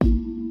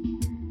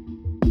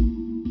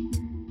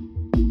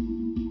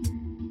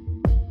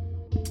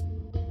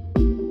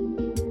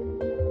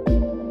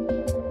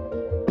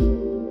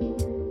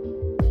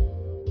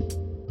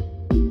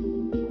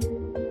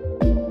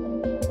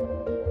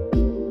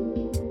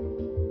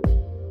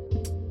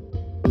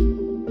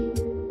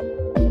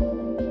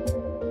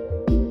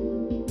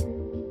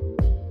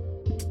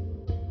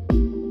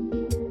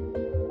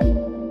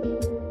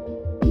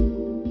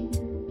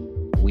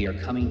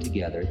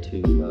together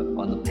to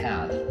on the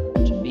path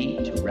to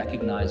meet, to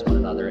recognize one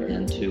another,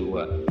 and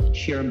to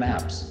share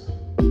maps,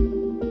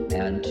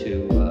 and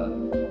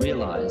to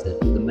realize that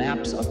the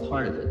maps are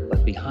part of it,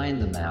 but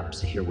behind the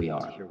maps, here we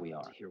are.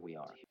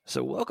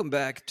 So welcome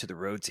back to The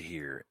Road to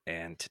Here,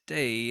 and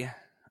today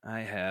I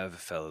have a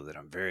fellow that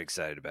I'm very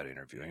excited about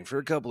interviewing for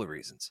a couple of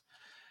reasons.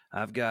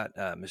 I've got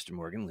Mr.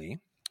 Morgan Lee.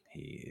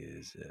 He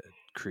is a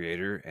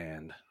creator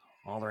and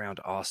all-around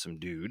awesome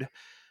dude.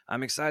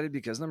 I'm excited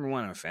because, number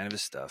one, I'm a fan of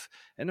his stuff,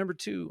 and number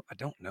two, I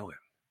don't know him.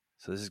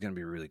 So this is going to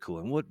be really cool,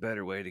 and what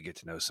better way to get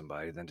to know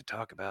somebody than to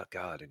talk about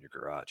God in your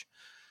garage?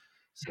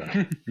 So,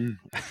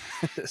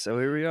 so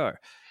here we are.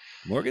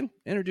 Morgan,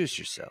 introduce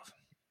yourself.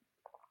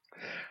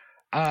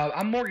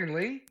 I'm Morgan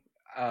Lee.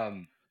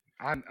 I'm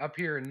up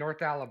here in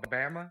North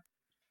Alabama,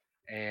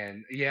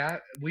 and yeah,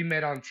 we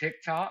met on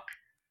TikTok.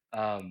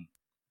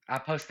 I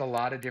post a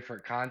lot of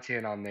different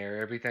content on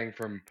there, everything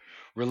from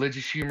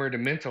religious humor to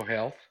mental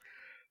health.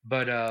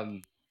 But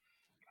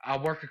I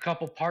work a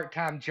couple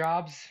part-time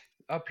jobs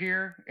up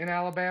here in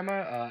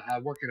Alabama. I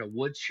work in a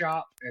wood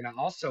shop, and I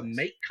also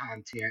make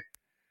content.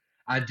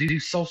 I do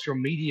social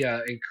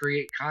media and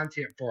create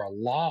content for a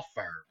law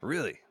firm.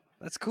 Really?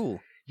 That's cool.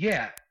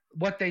 Yeah.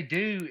 What they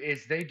do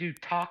is they do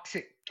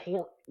toxic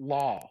tort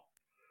law,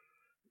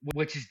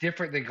 which is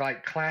different than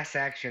like class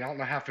action. I don't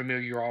know how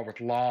familiar you are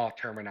with law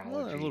terminology.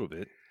 Well, a little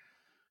bit.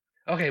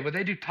 Okay, well,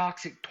 they do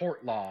toxic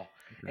tort law,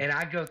 and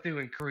I go through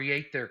and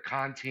create their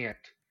content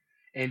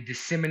and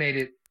disseminate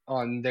it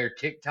on their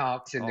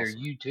TikToks and their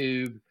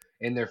YouTube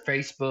and their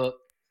Facebook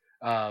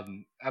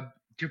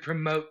to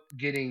promote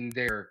getting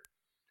their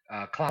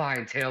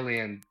clientele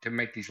in to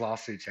make these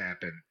lawsuits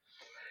happen.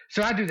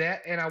 So I do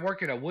that, and I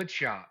work in a wood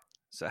shop.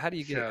 So how do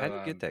you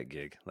get that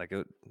gig? Like,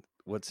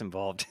 what's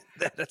involved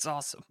in that? That's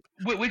awesome.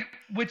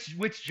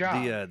 Which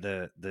job?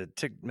 The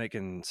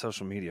making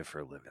social media for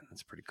a living.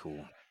 That's pretty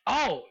cool.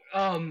 Oh,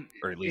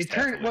 or at least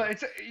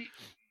it's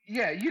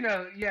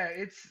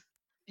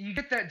you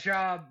get that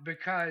job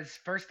because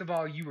first of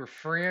all you were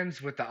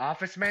friends with the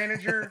office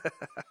manager,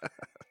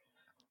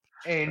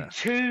 and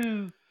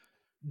two,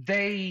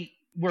 they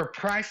were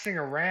pricing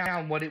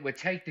around what it would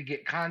take to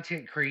get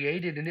content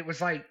created, and it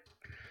was like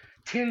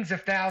tens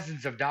of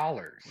thousands of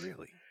dollars.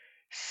 Really?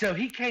 So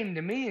he came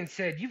to me and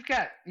said, "You've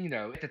got,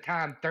 at the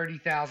time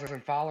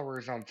 30,000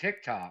 followers on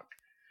TikTok.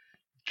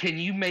 Can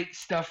you make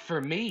stuff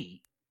for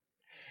me?"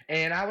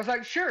 And I was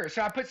like, "Sure."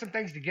 So I put some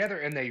things together,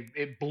 and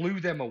it blew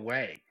them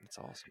away. That's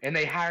awesome. And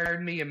they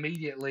hired me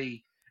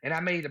immediately, and I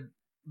made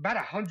about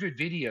 100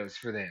 videos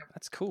for them.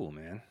 That's cool,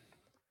 man.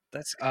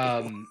 That's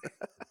cool.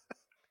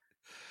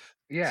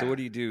 Yeah. So what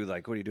do you do?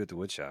 Like, what do you do at the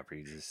wood shop? Are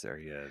you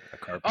a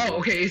carpenter? Oh,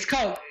 okay. It's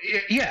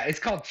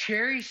called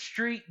Cherry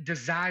Street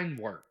Design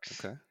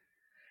Works. Okay.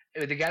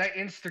 They got an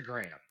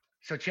Instagram,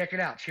 so check it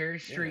out. Cherry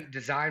Street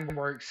Design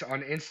Works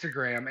on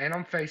Instagram and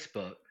on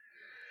Facebook,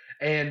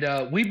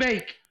 and we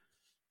make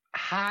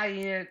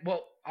high-end.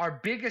 Well, our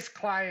biggest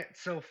client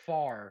so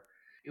far,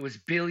 it was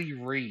Billy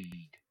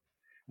Reed,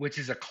 which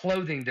is a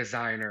clothing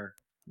designer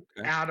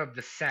out of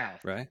the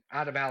South, right?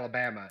 Out of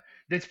Alabama.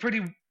 That's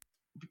pretty.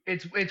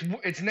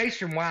 It's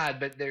nationwide,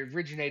 but they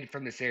originated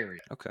from this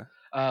area. Okay.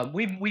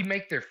 We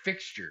make their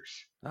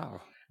fixtures. Oh.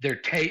 Their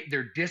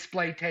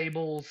display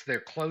tables, their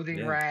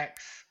clothing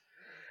racks,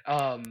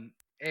 and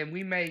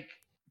we make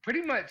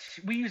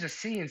we use a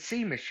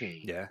CNC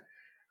machine,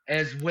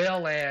 as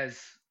well as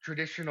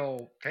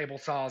traditional table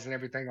saws and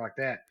everything like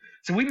that.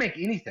 So we make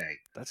anything.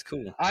 That's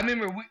cool. I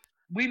remember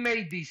we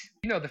made these,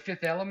 The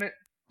Fifth Element,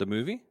 the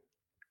movie.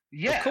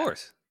 Yeah, of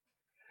course.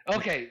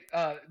 Okay,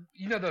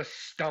 those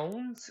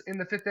stones in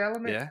The Fifth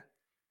Element. Yeah.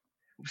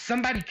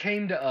 Somebody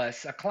came to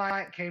us, a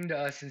client came to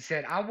us and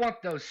said, "I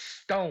want those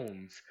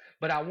stones,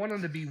 but I want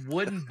them to be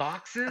wooden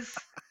boxes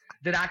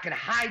that I can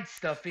hide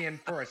stuff in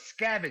for a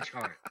scavenge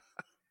hunt."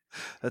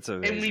 That's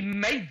amazing. And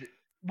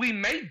we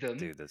made them.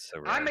 Dude, that's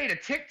so rad. I made a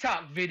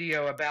TikTok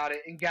video about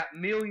it and got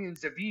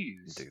millions of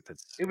views. Dude,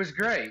 it was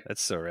great.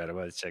 That's so rad. I'm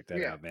going to check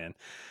that out, man.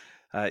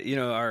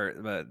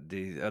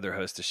 The other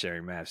host of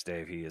Sharing Maps,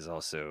 Dave, he is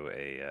also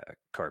a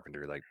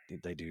carpenter. Like,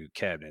 they do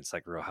cabinets,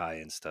 like real high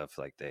end stuff.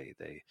 Like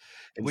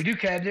we do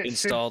cabinets.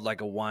 Installed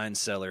like a wine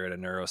cellar at a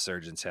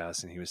neurosurgeon's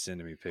house, and he was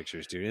sending me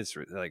pictures, dude. It's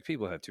like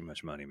people have too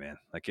much money, man.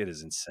 Like, it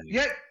is insane.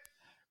 Yeah,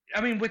 I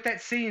mean, with that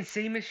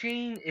CNC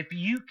machine, if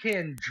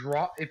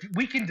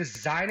we can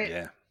design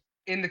it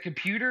in the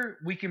computer,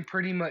 we can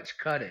pretty much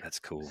cut it. That's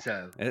cool.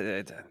 So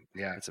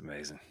it's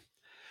amazing.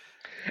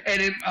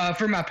 And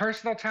for my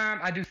personal time,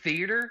 I do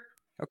theater.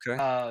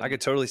 Okay, I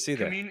could totally see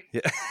that.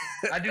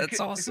 I do. That's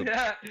awesome.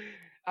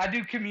 I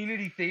do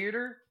community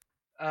theater.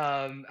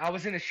 I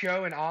was in a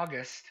show in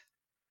August,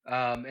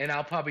 and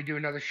I'll probably do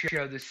another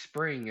show this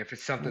spring if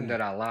it's something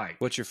that I like.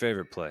 What's your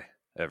favorite play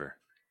ever?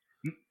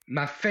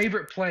 My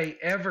favorite play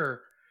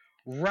ever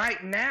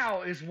right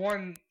now is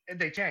one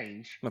they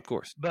change, of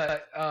course.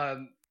 But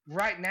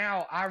right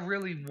now, I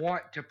really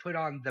want to put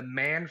on The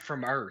Man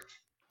from Earth.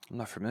 I'm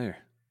not familiar.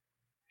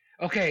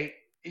 Okay,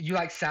 you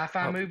like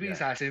sci-fi movies?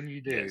 Yeah. I assume you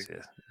do. Yes.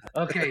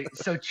 Okay,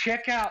 so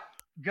check out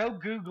go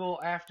Google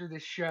after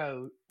this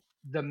show,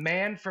 The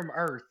Man from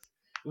Earth.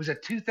 It was a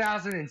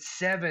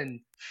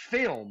 2007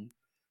 film,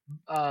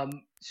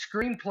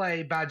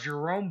 screenplay by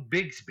Jerome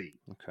Bixby,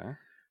 Okay.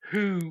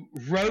 who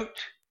wrote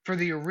for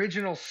the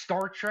original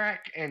Star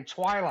Trek and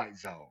Twilight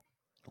Zone.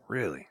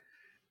 Really?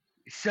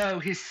 So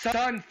his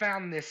son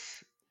found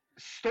this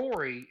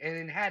story and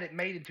then had it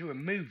made into a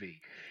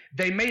movie.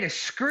 They made a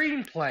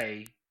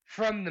screenplay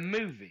from the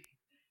movie.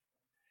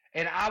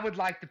 And I would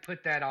like to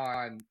put that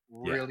on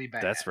really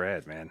bad. That's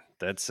rad, man.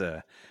 That's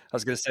I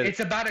was gonna say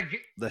It's about a.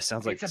 that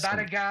sounds like It's about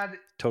a guy.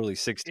 totally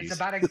 60s. It's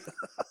about a.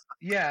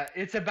 Yeah,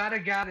 it's about a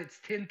guy that's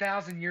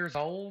 10,000 years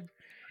old,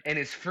 and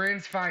his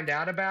friends find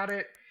out about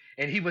it,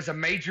 and he was a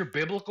major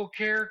biblical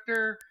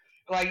character.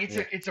 Like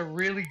it's a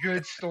really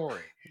good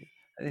story.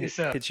 It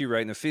hits you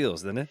right in the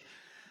feels, doesn't it?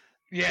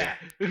 Yeah.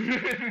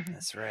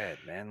 That's rad,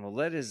 man. Well,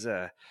 that is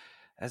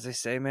as they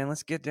say, man,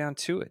 let's get down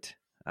to it.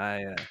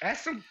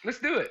 Let's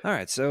do it. All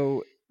right,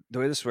 so the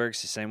way this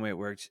works, the same way it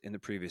worked in the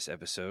previous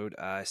episode,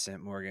 I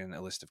sent Morgan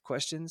a list of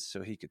questions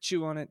so he could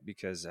chew on it,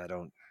 because I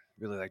don't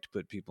really like to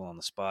put people on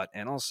the spot.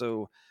 And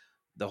also,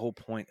 the whole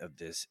point of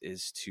this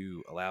is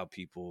to allow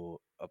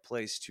people a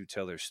place to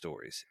tell their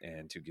stories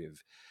and to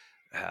give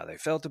how they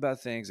felt about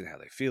things and how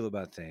they feel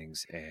about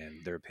things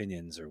and their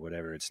opinions or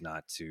whatever.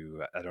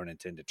 I don't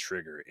intend to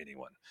trigger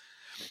anyone.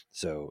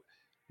 So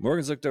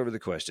Morgan's looked over the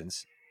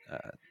questions.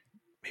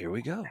 Here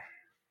we go.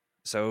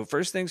 So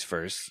first things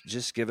first,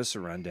 just give us a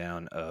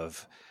rundown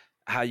of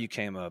how you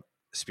came up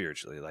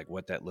spiritually, like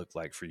what that looked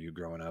like for you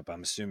growing up.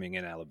 I'm assuming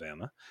in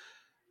Alabama.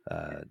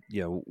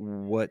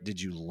 What did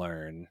you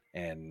learn,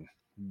 and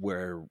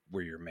where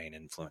were your main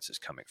influences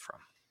coming from?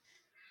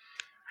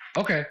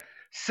 Okay.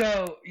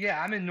 So,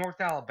 yeah, I'm in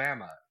North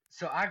Alabama.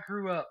 So I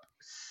grew up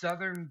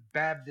Southern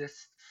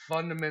Baptist,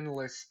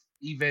 fundamentalist,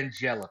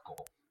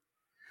 evangelical.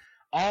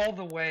 All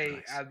the way,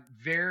 Nice. I'm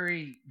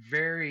very,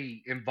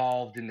 very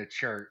involved in the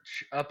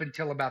church up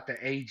until about the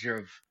age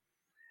of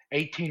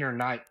 18 or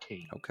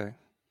 19. Okay.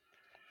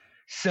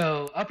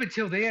 So up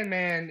until then,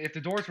 man, if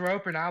the doors were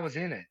open, I was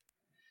in it.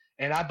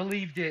 And I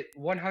believed it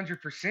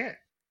 100%.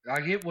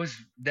 Like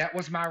that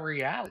was my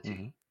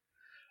reality.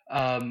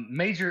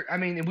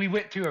 Mm-hmm. We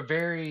went to a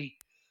very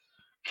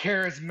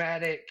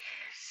charismatic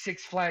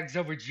Six Flags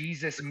Over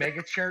Jesus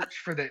mega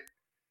church for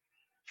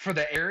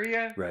the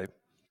area. Right.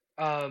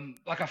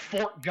 Like a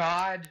Fort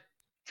God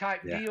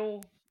type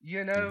deal,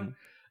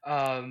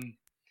 Mm-hmm.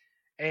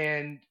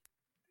 And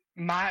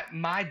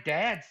my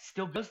dad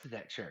still goes to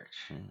that church.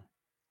 Mm.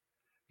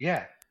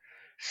 Yeah.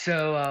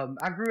 So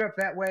I grew up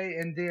that way,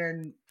 and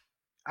then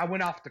I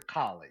went off to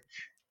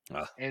college,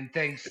 and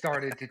things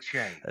started to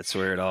change. That's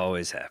where it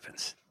always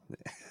happens.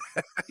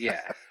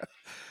 Yeah.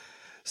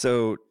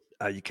 So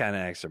you kind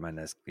of answered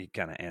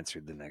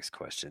the next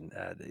question.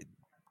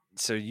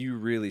 So you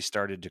really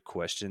started to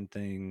question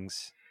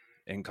things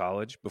in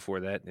college. Before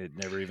that, it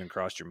never even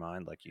crossed your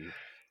mind, like you?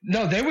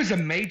 No, there was a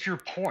major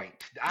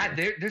point.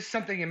 There's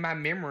something in my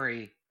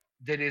memory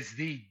that is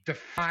the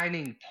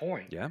defining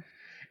point. Yeah.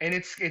 And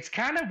it's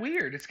kind of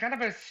weird. It's kind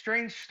of a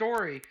strange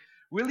story.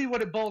 Really,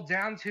 what it boiled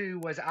down to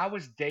was I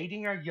was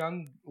dating a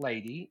young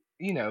lady,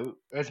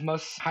 as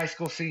most high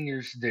school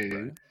seniors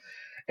do. Right.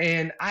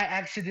 And I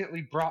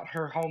accidentally brought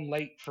her home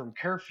late from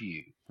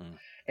curfew.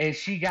 And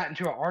she got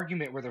into an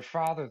argument with her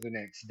father the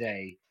next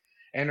day.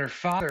 And her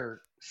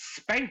father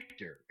spanked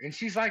her. And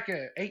she's like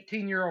a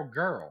 18-year-old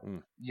girl,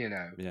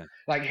 Yeah.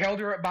 Like held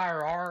her up by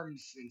her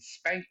arms and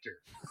spanked her.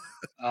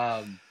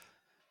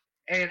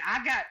 And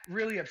I got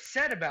really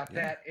upset about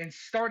that and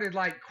started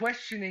like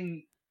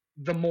questioning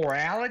the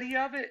morality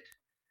of it.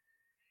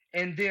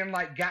 And then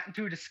like got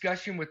into a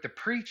discussion with the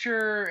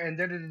preacher and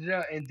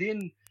And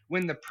then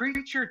when the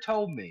preacher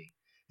told me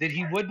that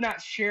he would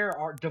not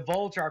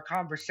divulge our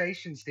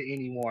conversations to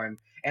anyone,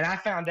 and I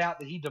found out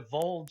that he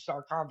divulged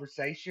our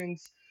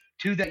conversations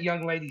to that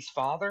young lady's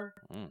father,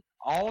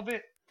 all of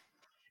it,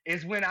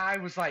 is when I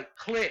was like,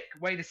 click,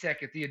 wait a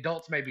second, the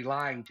adults may be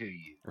lying to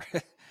you.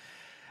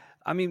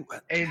 I mean,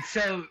 and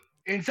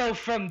so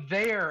from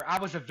there, I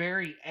was a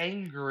very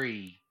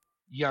angry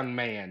young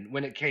man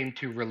when it came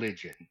to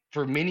religion.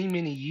 For many,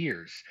 many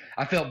years,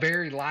 I felt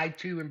very lied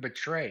to and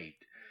betrayed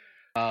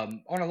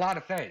on a lot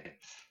of things.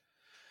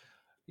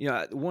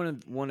 Yeah,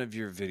 one of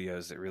your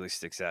videos that really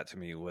sticks out to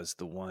me was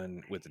the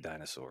one with the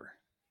dinosaur,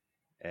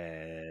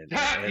 and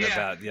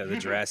about the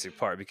Jurassic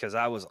Park, because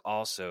I was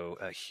also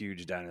a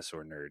huge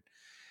dinosaur nerd,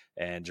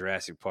 and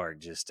Jurassic Park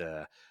just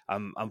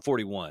I'm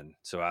 41,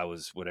 so I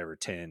was whatever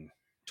 10,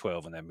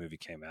 12 when that movie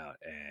came out,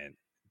 and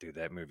dude,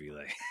 that movie,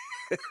 like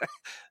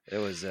it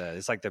was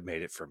it's like they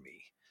made it for me.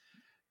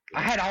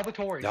 I had all the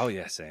toys. Oh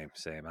yeah, same.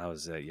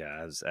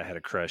 I had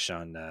a crush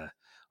on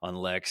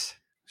Lex.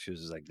 She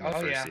was like my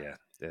first,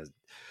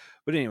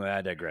 But anyway,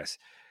 I digress.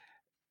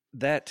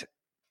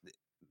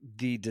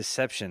 The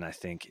deception, I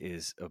think,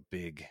 is a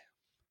big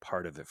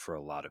part of it for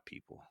a lot of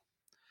people.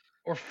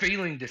 Or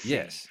feeling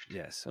deceived.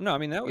 Yes. No, I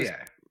mean, that was,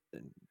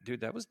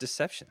 dude, that was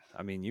deception.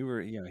 I mean, you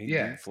were,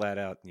 he flat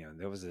out,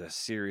 that was a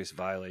serious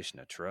violation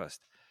of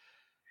trust.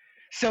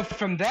 So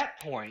from that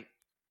point,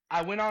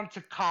 I went on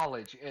to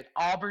college at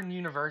Auburn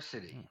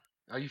University.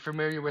 Are you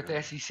familiar with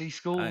SEC I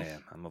schools?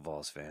 am. I'm a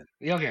Vols fan.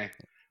 Okay,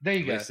 there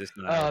you At go. least it's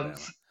not Um,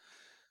 Alabama.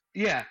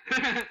 Yeah.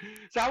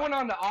 So I went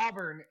on to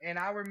Auburn, and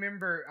I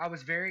remember I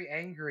was very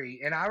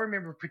angry. And I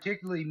remember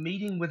particularly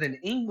meeting with an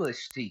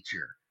English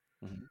teacher,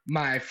 Mhm.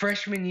 my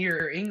freshman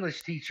year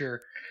English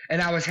teacher,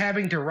 and I was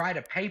having to write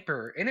a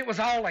paper, and it was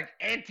all like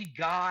anti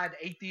God,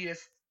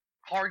 atheist,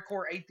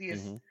 hardcore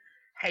atheist Mhm.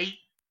 hate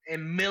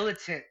and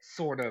militant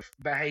sort of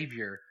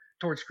behavior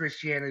towards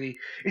Christianity.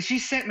 And she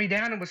sat me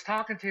down and was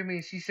talking to me,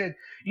 and she said,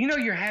 "You know,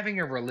 you're having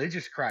a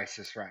religious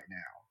crisis right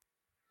now."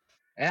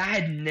 And I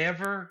had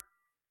never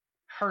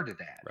heard of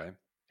that Right.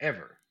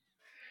 ever.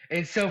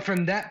 And so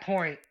from that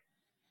point,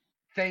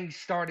 things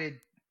started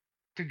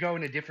to go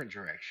in a different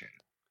direction.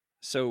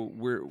 So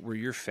were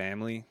your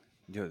family,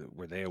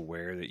 were they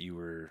aware that you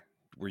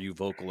were you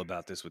vocal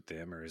about this with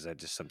them, or is that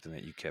just something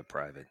that you kept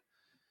private?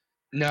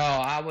 No,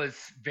 I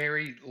was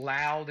very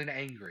loud and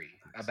angry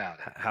Nice. about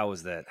it. How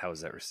was that? How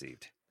was that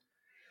received?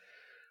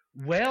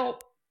 Well,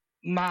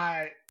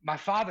 my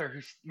father,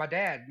 who's my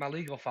dad, my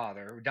legal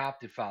father,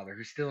 adopted father,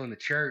 who's still in the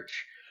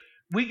church,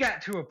 we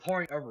got to a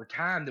point over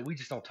time that we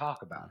just don't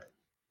talk about it.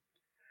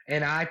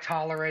 And I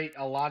tolerate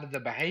a lot of the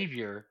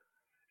behavior,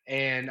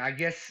 and I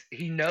guess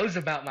he knows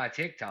about my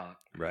TikTok.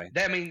 Right.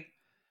 That I mean,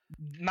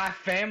 my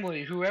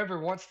family, whoever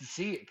wants to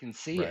see it can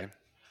see Right. it.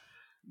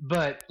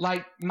 But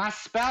like my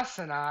spouse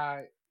and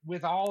I,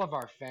 with all of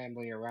our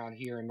family around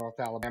here in North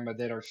Alabama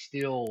that are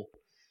still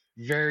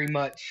very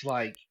much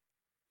like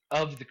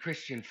of the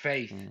Christian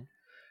faith, Mhm.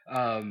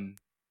 um,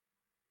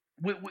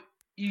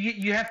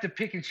 you have to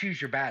pick and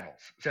choose your battles.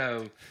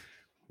 So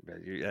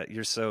Right.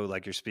 You're so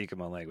like you're speaking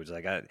my language.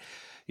 Like I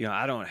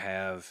don't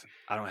have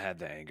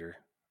the anger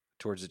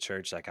towards the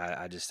church. Like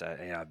I just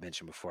I've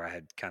mentioned before, I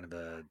had kind of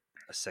a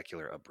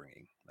secular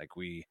upbringing. Like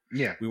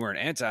yeah, we weren't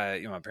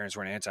anti. My parents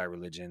weren't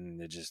anti-religion.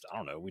 It just I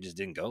don't know. We just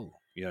didn't go.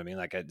 You know what I mean?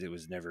 Like it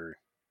was never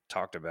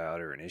talked about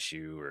or an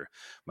issue. Or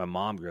my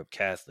mom grew up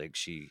Catholic.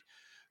 She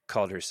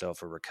called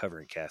herself a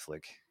recovering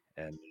Catholic.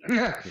 And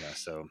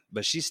so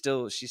but she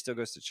still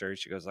goes to church.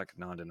 She goes like a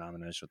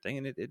non-denominational thing,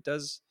 and it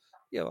does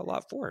a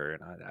lot for her,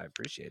 and I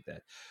appreciate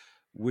that.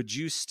 Would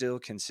you still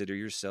consider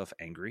yourself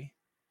angry,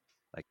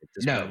 like at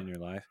this point no, in your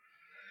life?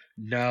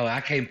 no,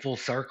 I came full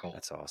circle.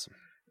 That's awesome.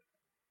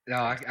 No,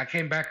 I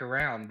came back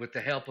around with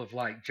the help of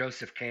like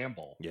Joseph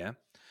Campbell. Yeah,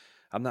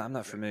 I'm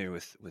not familiar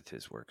with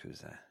his work. Who's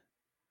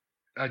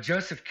that?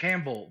 Joseph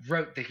Campbell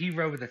wrote The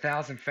Hero with a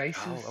Thousand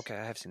Faces. Oh, okay,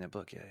 I have seen that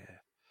book. Yeah,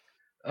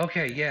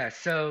 Okay, yeah, yeah.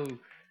 So,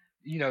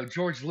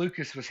 George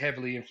Lucas was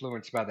heavily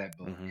influenced by that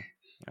yeah. book.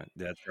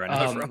 That's where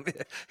I know it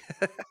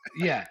from.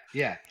 Yeah,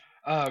 yeah.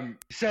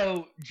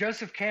 So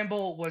Joseph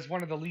Campbell was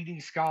one of the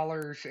leading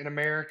scholars in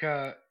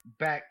America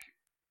back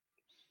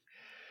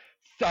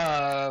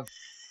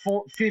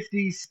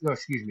 50s, no,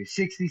 excuse me,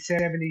 60s,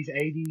 70s,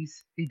 80s.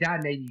 He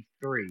died in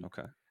 83,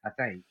 Okay, I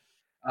think.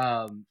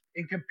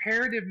 In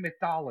comparative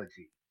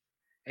mythology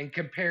and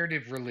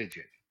comparative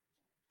religion.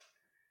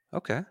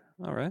 okay,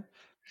 all right.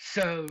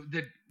 So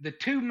the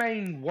two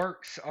main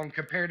works on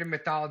comparative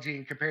mythology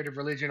and comparative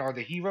religion are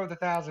The Hero of the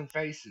Thousand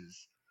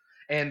Faces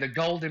and The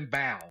Golden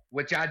Bough,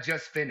 which I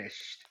just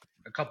finished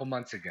a couple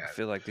months ago. I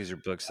feel like these are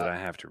books that Uh, I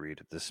have to read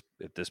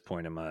at this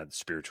point in my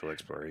spiritual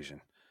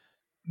exploration.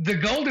 the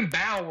Golden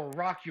Bough will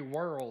rock your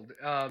world.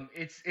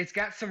 It's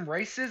got some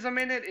racism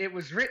in it. It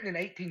was written in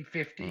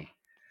 1850.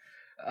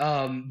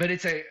 But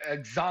it's a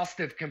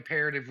exhaustive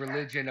comparative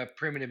religion of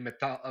primitive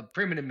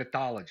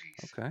mythologies.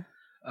 Okay,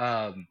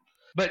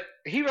 But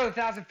Hero of a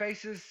Thousand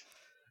Faces,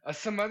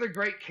 some other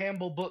great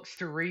Campbell books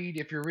to read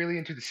if you're really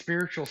into the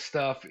spiritual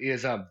stuff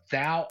is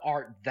Thou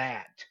Art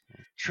That,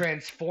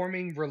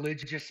 Transforming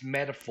Religious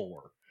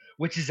Metaphor,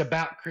 which is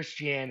about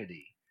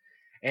Christianity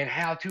and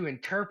how to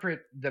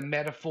interpret the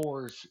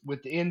metaphors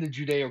within the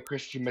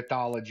Judeo-Christian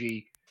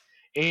mythology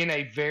in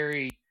a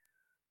very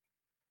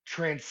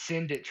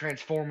transcendent,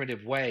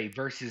 transformative way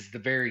versus the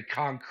very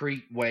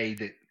concrete way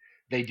that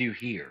they do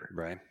here.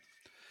 right.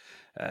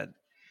 Uh,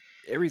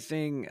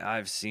 Everything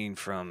I've seen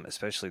from,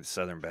 especially the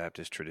Southern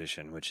Baptist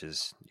tradition, which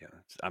is,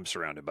 I'm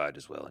surrounded by it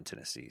as well in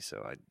Tennessee,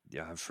 so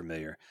I'm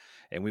familiar.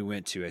 And we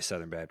went to a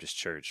Southern Baptist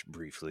church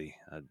briefly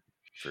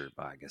for,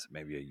 I guess,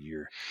 maybe a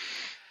year.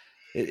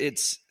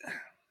 It's,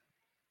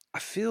 I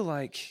feel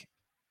like,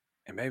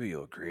 and maybe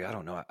you'll agree, I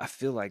don't know. I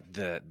feel like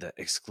the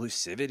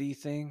exclusivity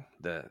thing,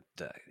 the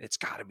it's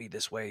got to be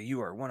this way.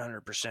 You are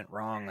 100%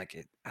 wrong. Like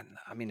it.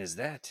 I mean, is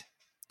that?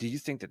 Do you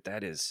think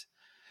that is?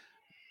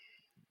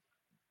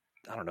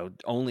 I don't know,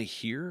 only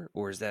here,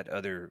 or is that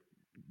other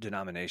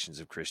denominations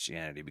of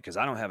Christianity? Because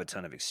I don't have a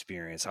ton of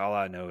experience. All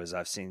I know is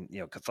I've seen,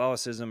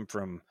 Catholicism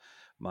from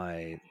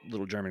my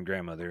little German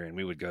grandmother, and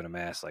we would go to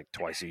mass like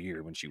twice a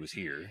year when she was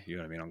here, you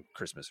know what I mean, on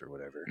Christmas or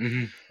whatever.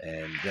 Mm-hmm.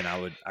 And then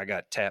I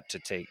got tapped to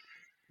take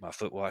my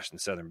foot washed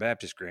and Southern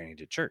Baptist granny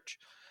to church.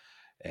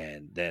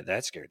 And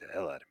that scared the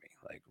hell out of me.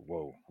 Like,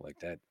 whoa, like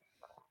that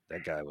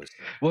guy was.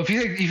 Well, if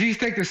you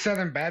think the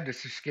Southern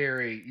Baptists are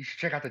scary, you should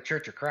check out the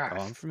Church of Oh, I'm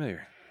Christ.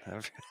 familiar.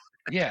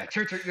 Yeah, the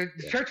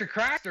Church of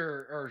Christ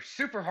are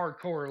super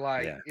hardcore.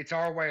 Like Yeah. it's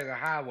our way or the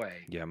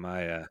highway. Yeah,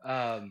 my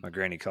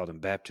granny called him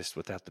Baptist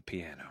without the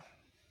piano.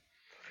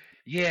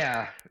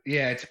 Yeah,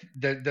 it's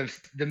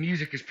the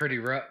music is pretty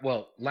rough.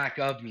 Well, lack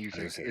of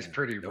music is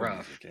pretty No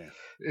rough. music,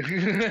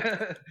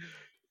 yeah.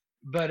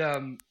 But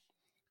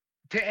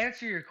to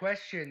answer your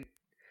question,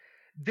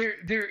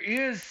 there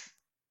is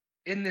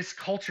in this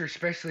culture,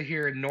 especially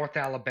here in North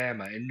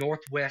Alabama and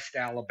Northwest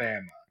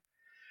Alabama,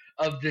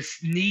 of this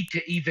need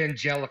to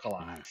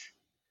evangelicalize.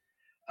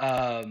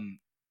 Um,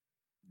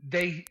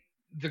 they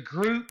the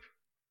group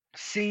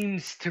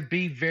seems to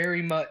be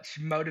very much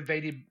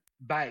motivated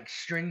by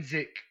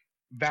extrinsic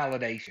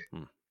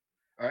validation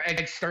or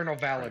external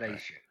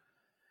validation.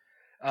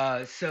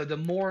 Right. So the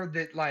more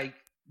that like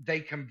they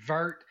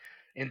convert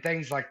and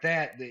things like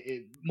that,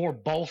 it more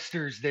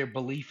bolsters their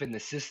belief in the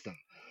system.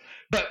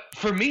 But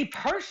for me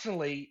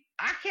personally,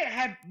 I can't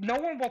have no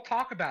one will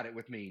talk about it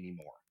with me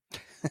anymore.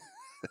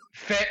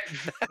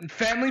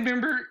 Family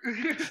member.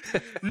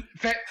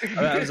 I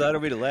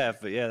don't mean to laugh,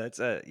 but yeah, that's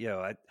I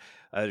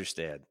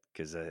understand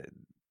because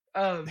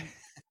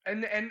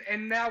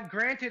and now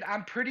granted,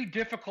 I'm pretty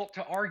difficult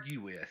to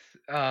argue with.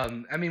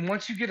 I mean,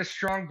 once you get a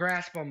strong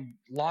grasp on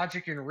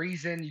logic and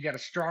reason, you got a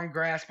strong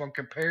grasp on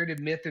comparative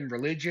myth and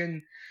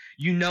religion.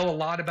 You know a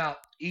lot about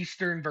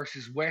Eastern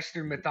versus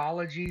Western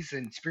mythologies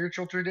and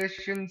spiritual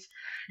traditions.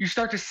 You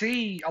start to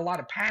see a lot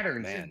of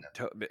patterns in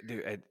them.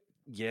 Dude,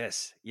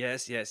 yes,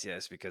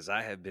 because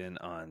I have been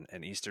on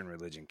an Eastern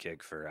religion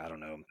kick for I don't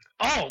know.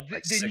 Oh,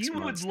 like then 6 you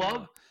months would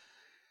love. now.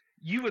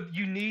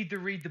 You need to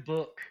read the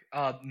book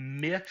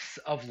Myths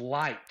of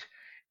Light,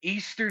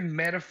 Eastern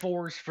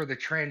Metaphors for the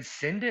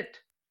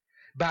Transcendent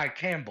by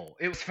Campbell.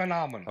 It was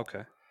phenomenal.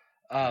 Okay.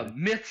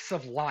 Myths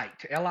of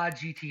Light,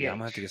 Ligth. Yeah, I'm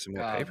gonna have to get some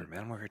more paper,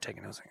 man. I'm over here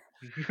taking notes.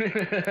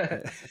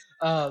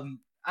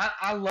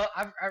 I love.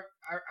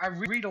 I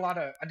read a lot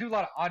of. I do a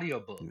lot of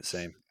audiobooks.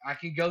 Same. I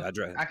can go.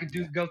 I can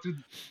go through.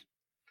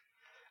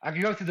 I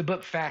can go through the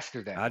book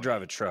faster that I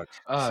drive a truck,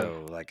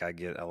 so like I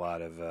get a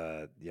lot of.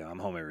 I'm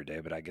home every day,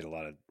 but I get a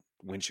lot of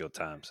windshield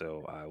time,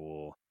 so I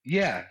will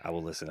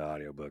listen to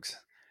audiobooks.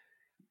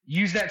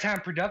 Use that time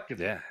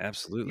productively. Yeah,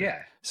 absolutely.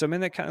 Yeah. So, man,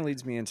 that kind of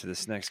leads me into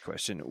this next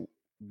question.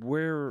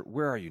 Where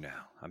are you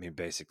now? I mean,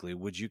 basically,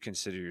 would you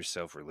consider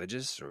yourself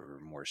religious or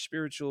more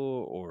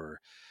spiritual,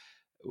 or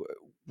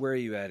where are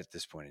you at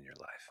this point in your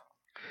life?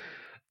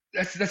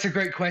 That's a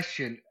great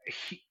question.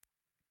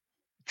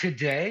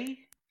 Today,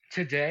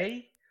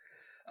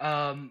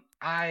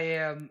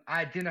 I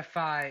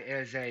identify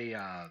as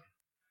a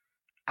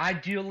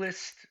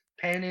idealist,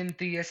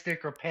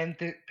 panentheistic, or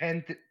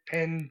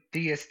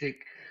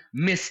pantheistic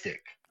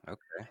mystic.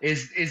 Okay.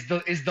 Is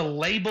the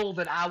label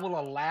that I will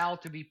allow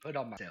to be put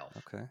on myself.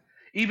 Okay.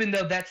 Even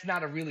though that's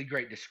not a really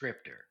great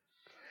descriptor.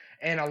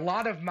 And a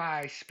lot of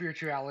my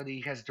spirituality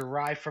has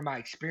derived from my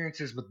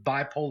experiences with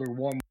bipolar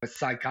 1 with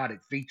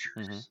psychotic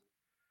features.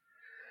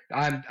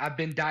 I've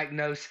been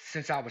diagnosed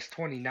since I was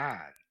 29.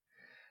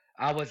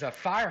 I was a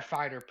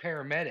firefighter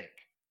paramedic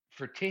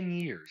for 10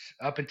 years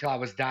up until I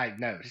was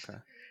diagnosed. Okay.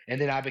 And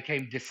then I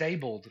became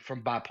disabled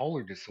from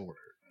bipolar disorder.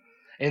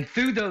 And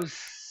through those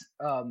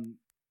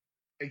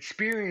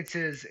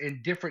experiences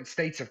in different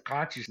states of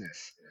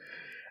consciousness,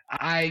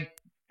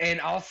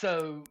 and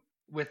also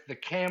with the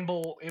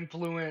Campbell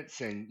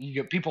influence, and you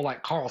get people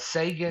like Carl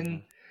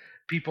Sagan,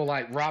 people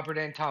like Robert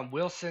Anton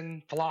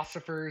Wilson,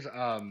 philosophers,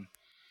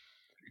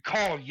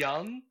 Carl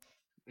Jung,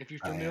 if you're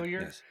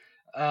familiar. Yes.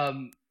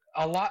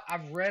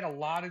 I've read a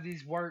lot of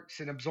these works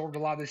and absorbed a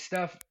lot of this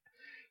stuff.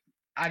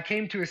 I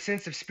came to a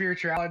sense of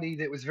spirituality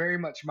that was very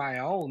much my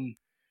own,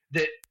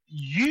 that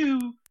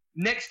you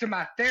next to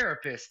my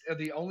therapist are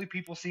the only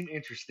people seem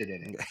interested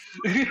in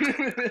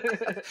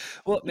it.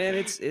 Well, man,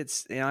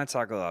 it's I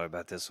talk a lot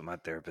about this with my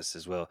therapist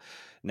as well.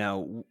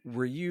 Now,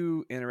 were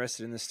you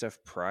interested in this stuff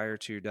prior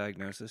to your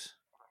diagnosis?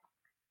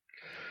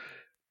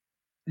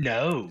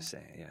 No. Just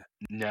saying, yeah.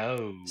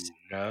 No.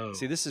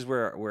 See, this is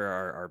where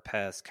our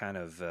paths kind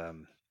of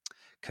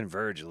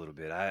converge a little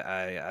bit.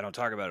 I don't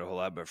talk about it a whole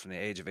lot, but from the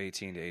age of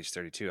 18 to age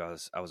 32,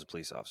 I was a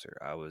police officer.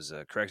 I was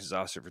a corrections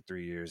officer for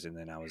 3 years, and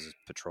then I was a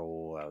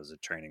patrol. I was a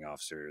training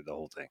officer, the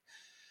whole thing.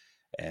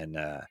 And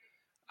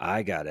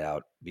I got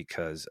out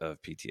because of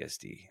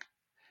PTSD,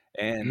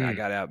 and I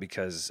got out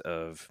because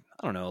of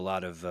I don't know a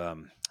lot of I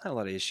had a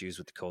lot of issues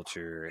with the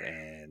culture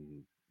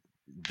and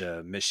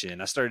the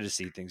mission. I started to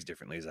see things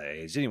differently as I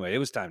aged. Anyway, it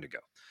was time to go,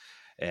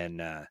 and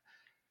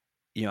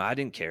I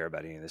didn't care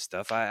about any of this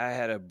stuff. I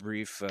had a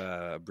brief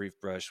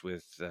brush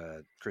with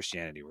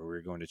Christianity where we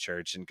were going to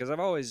church, and because I've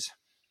always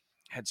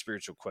had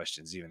spiritual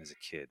questions, even as a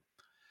kid,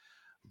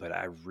 but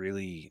I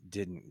really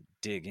didn't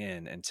dig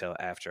in until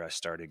after I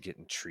started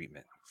getting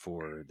treatment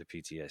for the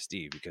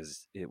PTSD,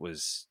 because it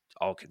was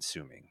all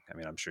consuming. I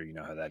mean, I'm sure you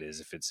know how that is.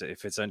 If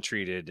it's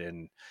untreated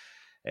and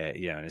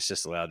and it's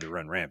just allowed to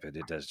run rampant,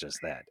 it does just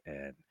that.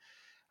 And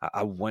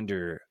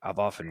I've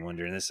often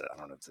wondered, and this, I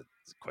don't know if the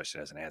question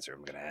has an answer,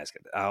 I'm going to ask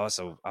it.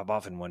 I've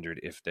often wondered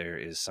if there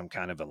is some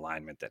kind of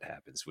alignment that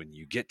happens when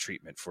you get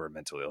treatment for a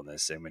mental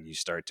illness and when you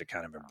start to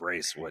kind of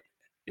embrace what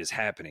is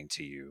happening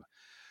to you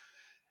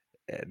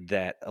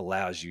that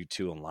allows you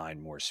to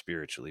align more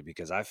spiritually,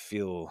 because I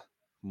feel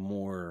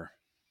more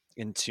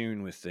in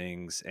tune with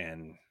things,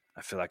 and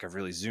I feel like I've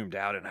really zoomed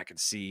out and I can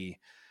see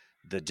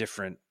the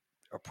different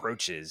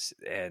approaches,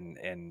 and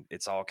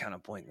it's all kind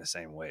of pointing the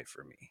same way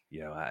for me,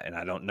 and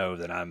I don't know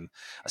that I'm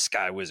a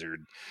sky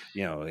wizard,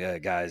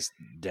 guys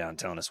down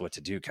telling us what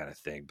to do kind of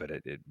thing, but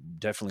it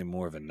definitely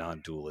more of a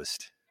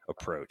non-dualist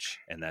approach,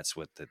 and that's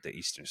what the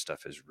Eastern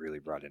stuff has really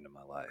brought into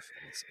my life,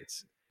 and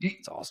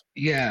it's awesome.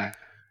 Yeah.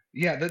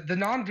 Yeah, the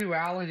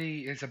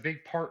non-duality is a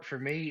big part for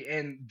me,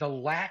 and the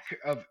lack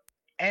of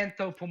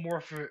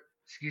anthropomorphic,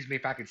 excuse me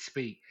if I could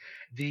speak,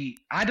 the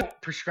I don't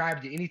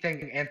prescribe to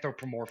anything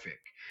anthropomorphic.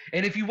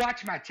 And if you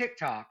watch my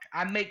TikTok,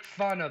 I make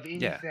fun of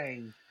Yeah.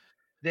 anything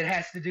that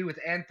has to do with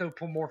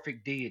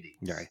anthropomorphic deities.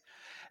 Right.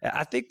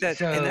 I think that,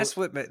 and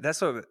So,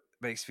 that's what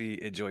makes me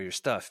enjoy your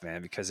stuff,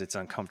 man, because it's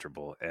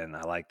uncomfortable, and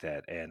I like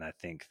that. And I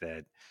think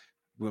that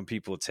when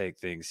people take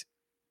things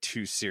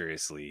too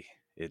seriously,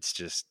 it's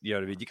just, you know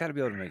what I mean. You got to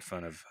be able to make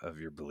fun of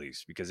your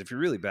beliefs, because if you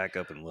really back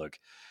up and look,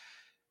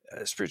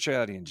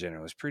 spirituality in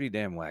general is pretty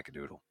damn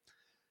wackadoodle.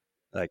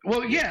 Like,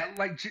 well, yeah,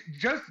 like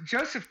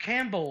Joseph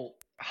Campbell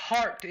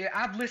harped.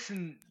 I've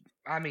listened,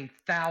 I mean,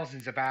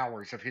 thousands of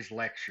hours of his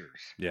lectures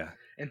yeah,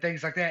 and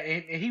things like that,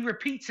 and he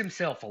repeats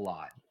himself a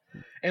lot.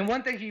 And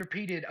one thing he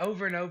repeated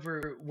over and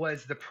over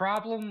was the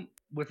problem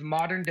with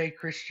modern day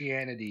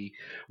Christianity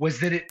was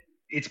that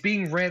it's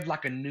being read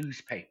like a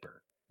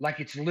newspaper,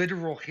 like it's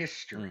literal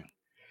history,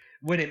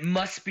 when it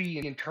must be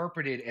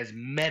interpreted as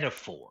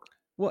metaphor.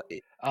 Well,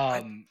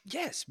 Um,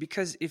 yes,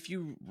 because if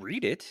you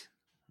read it,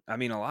 I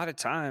mean, a lot of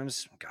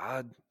times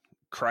God,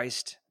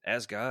 Christ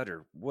as God,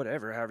 or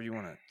whatever, however you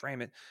want to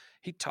frame it,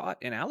 he taught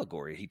in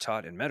allegory, he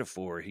taught in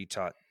metaphor, he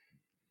taught.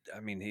 I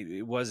mean,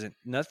 it wasn't,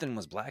 nothing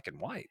was black and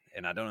white,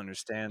 and I don't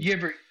understand. you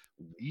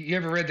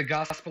ever read the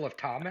Gospel of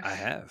Thomas? I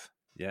have,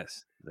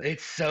 yes,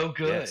 It's so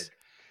good. yes,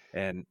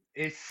 and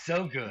It's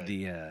so good.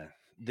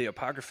 The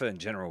Apocrypha in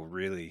general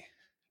really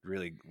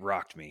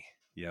rocked me,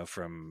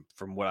 from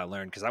what I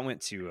learned, because I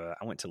went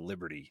to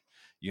Liberty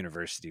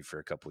University for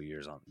a couple of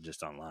years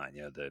just online,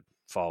 the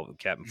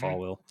Captain Mm-hmm.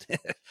 Falwell.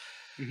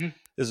 Mm-hmm.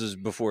 This was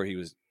before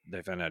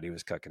they found out he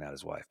was cucking out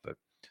his wife, but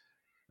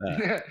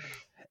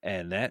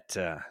and that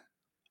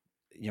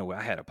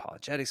I had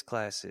apologetics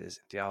classes,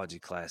 theology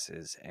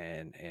classes,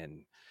 and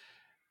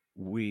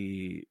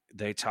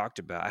they talked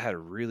about, I had a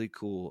really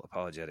cool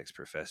apologetics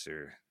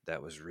professor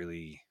that was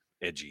really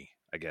edgy,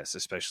 I guess,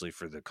 especially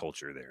for the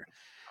culture there.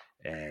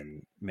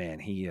 And man,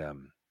 he's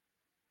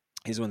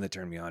the one that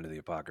turned me on to the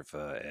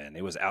Apocrypha, and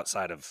it was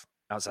outside of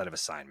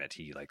assignment.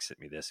 He like sent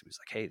me this. He was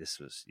like, "Hey, this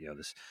was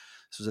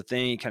this was a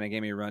thing." He kind of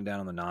gave me a rundown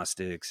on the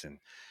Gnostics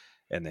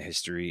and the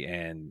history,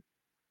 and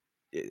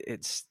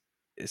it's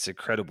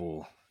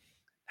incredible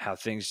how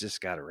things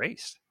just got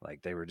erased.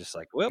 Like they were just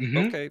like, well,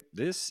 Mm-hmm. okay,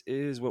 this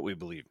is what we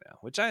believe now,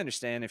 which I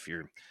understand if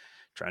you're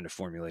trying to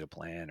formulate a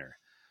plan or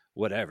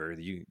whatever,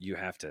 you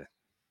have to,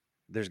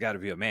 there's got to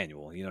be a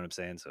manual, you know what I'm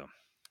saying? So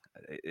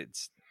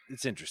it's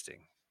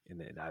interesting.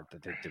 And I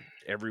think that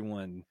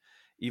everyone,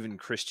 even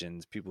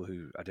Christians, people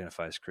who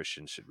identify as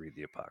Christians, should read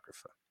the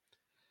Apocrypha.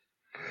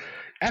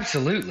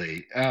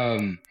 Absolutely.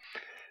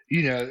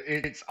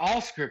 It's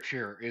all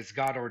scripture is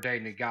God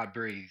ordained and God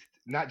breathed,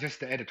 not just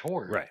the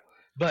editorial. Right.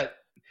 But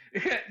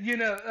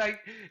like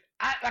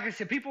I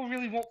said, people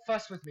really won't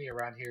fuss with me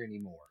around here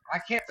anymore. I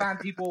can't find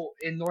people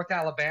in North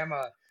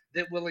Alabama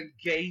that will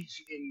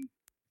engage in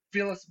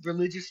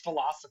religious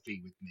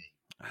philosophy with me.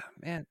 Oh,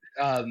 man,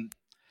 Um,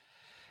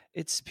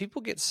 it's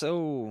people get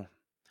so.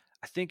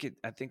 I think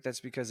that's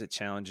because it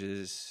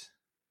challenges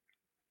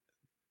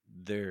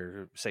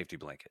their safety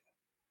blanket.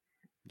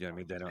 You know what I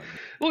mean? They don't.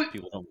 well,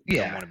 People don't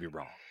yeah. want to be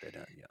wrong. They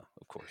don't.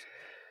 Of course.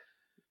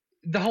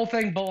 The whole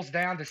thing boils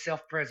down to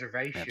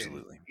self-preservation.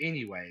 Absolutely.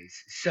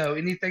 Anyways, so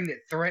anything that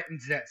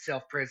threatens that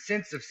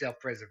sense of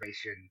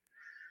self-preservation,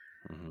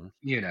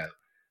 mm-hmm.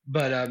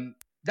 But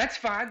that's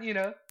fine,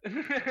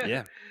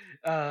 Yeah.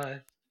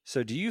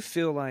 So do you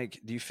feel like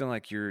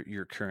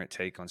your current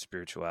take on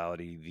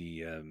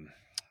spirituality,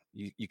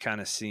 you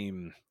kind of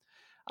seem,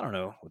 I don't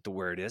know what the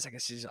word is. I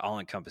guess it's all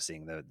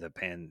encompassing.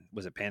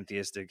 Was it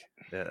pantheistic?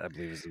 I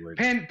believe is the word.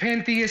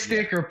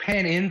 Pantheistic, yeah. Or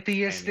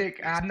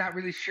panentheistic. I'm not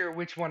really sure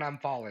which one I'm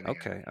falling.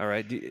 Okay. In. All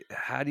right.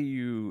 How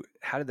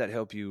did that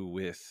help you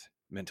with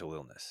mental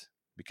illness?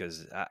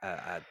 Because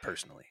I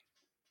personally.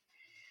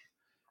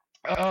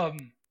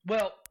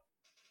 Well,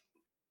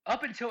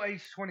 up until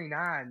age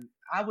 29,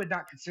 I would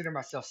not consider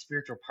myself a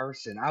spiritual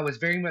person. I was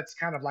very much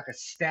kind of like a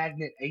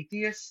stagnant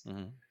atheist.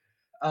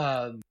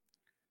 Mm-hmm.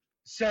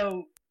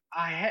 So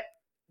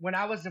when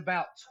I was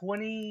about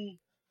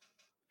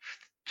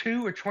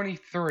 22 or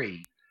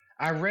 23,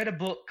 I read a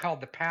book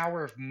called The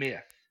Power of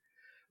Myth.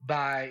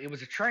 It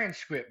was a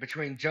transcript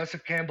between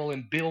Joseph Campbell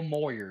and Bill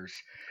Moyers,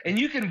 and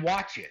you can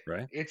watch it.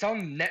 Right. It's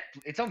on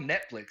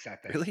Netflix, I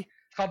think. Really?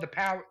 It's called The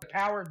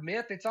Power of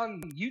Myth. It's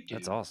on YouTube.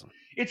 That's awesome.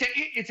 It's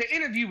an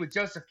interview with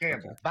Joseph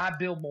Campbell by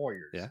Bill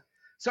Moyers. Yeah.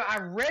 So I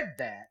read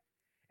that,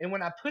 And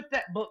when I put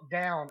that book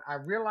down, I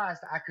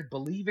realized I could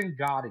believe in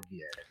God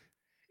again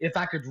if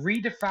I could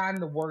redefine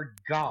the word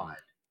God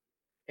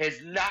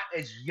as not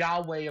as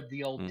Yahweh of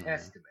the Old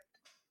Testament,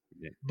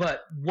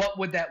 but what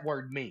would that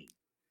word mean?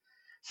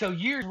 So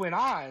years went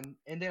on,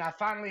 and then I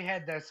finally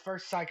had this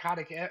first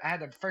psychotic. I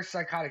had the first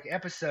psychotic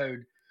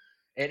episode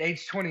at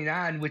age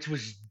 29, which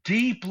was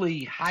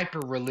deeply hyper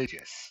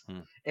religious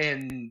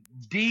and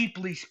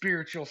deeply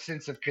spiritual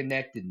sense of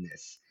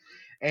connectedness.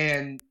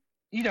 And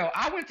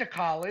I went to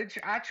college.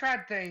 I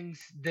tried things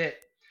that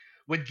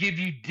would give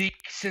you deep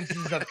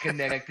senses of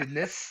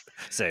connectedness.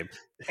 Same.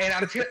 And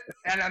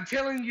I'm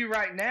telling you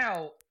right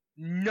now,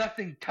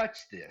 nothing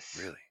touched this.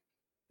 Really?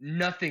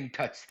 Nothing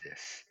touched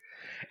this.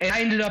 And I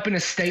ended up in a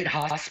state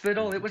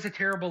hospital. It was a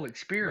terrible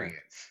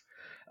experience.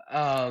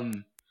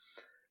 Right.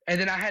 And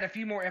then I had a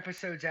few more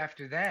episodes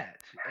after that.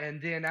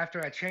 And then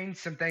after I changed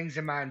some things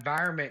in my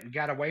environment and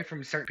got away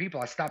from certain people,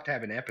 I stopped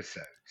having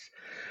episodes.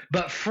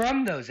 But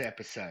from those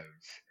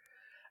episodes,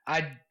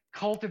 I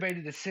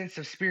cultivated a sense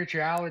of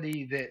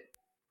spirituality that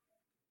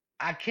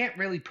I can't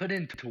really put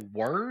into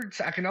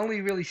words. I can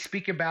only really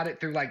speak about it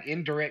through like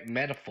indirect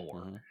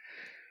metaphor.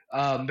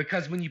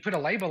 Because when you put a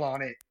label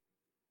on it,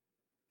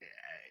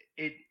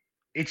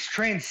 it's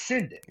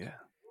transcendent. Yeah.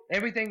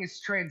 Everything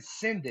is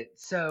transcendent.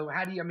 So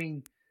how do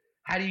you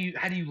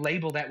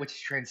label that which is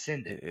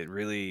transcendent? It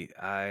really,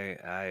 I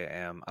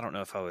am, I don't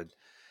know if I would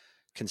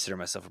consider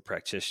myself a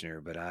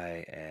practitioner, but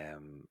I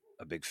am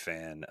a big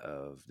fan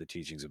of the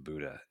teachings of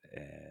Buddha.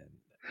 And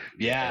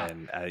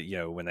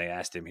when they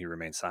asked him, he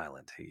remained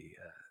silent.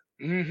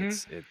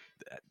 That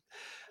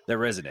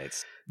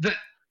resonates.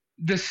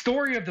 The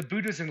story of the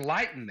Buddha's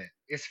enlightenment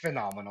is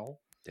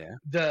phenomenal. Yeah.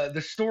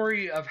 The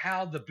story of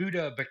how the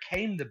Buddha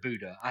became the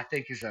Buddha, I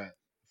think, is a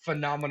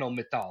phenomenal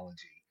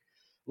mythology.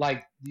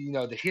 Like,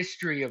 the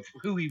history of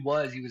who he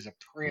was a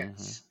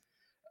prince.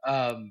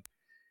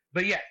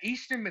 But yeah,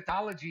 Eastern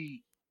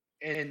mythology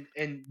and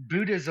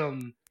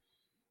Buddhism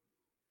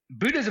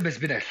has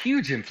been a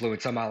huge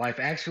influence on my life,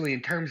 actually, in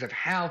terms of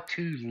how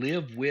to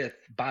live with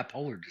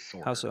bipolar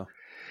disorder. How so?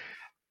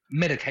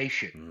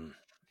 Meditation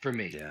for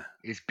me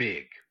is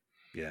big.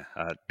 Yeah.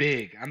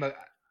 Big.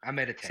 I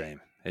meditate. Same.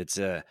 It's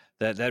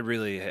that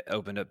really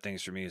opened up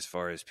things for me as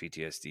far as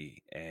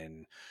PTSD.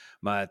 And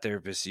my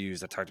therapist I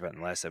talked about in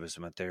the last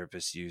episode, my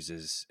therapist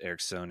uses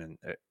Erickson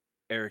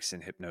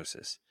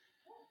hypnosis.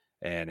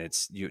 And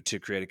it's to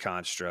create a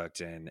construct.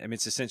 And I mean,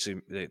 it's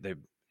essentially, they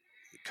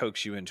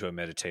coax you into a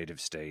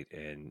meditative state,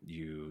 and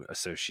you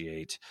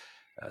associate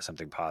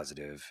something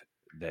positive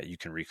that you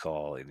can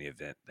recall in the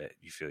event that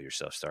you feel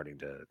yourself starting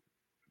to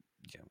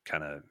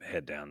kind of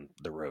head down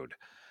the road.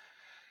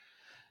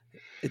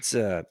 It's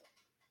the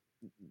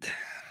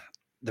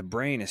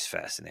brain is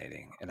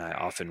fascinating, and I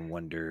often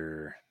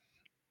wonder,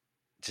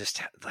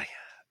 just like,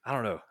 I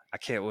don't know, I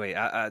can't wait.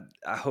 I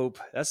hope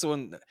that's the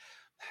one.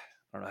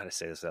 I don't know how to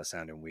say this without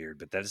sounding weird,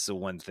 but that is the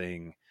one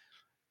thing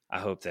I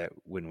hope that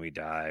when we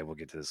die, we'll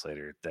get to this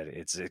later, that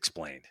it's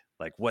explained.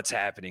 Like, what's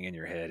happening in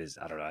your head is,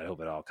 I don't know. I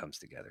hope it all comes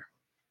together.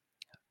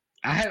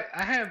 I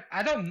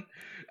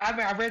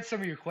read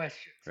some of your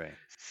questions. Right.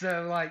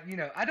 So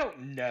I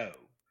don't know.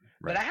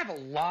 Right. But I have a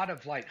lot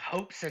of like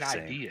hopes and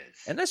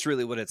ideas. And that's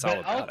really what it's all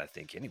about, I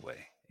think,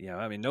 anyway.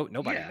 I mean,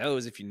 nobody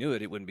knows. If you knew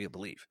it, it wouldn't be a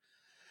belief.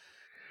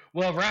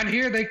 Well, around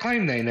here they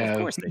claim they know. Of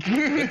course they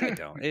do, but they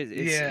don't.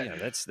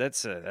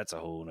 That's a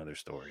whole nother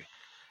story.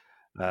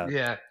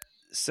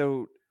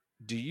 So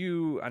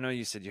I know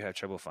you said you have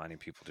trouble finding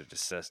people to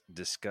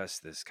discuss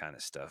this kind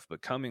of stuff,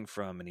 but coming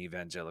from an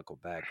evangelical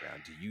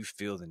background, do you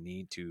feel the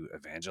need to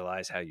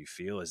evangelize how you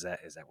feel? Is that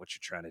what you're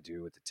trying to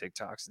do with the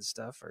TikToks and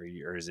stuff? Or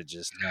is it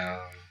just,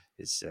 no,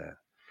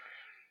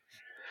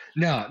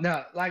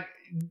 like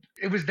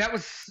that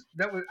was,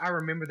 I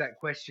remember that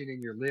question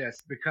in your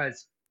list,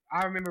 because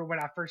I remember when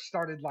I first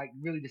started like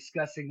really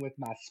discussing with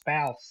my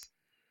spouse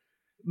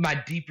my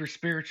deeper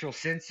spiritual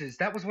senses,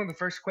 that was one of the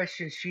first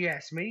questions she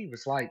asked me,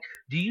 was like,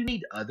 do you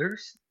need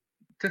others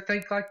to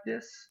think like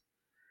this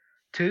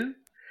too?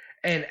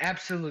 And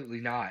absolutely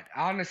not.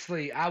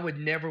 Honestly, I would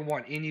never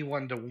want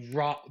anyone to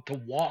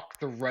walk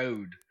the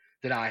road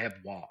that I have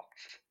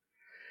walked,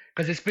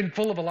 because it's been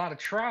full of a lot of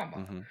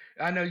trauma.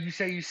 I know you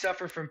say you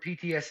suffer from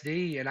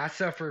PTSD, and I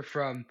suffer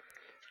from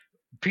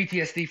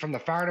PTSD from the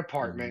fire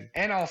department,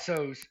 and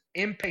also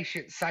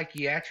inpatient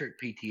psychiatric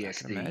PTSD. I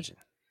can imagine.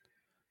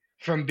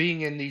 From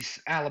being in these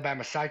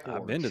Alabama psych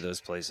wards. I've been to those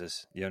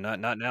places, not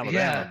in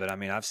Alabama, but I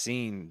mean, I've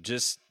seen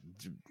just,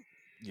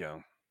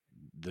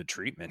 the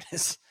treatment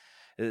is,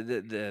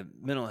 the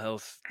mental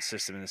health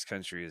system in this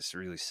country is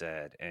really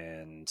sad,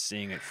 and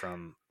seeing it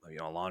from,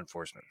 a law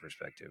enforcement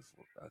perspective,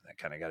 I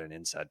kind of got an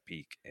inside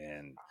peek,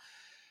 and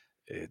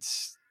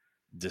it's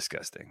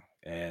disgusting,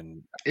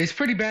 and it's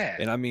pretty bad.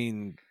 And I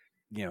mean,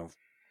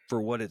 for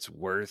what it's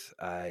worth,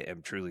 I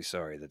am truly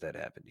sorry that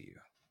happened to you,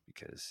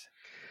 because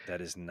that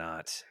is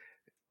not,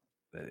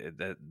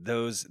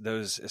 those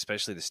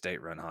especially the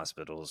state-run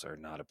hospitals are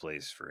not a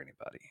place for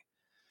anybody.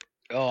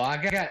 Oh,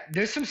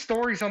 there's some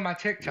stories on my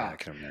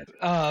TikTok. Yeah, I can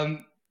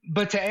imagine.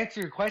 but to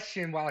answer your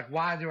question,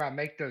 why do I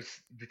make the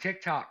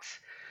TikToks?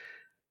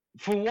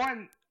 For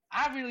one,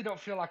 I really don't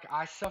feel like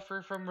I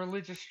suffer from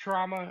religious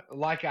trauma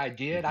like I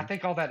did. I Mm-hmm.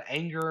 think all that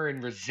anger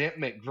and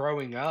resentment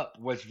growing up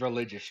was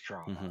religious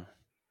trauma, Mm-hmm.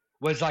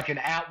 was like an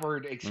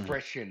outward Mm-hmm.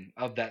 expression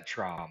of that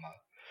trauma.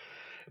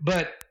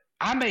 But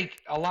I make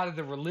a lot of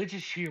the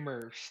religious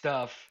humor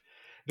stuff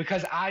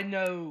because I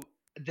know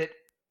that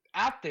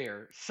out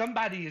there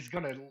somebody is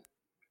going to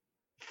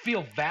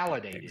feel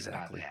validated by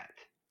Exactly. that.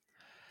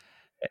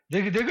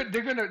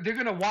 They're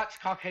gonna watch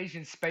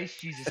Caucasian Space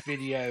Jesus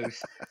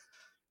videos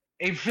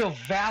and feel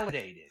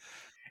validated.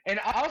 And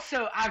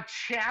also, I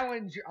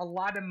challenge a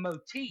lot of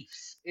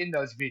motifs in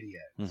those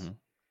videos. Mm-hmm.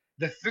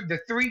 The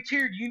three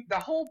tiered, the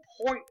whole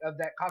point of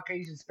that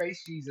Caucasian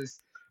Space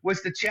Jesus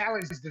was to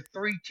challenge the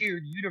three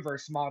tiered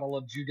universe model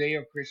of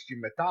Judeo Christian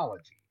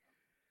mythology,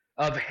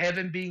 of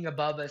heaven being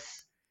above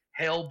us,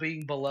 hell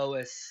being below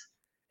us,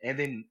 and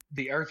then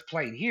the earth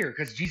plane here.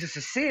 Because Jesus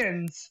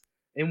ascends,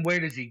 and where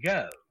does he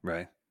go?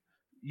 Right.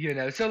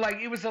 So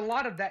like it was a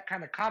lot of that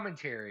kind of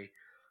commentary.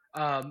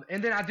 And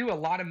then I do a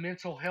lot of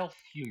mental health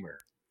humor,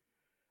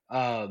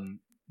 um,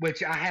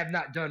 which I have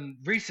not done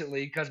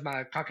recently because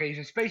my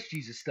Caucasian Space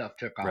Jesus stuff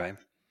took off. Right.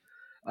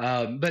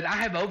 But I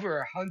have over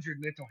 100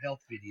 mental health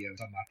videos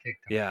on my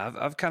TikTok. Yeah,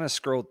 I've kind of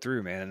scrolled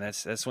through, man, and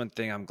that's one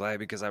thing I'm glad,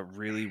 because I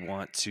really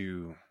want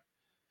to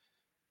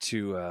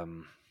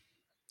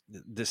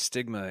the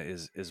stigma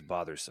is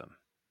bothersome,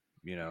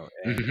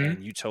 Mm-hmm.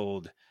 and you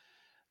told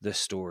the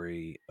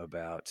story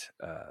about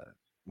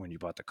when you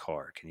bought the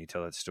car. Can you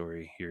tell that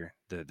story here?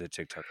 The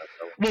TikTok.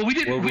 Well, we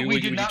Well, didn't. We when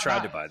did you not tried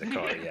buy. to buy the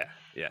car, yeah,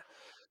 yeah,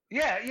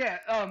 Yeah.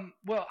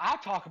 Well, I'll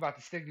talk about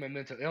the stigma of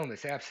mental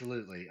illness,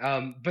 absolutely.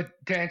 But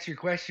to answer your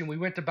question, we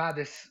went to buy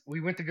this.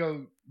 We went to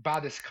go buy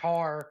this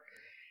car,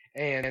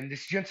 and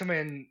this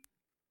gentleman.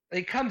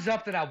 It comes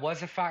up that I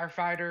was a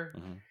firefighter.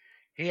 mm-hmm.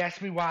 He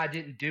asked me why I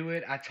didn't do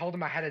it. I told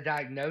him I had a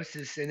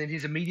diagnosis, and then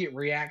his immediate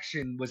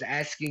reaction was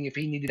asking if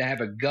he needed to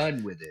have a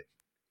gun with him.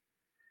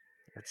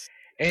 That's,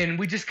 And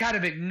we just kind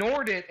of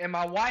ignored it, and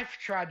my wife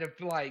tried to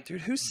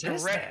dude, who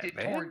says direct that, it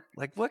man? toward.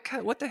 Like,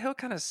 what the hell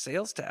kind of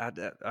sales to add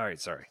that? All right,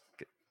 sorry.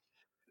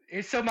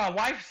 And so my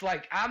wife's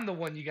like, "I'm the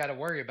one you got to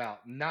worry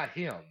about, not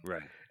him."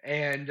 Right.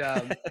 And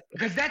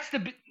because that's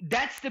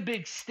the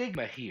big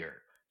stigma here.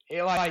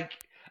 Like,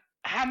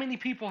 how many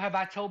people have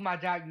I told my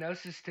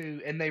diagnosis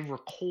to, and they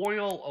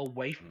recoil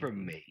away from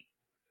Mm-hmm. me?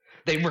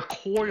 They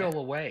recoil Yeah.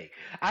 away.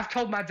 I've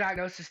told my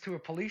diagnosis to a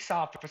police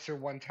officer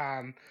one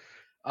time,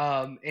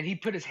 and he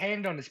put his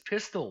hand on his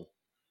pistol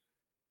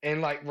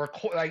and like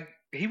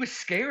he was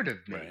scared of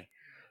me.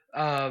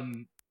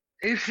 Right.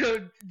 And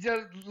so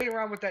just later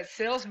on with that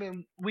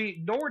salesman, we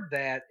ignored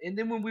that, and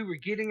then when we were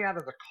getting out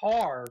of the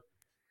car,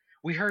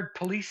 we heard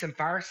police and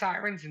fire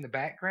sirens in the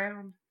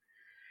background,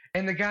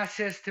 and the guy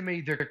says to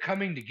me, "They're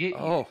coming to get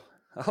you."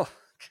 Oh,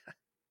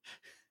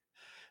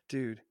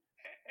 dude.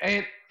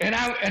 And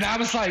I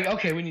was like,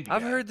 "Okay, we need to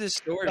I've go." heard this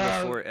story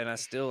before, and I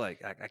still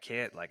like I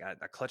can't, like I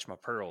clutch my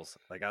pearls.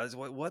 Like I was,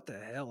 what the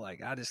hell?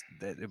 Like I just,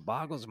 that it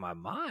boggles my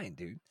mind,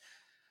 dude.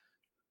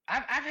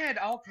 I've had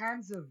all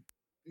kinds of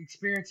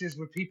experiences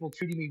with people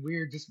treating me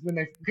weird just when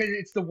because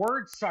it's the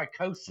word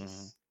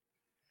psychosis.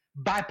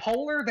 Mm-hmm.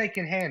 Bipolar they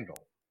can handle.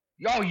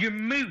 Oh, you're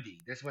moody.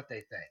 That's what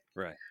they think.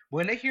 Right.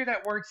 When they hear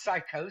that word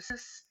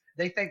psychosis,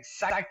 they think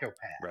psychopath.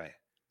 Right.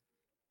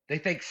 They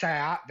think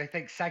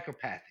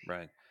psychopathy.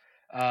 Right.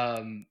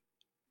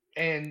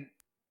 And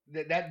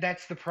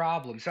that's the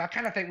problem. So I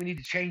kind of think we need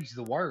to change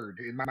the word,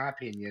 in my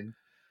opinion.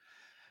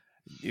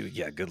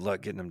 Yeah. Good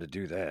luck getting them to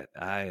do that.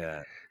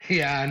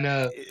 Yeah, I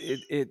know.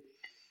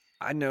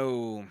 I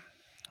know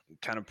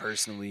kind of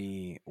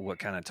personally what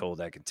kind of toll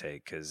that can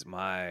take, because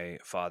my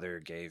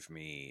father gave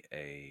me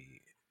a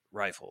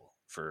rifle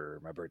for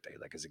my birthday,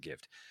 like as a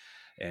gift.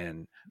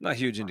 And I'm not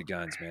huge into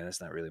guns, man.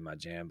 That's not really my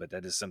jam, but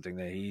that is something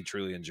that he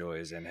truly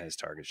enjoys and has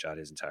target shot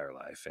his entire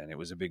life. And it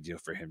was a big deal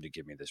for him to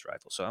give me this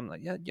rifle. So I'm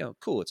like, yeah,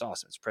 cool. It's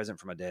awesome. It's a present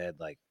from my dad.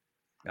 Like,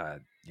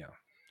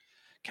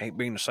 can't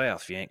be in the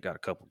South if you ain't got a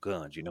couple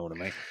guns. You know what I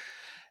mean?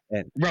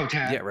 And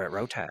Rotate. yeah, right.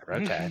 Rotate.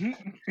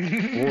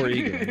 War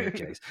Eagle in your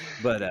case.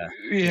 But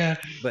yeah.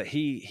 But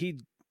he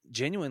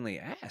genuinely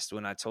asked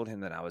when I told him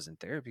that I was in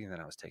therapy and that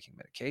I was taking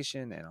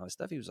medication and all this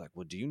stuff. He was like,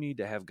 "Well, do you need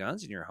to have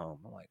guns in your home?"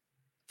 I'm like,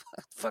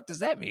 "What the fuck does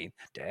that mean,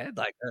 Dad?"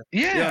 Like,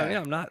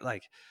 I'm not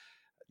like,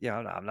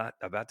 I'm not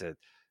about to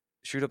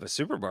shoot up a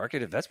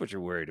supermarket if that's what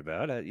you're worried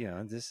about.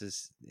 This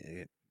is.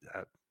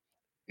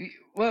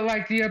 Well,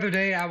 like the other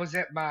day, I was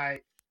at my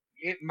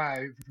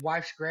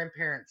wife's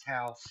grandparents'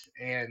 house,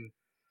 and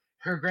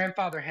her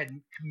grandfather had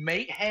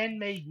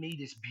handmade me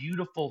this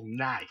beautiful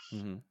knife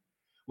Mm-hmm.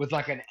 with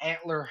like an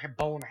antler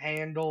bone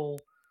handle.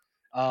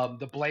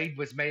 The blade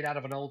was made out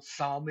of an old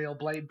sawmill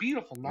blade.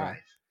 Beautiful knife. Right.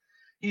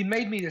 He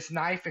made me this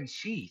knife and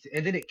sheath,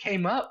 and then it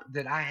came up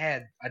that I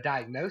had a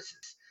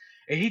diagnosis,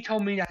 and he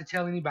told me not to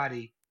tell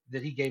anybody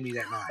that he gave me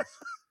that knife.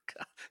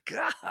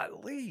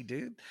 Golly,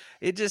 dude,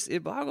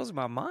 it boggles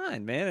my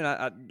mind, man.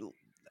 And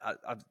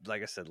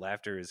like I said,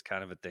 laughter is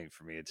kind of a thing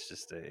for me. It's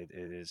just it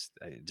is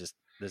just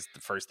this is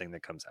the first thing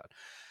that comes out,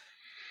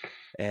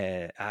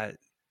 and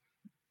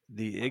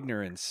the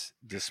ignorance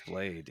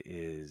displayed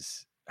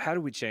is how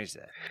do we change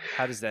that?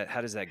 How does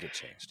that get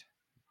changed?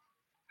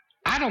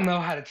 I don't know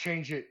how to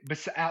change it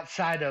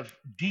outside of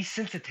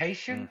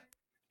desensitization Mm,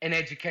 and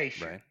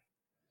education, right.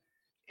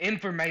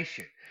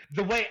 information.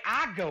 The way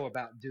I go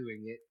about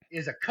doing it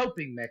is a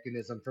coping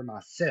mechanism for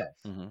myself.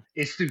 Mm-hmm.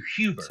 It's through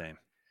humor. Same.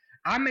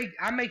 I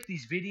make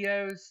these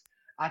videos.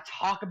 I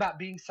talk about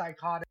being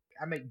psychotic.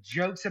 I make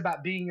jokes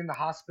about being in the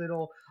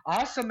hospital. I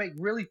also make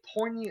really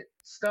poignant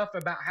stuff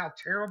about how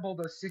terrible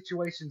those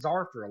situations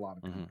are for a lot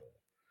of Mm-hmm. people.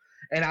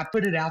 And I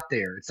put it out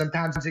there.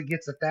 Sometimes it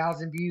gets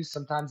 1,000 views.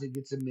 Sometimes it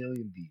gets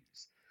 1,000,000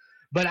 views.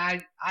 But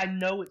I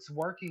know it's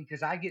working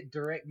because I get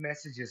direct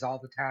messages all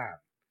the time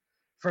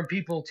from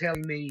people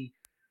telling me,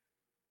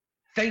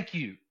 thank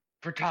you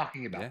for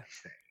talking about Yeah. these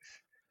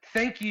things.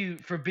 Thank you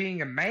for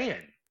being a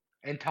man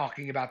and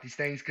talking about these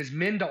things because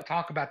men don't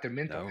talk about their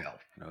mental No,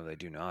 health. no, they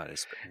do not.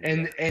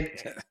 And Yeah.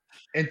 and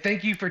and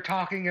thank you for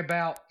talking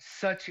about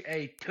such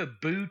a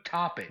taboo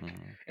topic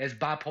Mm-hmm. as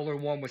bipolar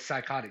 1 with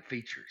psychotic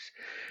features.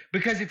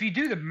 Because if you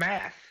do the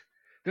math,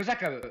 there's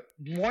like a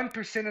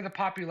 1% of the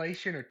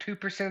population or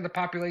 2% of the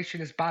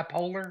population is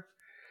bipolar.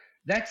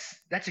 That's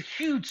a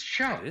huge It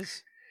chunk.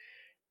 is.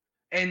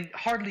 And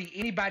hardly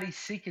anybody's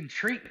seeking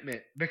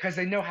treatment because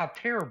they know how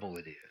terrible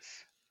it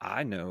is.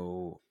 I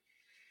know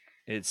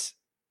it's.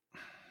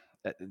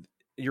 uh,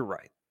 You're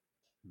right.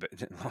 But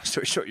long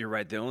story short, you're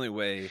right. The only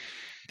way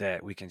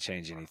that we can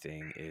change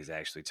anything is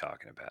actually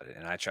talking about it.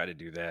 And I try to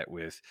do that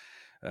with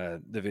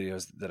the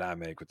videos that I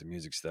make with the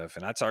music stuff.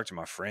 And I talk to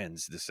my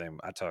friends the same.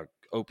 I talk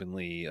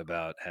openly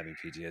about having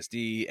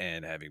PTSD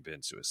and having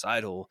been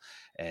suicidal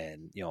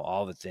and,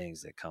 all the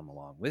things that come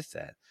along with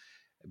that.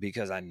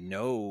 Because I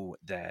know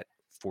that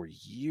for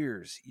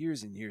years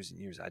and years and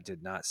years, I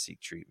did not seek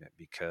treatment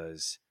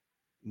because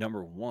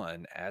number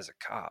one, as a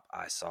cop,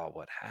 I saw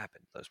what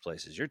happened, those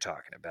places you're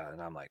talking about.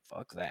 And I'm like,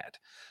 fuck that.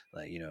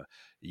 Like,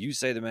 you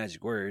say the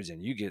magic words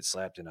and you get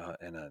slapped in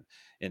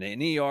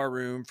an ER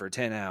room for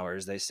 10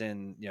 hours. They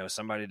send,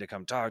 somebody to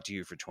come talk to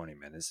you for 20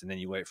 minutes. And then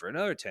you wait for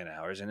another 10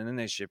 hours. And then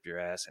they ship your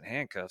ass in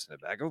handcuffs in the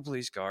back of a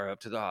police car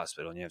up to the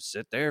hospital. And you have to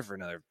sit there for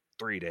another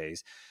 3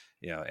 days,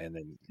 and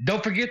then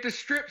Don't forget the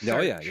strip search. oh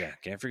yeah.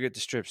 Can't forget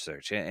the strip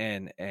search.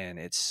 And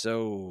it's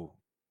so,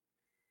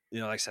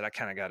 like I said, I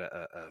kind of got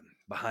a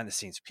behind the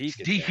scenes peek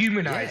It's at that.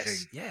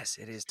 dehumanizing. Yes,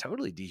 it is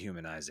totally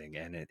dehumanizing,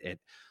 and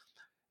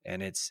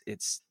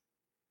it's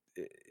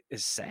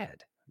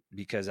sad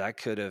because I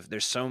could have.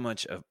 There's so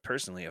much of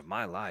personally of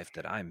my life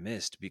that I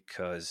missed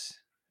because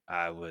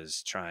I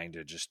was trying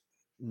to just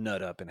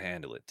nut up and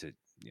handle it. To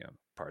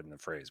pardon the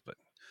phrase, but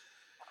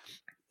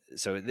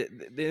so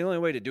the only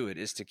way to do it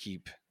is to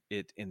keep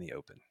it in the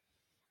open,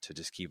 to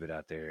just keep it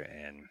out there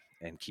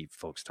and keep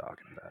folks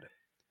talking about it.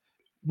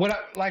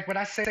 What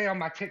I say on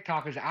my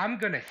TikTok is I'm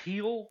gonna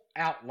heal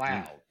out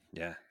loud.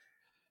 Yeah.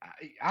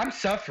 I'm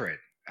suffering.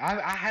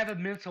 I have a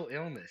mental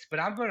illness, but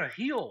I'm gonna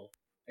heal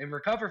and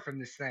recover from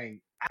this thing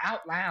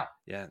out loud.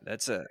 Yeah,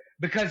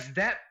 Because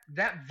that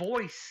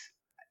voice,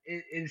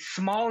 as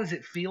small as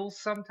it feels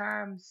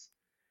sometimes,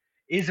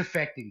 is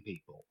affecting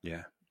people.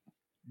 yeah.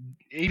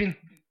 Even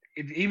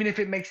if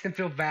it makes them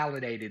feel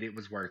validated, it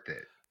was worth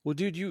it. Well,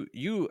 dude,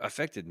 you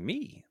affected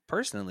me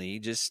personally.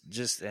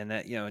 Just and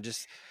that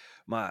just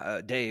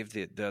my Dave,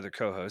 the other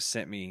co-host,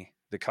 sent me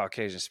the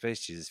Caucasian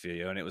Space Jesus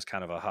video, and it was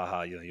kind of a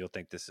haha, you'll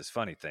think this is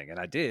funny thing, and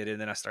I did, and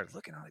then I started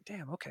looking. I'm like,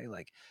 damn, okay,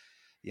 like,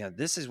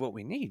 this is what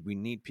we need. We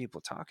need people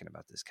talking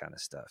about this kind of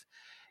stuff,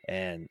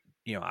 and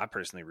I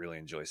personally really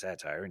enjoy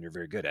satire, and you're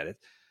very good at it.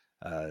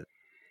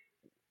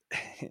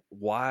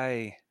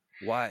 Why?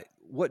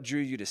 What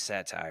drew you to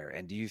satire,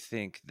 and do you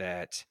think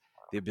that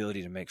the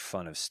ability to make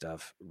fun of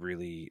stuff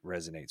really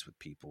resonates with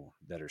people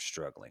that are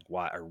struggling?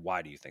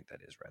 Why do you think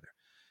that is, rather?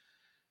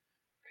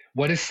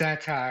 What is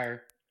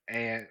satire,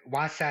 and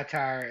why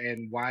satire,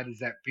 and why does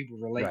that people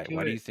relate Right. to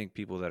Why it? do you think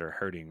people that are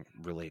hurting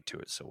relate to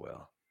it so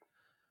well?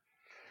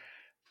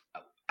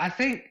 I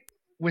think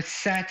with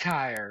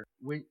satire,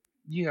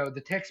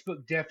 the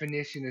textbook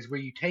definition is where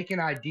you take an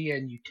idea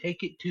and you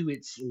take it to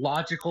its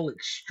logical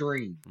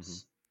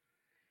extremes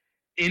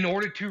in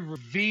order to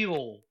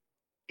reveal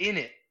in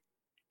it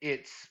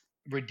its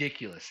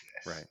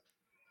ridiculousness. Right.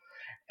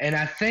 And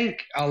I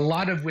think a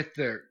lot of with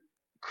the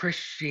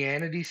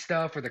Christianity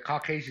stuff or the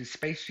Caucasian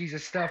Space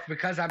Jesus stuff,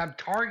 because I'm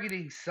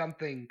targeting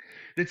something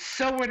that's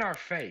so in our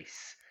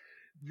face.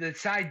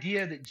 This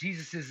idea that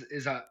Jesus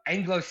is an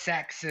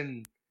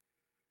Anglo-Saxon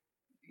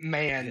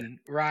man,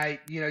 right?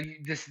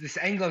 This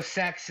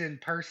Anglo-Saxon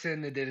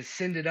person that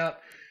ascended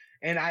up,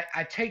 and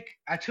I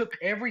took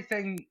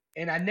everything,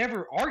 and I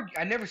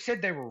never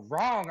said they were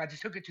wrong. I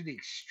just took it to the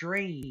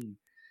extreme,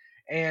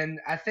 and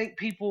I think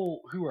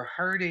people who are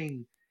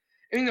hurting,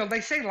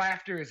 they say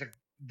laughter is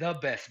the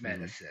best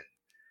medicine,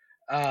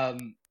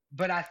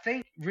 but I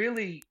think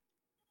really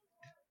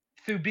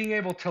through being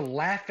able to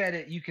laugh at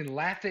it, you can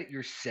laugh at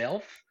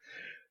yourself,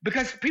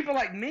 because people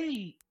like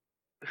me,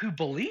 who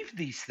believe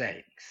these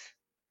things.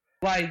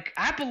 Like,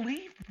 I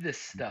believed this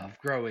Mm-hmm. stuff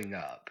growing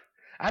up.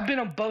 I've been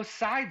on both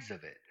sides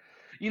of it.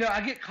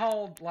 I get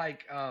called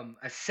like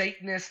a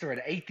Satanist or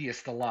an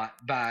atheist a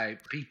lot by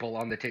people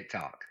on the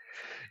TikTok.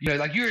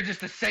 Like, you're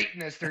just a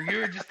Satanist or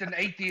you're just an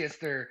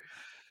atheist or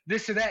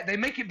this or that. They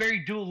make it very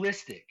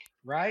dualistic,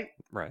 right?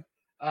 Right.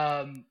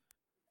 Um,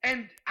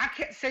 and I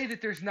can't say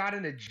that there's not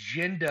an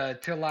agenda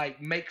to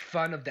like make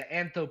fun of the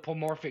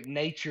anthropomorphic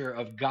nature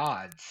of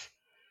gods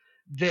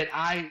that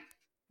I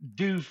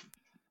do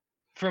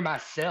for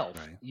myself,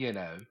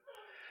 Right.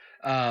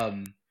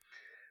 Um,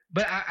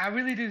 but I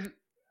really do.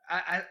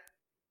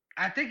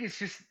 I think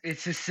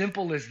it's as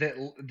simple as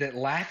that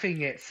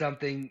laughing at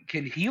something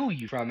can heal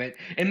you from it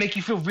and make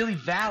you feel really It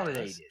does.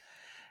 validated.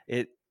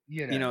 It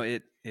You you know know.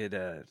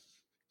 it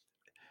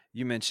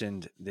you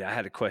mentioned I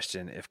had a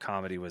question if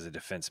comedy was a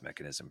defense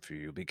mechanism for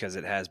you, because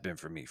it has been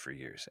for me for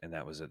years, and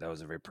that was a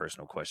very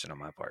personal question on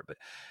my part. But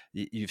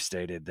you've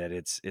stated that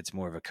it's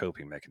more of a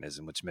coping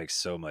mechanism, which makes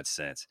so much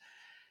sense.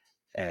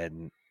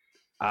 And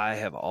I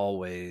have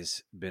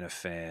always been a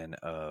fan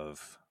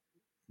of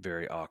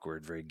very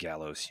awkward, very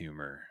gallows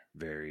humor,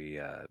 very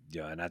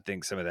and I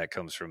think some of that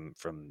comes from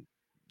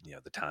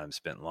the time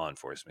spent in law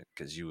enforcement,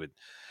 because you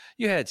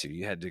had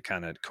to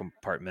kind of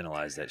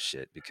compartmentalize that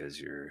shit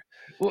because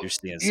Well, you're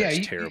seeing yeah.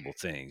 such terrible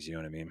things. You know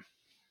what I mean?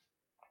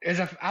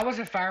 I was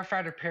a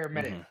firefighter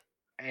paramedic,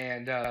 Mm-hmm.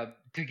 and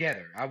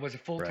together I was a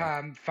full Right.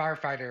 time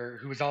firefighter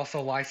who was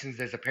also licensed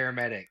as a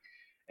paramedic.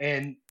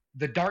 And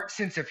the dark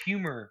sense of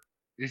humor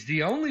is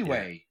the only Yeah.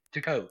 way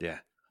to cope Yeah.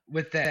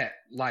 with that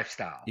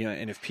lifestyle.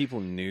 And if people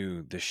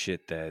knew the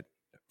shit that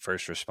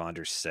first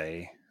responders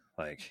say,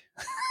 like,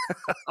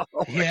 oh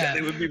my God, Yeah.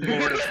 they would be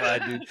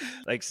mortified, dude.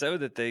 Like, some of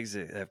the things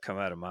that have come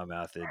out of my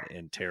mouth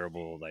in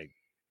terrible, like,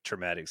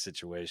 traumatic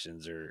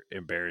situations are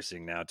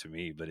embarrassing now to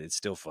me, but it's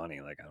still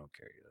funny. Like, I don't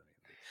care. You know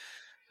what I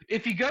mean?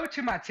 If you go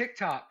to my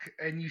TikTok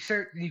and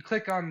you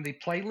click on the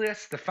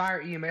playlist, the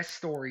fire EMS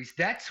stories,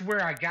 that's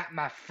where I got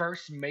my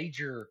first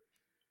major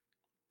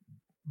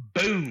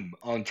boom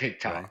on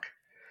TikTok.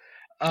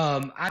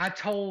 Right. I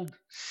told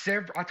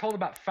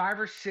about 5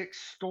 or 6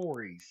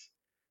 stories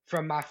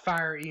from my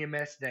fire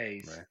EMS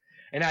days, Right.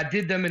 and I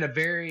did them in a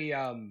very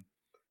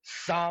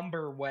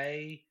somber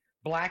way,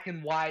 black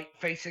and white,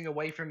 facing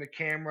away from the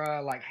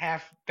camera, like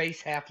half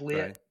face, half lit.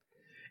 Right.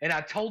 And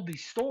I told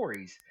these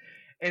stories,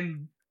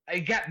 and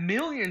it got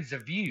millions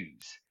of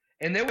views.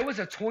 And there was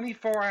a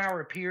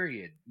 24-hour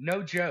period,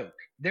 no joke.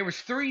 There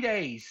was 3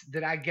 days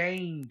that I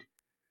gained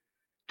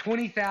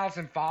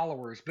 20,000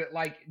 followers, but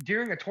like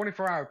during a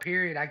 24-hour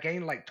period, I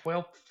gained like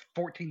 12, It's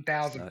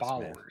 14,000 nuts, man.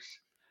 followers.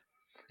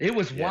 It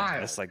was Yeah.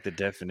 wild. That's like the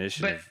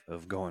definition But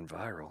of going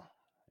viral.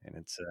 And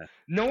it's,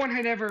 no one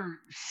had ever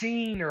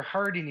seen or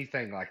heard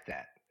anything like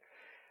that.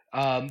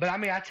 But I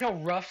mean, I tell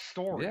rough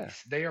stories. Yeah.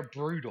 They are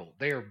brutal.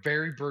 They are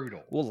very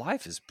brutal. Well,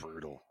 life is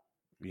brutal.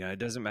 It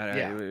doesn't matter.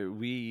 Yeah.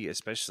 We,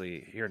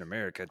 especially here in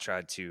America,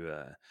 try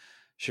to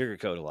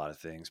sugarcoat a lot of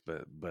things,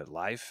 but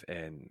life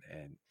and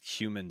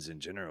humans in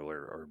general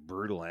are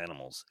brutal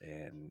animals,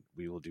 and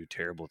we will do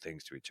terrible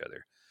things to each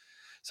other.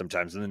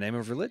 Sometimes in the name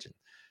of religion.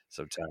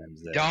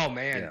 Sometimes, Oh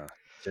man.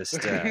 just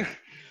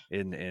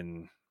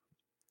in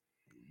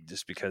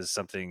just because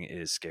something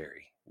is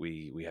scary,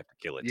 we have to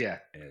kill it. Yeah.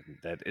 And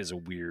that is a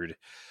weird.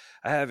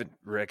 I haven't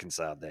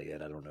reconciled that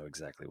yet. I don't know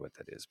exactly what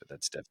that is, but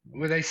that's definitely.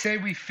 Well, they say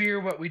we fear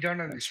what we don't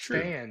That's true.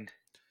 understand.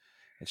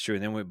 It's true.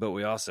 And then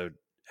we also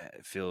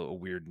feel a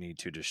weird need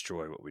to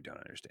destroy what we don't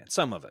understand.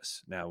 Some of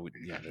us. Now,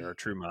 there are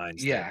true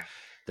minds Yeah.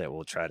 that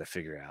will try to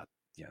figure out,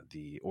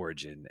 the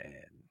origin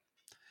and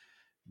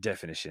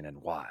definition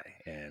and why,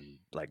 and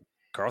like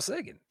Carl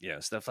Sagan,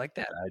 stuff like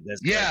that.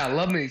 Yeah, I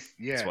love me.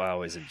 Yeah. That's why I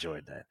always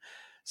enjoyed that.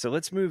 So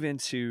let's move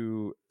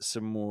into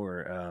some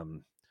more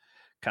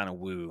kind of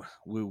woo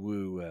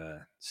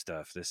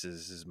stuff. This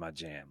is my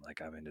jam.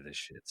 Like, I'm into this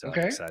shit, so I'm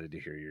Okay. excited to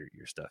hear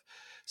your stuff.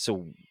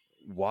 So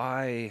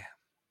why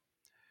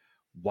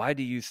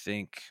do you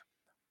think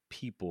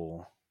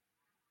people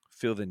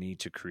feel the need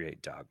to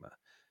create dogma?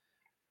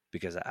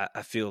 Because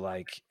I feel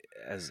like,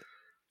 as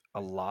a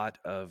lot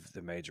of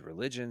the major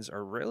religions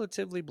are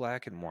relatively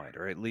black and white,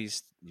 or at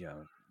least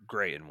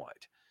gray and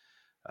white,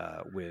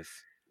 with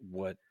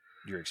what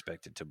you're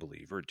expected to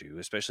believe or do,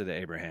 especially the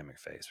Abrahamic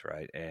faith,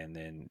 right? And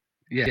then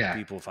Yeah.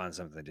 people find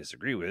something they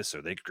disagree with,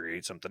 so they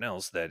create something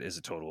else that is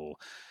a total.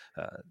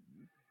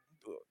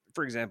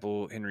 For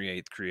example, Henry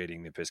VIII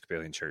creating the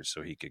Episcopalian Church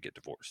so he could get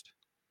divorced.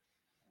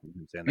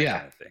 That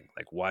kind of thing.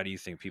 Like, why do you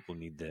think people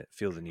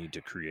feel the need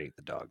to create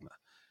the dogma?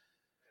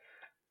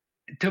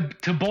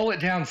 To boil it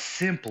down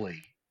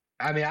simply,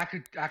 I mean, I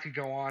could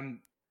go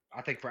on,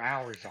 I think, for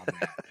hours on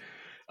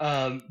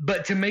that.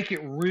 But to make it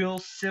real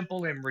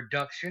simple and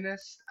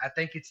reductionist, I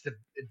think it's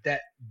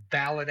that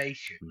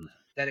validation,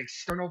 that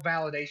external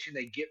validation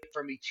they get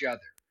from each other.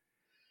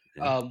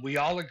 Yeah. We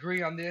all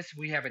agree on this.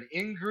 We have an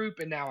in group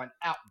and now an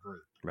out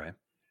group. Right.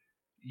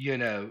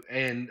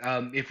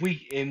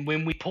 And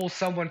when we pull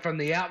someone from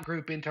the out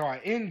group into our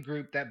in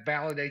group, that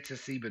validates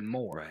us even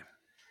more.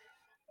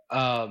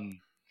 Right.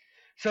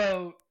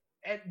 So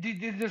And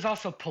there's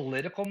also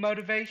political Mm-hmm.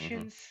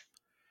 motivations,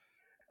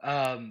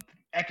 um,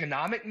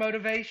 economic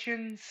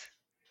motivations.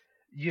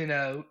 You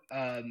know,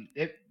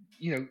 it.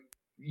 You know,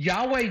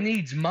 Yahweh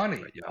needs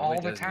money Right. Yahweh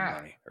all the does need time.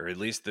 money, or at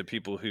least the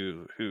people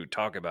who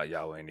talk about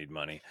Yahweh need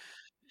money.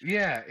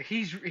 Yeah,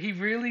 he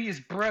really is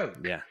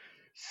broke. Yeah.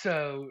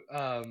 So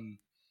I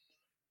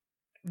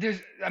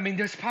mean,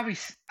 there's probably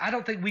I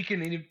don't think we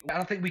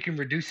can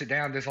reduce it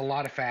down. There's a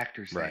lot of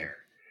factors Right. there,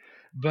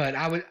 but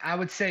I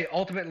would say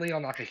ultimately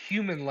on like a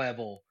human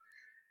level,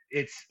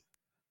 it's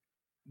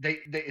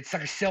it's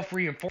like a self Mm.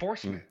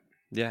 reinforcement,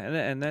 Yeah,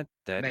 and that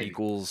maybe.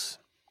 equals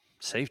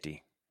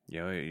safety.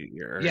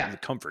 Or Yeah, the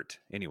comfort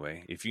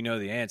anyway. If you know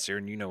the answer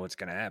and you know what's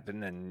going to happen,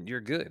 then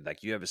you're good.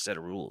 Like you have a set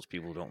of rules.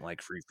 People don't like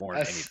free form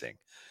a, anything.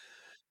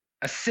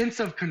 a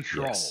sense of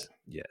control, Yes.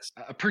 Yes.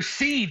 a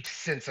perceived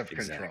sense of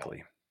control.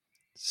 Exactly.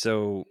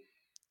 So,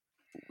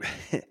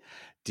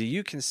 do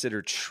you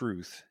consider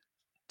truth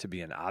to be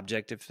an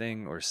objective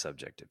thing or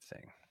subjective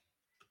thing?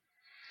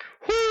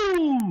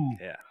 Whoo!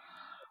 Yeah.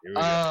 Here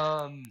we go.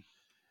 Um,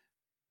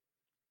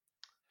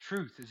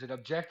 Truth, is it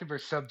objective or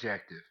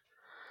subjective?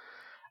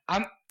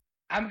 I'm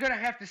I'm gonna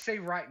have to say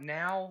right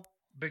now,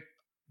 be,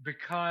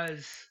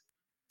 because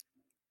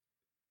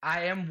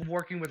I am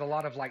working with a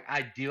lot of like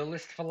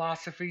idealist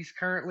philosophies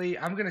currently.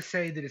 I'm going to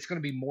say that it's going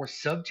to be more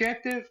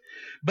subjective,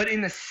 but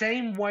in the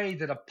same way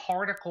that a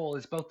particle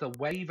is both a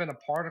wave and a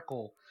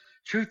particle,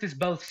 truth is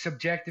both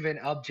subjective and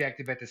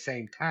objective at the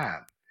same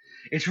time.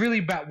 It's really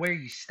about where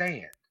you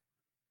stand,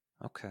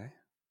 Okay.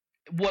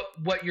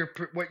 what your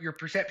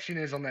perception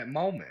is on that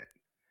moment.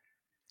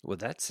 Well,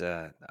 that's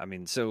I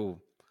mean, so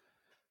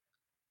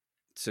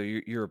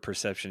you're a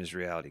perception is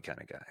reality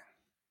kind of guy.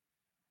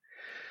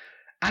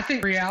 I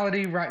think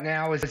reality right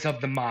now is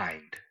of the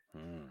mind.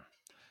 Hmm.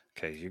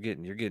 Okay, you're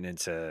getting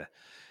into.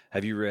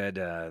 Have you read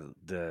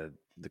the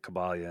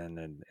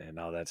Kabbalion and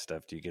all that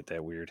stuff? Do you get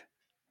that weird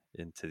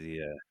into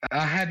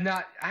I have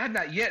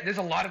not yet. There's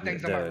a lot of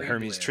things on my the read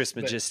Hermes list, but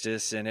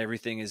Trismegistus and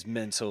everything is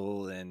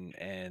mental and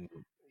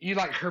you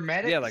like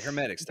yeah, like hermetics?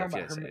 hermetic You talking stuff.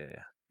 about Yes,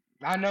 yeah.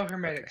 I know Okay,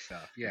 hermetic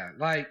stuff. Yeah,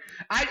 like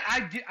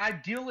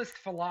idealist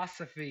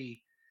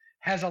philosophy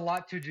has a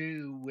lot to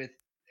do with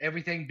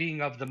everything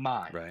being of the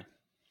mind. right.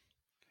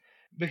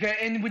 Because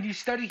and when you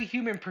study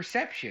human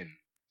perception,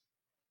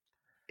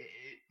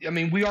 I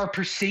mean, we are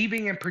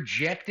perceiving and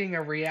projecting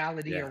a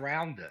reality Yeah,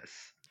 around us.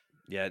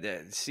 yeah.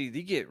 See,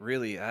 you get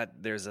really.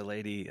 There's a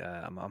lady.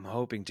 I'm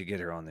hoping to get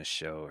her on this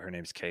show. Her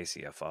name's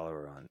Casey. I follow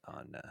her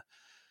on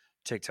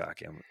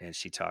TikTok, and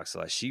she talks a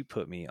lot. She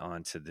put me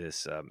onto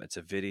this. It's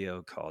a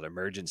video called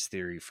 "Emergence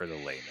Theory for the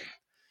Layman."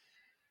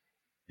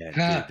 And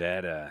Huh. dude,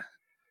 that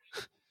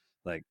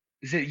like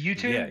Is it yeah,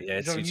 YouTube? yeah,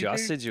 Is it it's on YouTube. I'll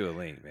YouTube? send you a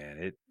link,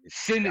 man.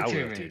 Send it I to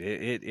will, me. dude.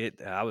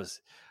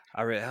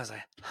 I read, I was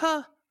like,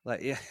 huh,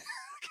 like yeah,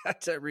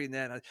 got to reading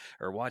that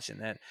or watching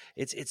that.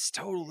 It's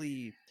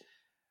totally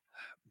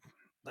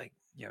like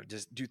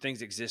just do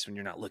things exist when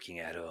you're not looking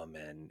at them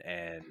and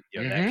that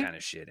Mm-hmm. kind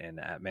of shit. And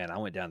man, I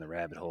went down the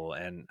rabbit hole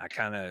and I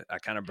kind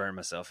of burned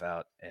myself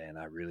out, and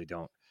I really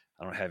don't.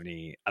 I don't have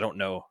any. I don't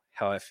know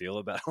how I feel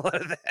about a lot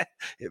of that.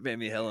 It made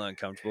me hella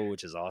uncomfortable,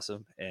 which is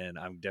awesome, and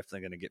I'm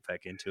definitely going to get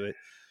back into it.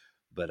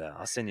 But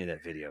I'll send you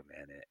that video,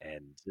 man,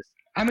 and just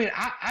I mean,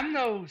 I'm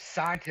no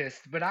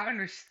scientist, but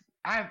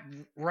I've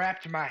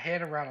wrapped my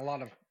head around a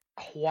lot of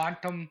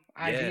quantum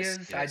yes, ideas,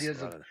 yes, a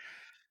ideas lot of of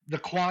the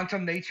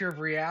quantum nature of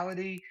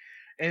reality.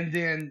 And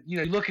then,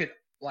 you look at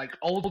like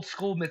old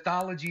school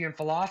mythology and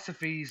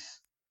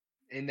philosophies,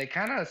 and they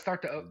kind of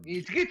start to,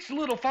 it gets a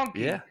little yeah,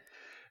 funky.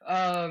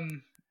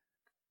 Um,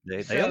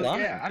 they so yeah,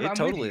 align. It I'm with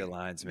totally you.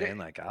 aligns, man.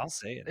 Like I'll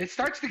say it. It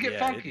starts to get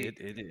Yeah, it, funky. it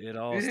it it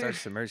all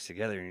starts to merge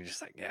together, and you're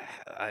just like,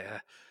 yeah,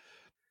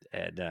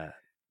 and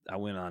I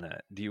went on a.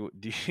 Do you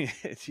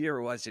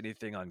ever watch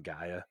anything on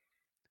Gaia?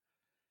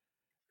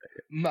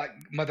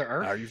 Mother Are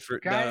Earth, you for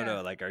Gaia.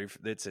 no like are you?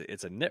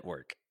 It's a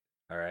network.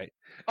 All right.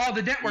 Oh,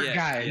 the network Yeah,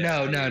 guy. yeah,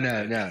 No, no, dude.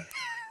 no, no.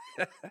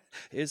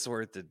 It's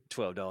worth the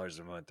 $12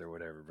 a month or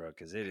whatever, bro.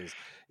 Because it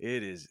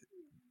is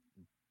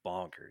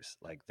bonkers.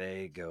 Like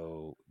they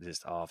go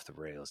just off the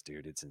rails,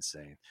 dude. It's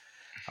insane.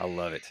 I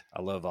love it.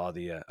 I love all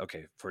the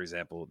okay, for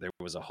example, there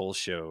was a whole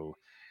show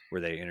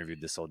where they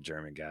interviewed this old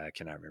German guy. I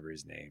cannot remember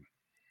his name.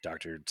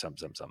 Dr.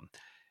 Something.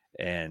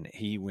 And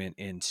he went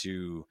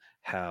into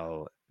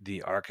how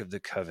the Ark of the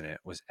Covenant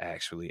was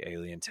actually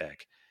alien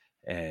tech.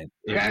 And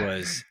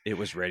it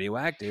was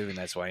radioactive, and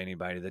that's why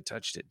anybody that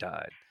touched it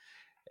died.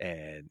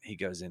 And he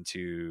goes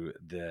into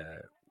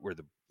the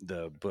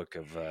book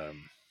of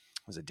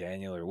was it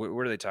Daniel or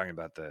what are they talking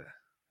about the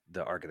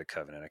Ark of the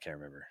Covenant? I can't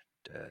remember.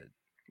 Uh,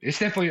 It's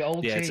definitely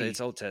old yeah, T.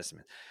 it's Old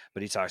Testament,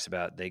 but he talks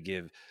about they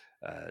give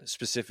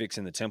specifics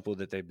in the temple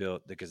that they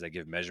built because they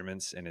give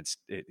measurements, and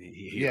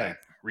he Yeah. like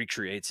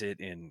recreates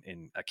it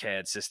in a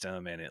CAD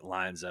system, and it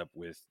lines up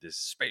with this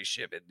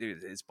spaceship.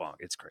 Dude, it's bonk,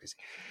 it's crazy,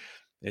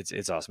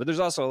 it's awesome. But there's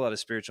also a lot of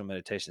spiritual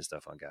meditation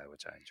stuff on Guy,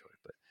 which I enjoy.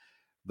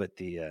 But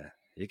the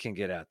it can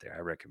get out there. I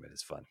recommend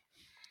it's fun.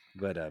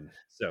 But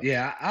so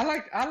Yeah,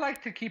 I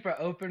like to keep an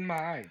open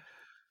mind.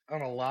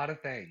 on a lot of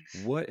things.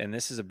 What, and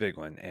this is a big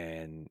one,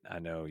 and I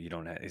know you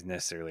don't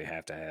necessarily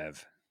have to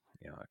have,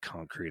 a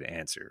concrete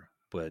answer,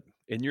 but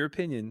in your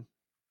opinion,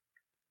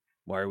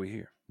 why are we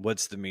here?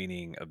 What's the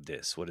meaning of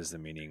this? What is the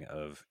meaning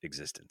of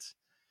existence?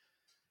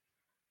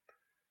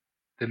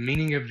 The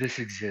meaning of this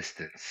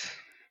existence.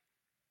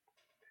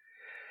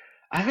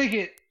 I think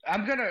it.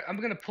 I'm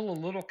gonna pull a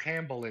little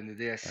Campbell into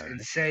this All and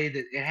right. say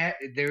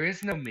that there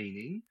is no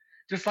meaning,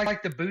 just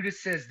like the Buddha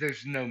says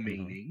there's no Mm-hmm.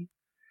 meaning,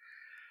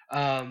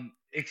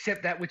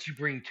 except that which you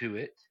bring to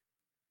it.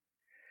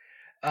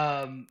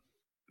 Um,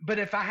 but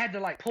if I had to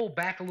like pull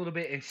back a little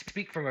bit and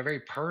speak from a very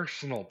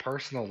personal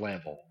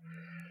level,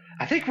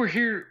 I think we're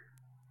here.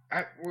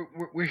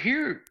 We're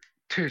here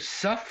to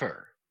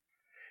suffer.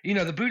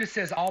 The Buddha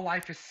says all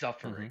life is Mm-hmm.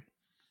 suffering.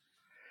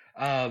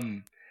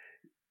 Um,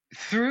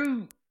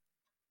 through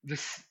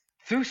this,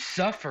 through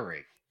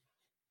suffering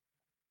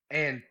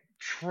and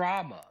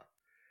trauma,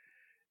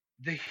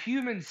 the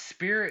human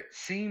spirit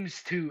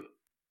seems to,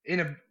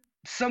 in a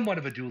somewhat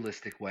of a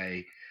dualistic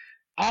way,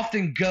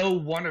 often go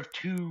one of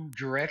two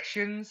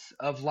directions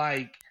of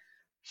like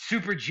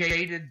super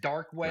jaded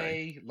dark Right.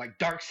 way, like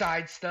dark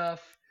side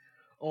stuff,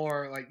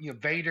 or like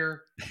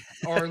Vader,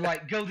 or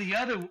like go the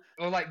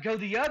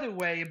other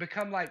way and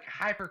become like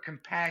hyper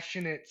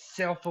compassionate,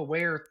 self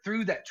aware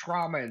through that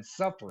trauma and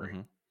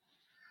suffering.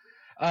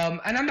 Mm-hmm.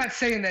 And I'm not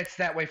saying that's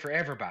that way for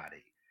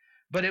everybody,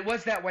 but it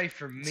was that way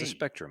for It's a me.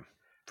 spectrum,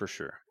 for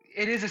sure.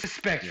 It is a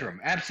spectrum,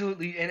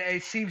 absolutely, and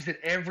it seems that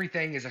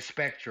everything is a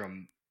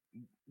spectrum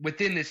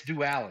within this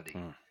duality.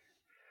 Mm.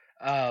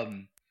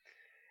 Um,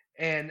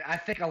 and I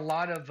think a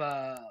lot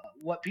of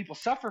what people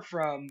suffer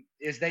from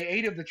is they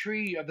ate of the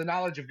tree of the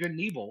knowledge of good and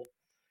evil,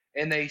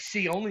 and they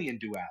see only in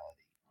duality.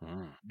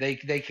 Mm.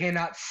 They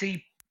cannot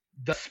see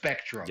the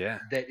spectrum Yeah.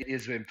 that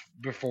is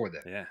before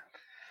them. Yeah.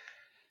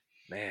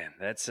 Man,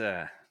 that's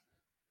wow.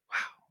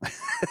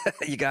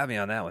 You got me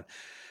on that one.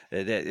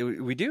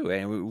 We do,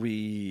 and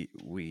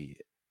we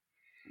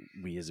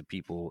as a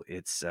people,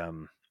 it's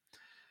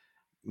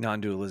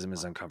non-dualism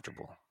is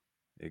uncomfortable.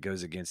 It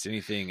goes against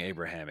anything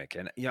Abrahamic,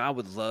 and I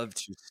would love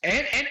to.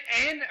 And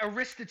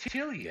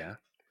Aristotelian. Yeah,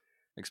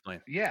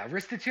 explain. Yeah,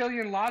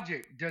 Aristotelian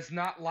logic does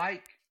not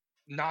like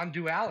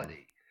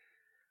non-duality,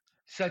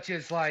 such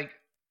as like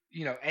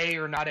A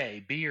or not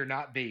A, B or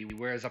not B,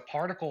 whereas a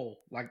particle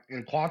like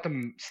in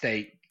quantum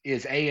state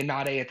is A and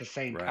not A at the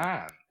same Right.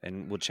 time,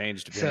 And will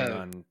change depending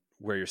on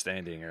where you're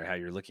standing or how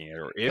you're looking at it,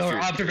 or if or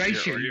you're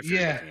observation. or if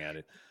you're looking at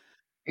it.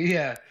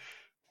 Yeah.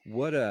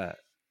 What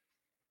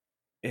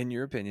in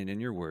your opinion,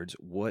 in your words,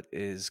 what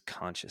is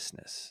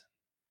consciousness?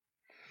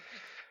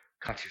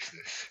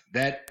 Consciousness.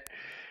 That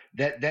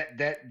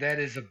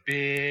is a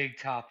big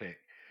topic.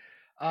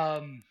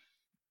 Um,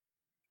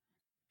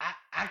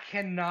 I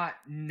cannot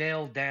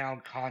nail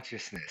down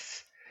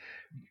consciousness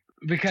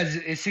because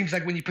it seems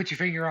like when you put your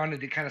finger on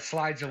it, it kind of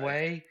slides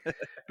away.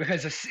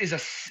 Because is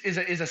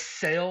a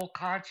cell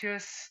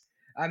conscious?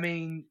 I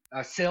mean,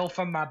 a cell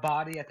from my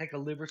body. I take a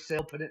liver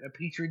cell, put it in a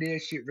petri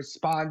dish. It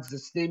responds to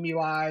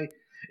stimuli.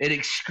 It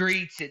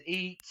excretes. It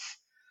eats.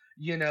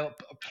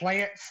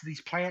 Plants.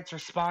 These plants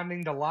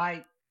responding to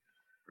light.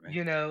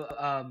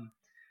 Right.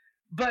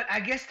 But I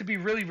guess to be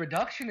really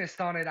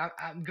reductionist on it,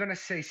 I'm gonna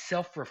say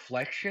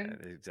self-reflection.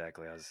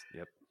 Exactly.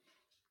 Yep.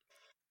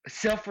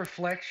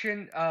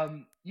 Self-reflection. A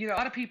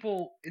lot of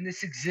people in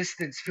this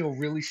existence feel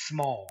really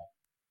small.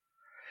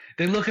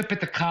 They look up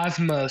at the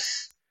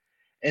cosmos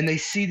and they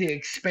see the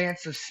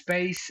expanse of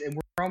space, and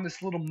we're on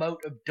this little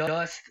mote of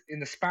dust in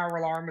the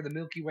spiral arm of the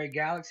Milky Way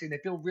galaxy, and they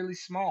feel really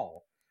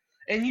small.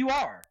 And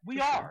we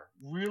are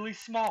really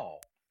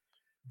small,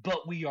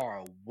 but we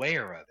are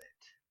aware of it.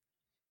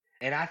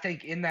 And I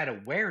think in that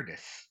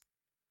awareness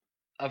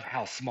of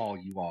how small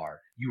you are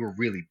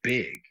really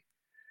big.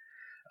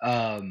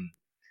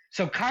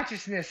 So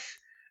consciousness,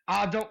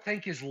 I don't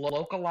think is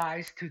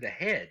localized to the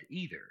head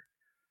either.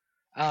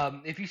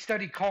 If you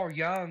study Carl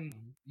Jung,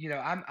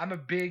 I'm a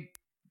big,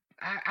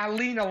 I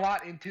lean a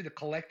lot into the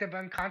collective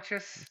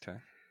unconscious. Okay.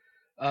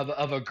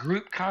 Of a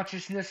group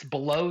consciousness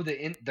below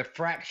the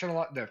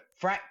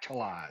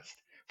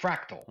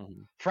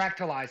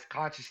fractalized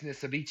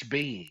consciousness of each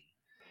being.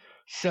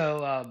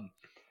 So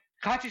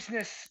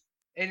consciousness,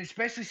 and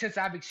especially since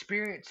I've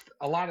experienced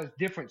a lot of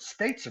different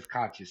states of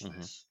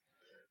consciousness,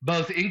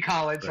 both in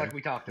college, like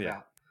we talked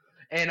about,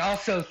 and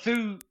also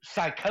through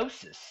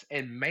psychosis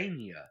and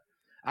mania,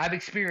 I've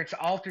experienced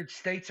altered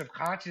states of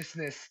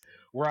consciousness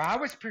where I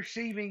was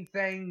perceiving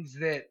things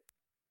that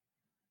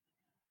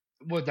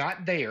were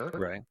not there,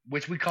 Right.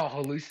 which we call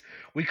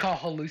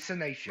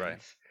hallucinations,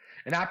 Right.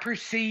 and I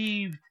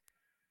perceived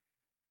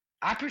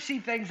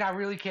things I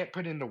really can't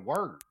put into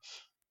words.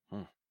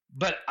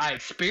 But I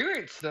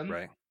experience them.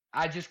 Right.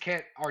 I just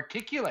can't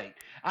articulate.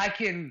 I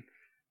can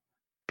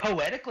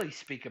poetically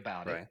speak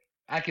about it.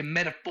 I can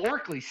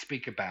metaphorically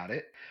speak about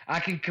it. I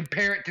can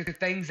compare it to the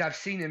things I've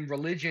seen in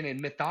religion and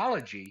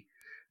mythology,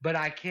 but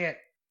I can't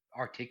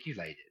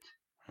articulate it.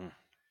 Man,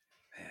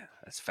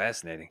 that's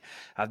fascinating.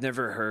 I've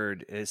never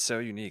heard, it's so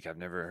unique. I've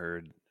never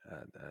heard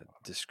a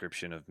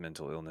description of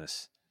mental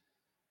illness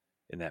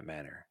in that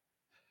manner.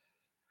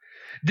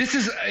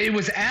 It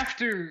was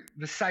after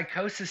the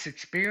psychosis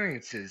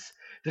experiences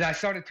that I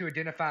started to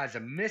identify as a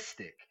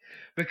mystic,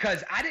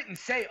 because I didn't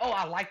say, "Oh,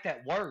 I like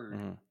that word."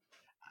 Mm-hmm.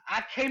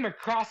 I came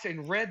across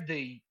and read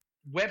the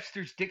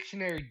Webster's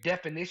dictionary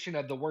definition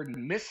of the word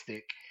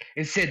mystic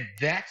and said,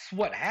 "That's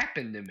what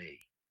happened to me.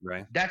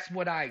 Right. That's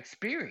what I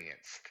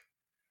experienced."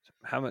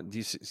 How much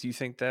do you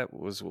think that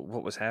was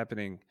what was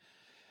happening?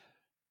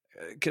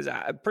 Because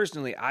I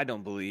personally, I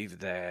don't believe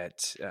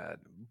that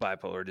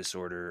bipolar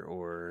disorder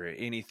or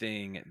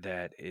anything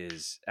that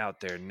is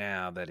out there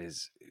now that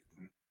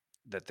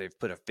they've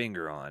put a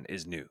finger on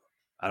is new.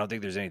 I don't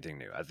think there's anything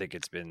new. I think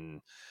it's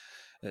been,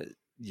 uh,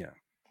 you know,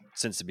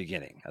 since the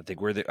beginning.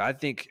 I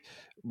think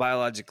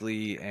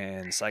biologically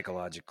and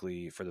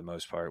psychologically, for the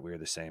most part, we're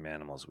the same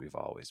animals we've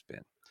always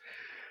been.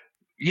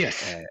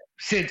 Yes,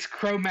 since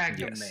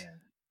Cro-Magnon yes.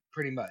 man,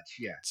 pretty much.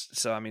 Yeah.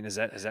 So I mean, is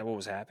that what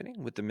was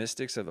happening with the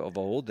mystics of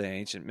old, the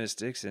ancient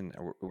mystics, and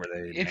were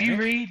they? If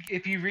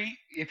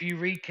you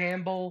read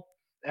Campbell,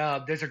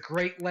 there's a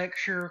great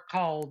lecture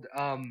called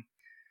I,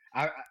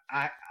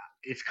 I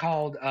it's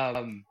called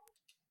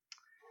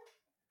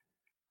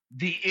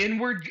The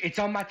Inward. It's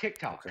on my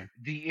TikTok. Okay.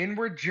 The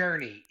Inward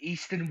Journey,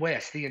 East and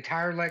West. The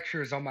entire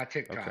lecture is on my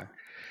TikTok,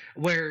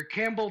 where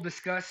Campbell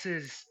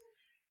discusses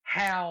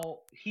how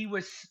he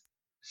was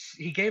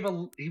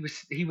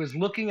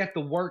looking at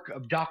the work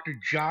of Dr.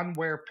 John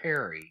Ware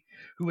Perry,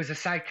 who was a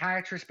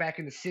psychiatrist back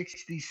in the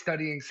 60s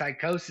studying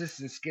psychosis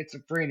and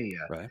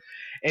schizophrenia. Right.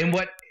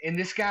 And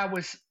this guy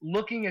was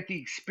looking at the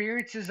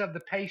experiences of the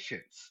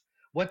patients,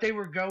 what they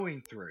were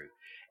going through.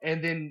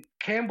 And then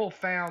Campbell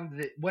found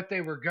that what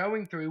they were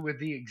going through were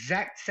the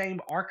exact same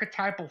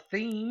archetypal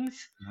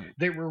themes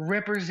that were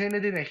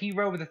represented in A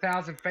Hero with a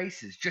Thousand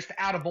Faces, just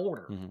out of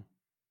order,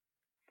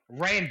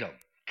 random,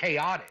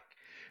 chaotic.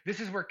 This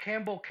is where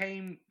Campbell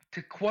came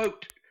to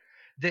quote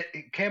that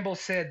Campbell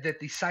said that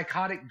the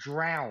psychotic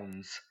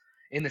drowns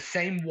in the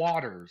same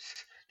waters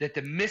that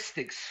the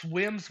mystic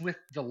swims with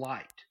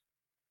delight.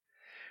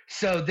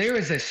 So there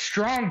is a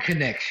strong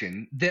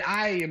connection that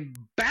I am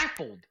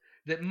baffled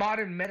that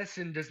modern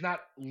medicine does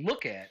not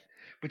look at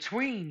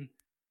between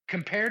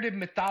comparative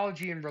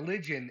mythology and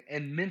religion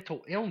and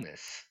mental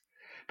illness.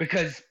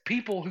 Because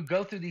people who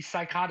go through these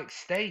psychotic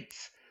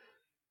states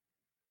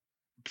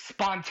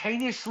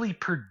spontaneously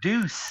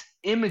produce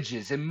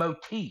images and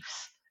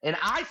motifs. And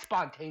I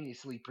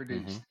spontaneously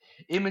produced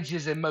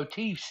images and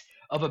motifs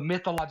of a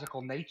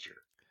mythological nature,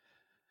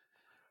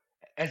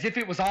 as if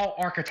it was all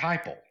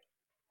archetypal.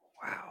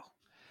 Wow.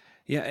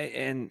 Yeah,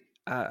 and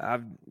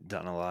I've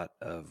done a lot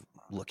of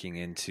looking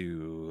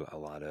into a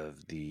lot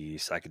of the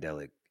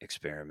psychedelic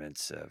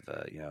experiments of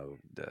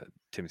the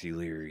Timothy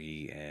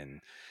Leary,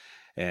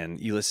 and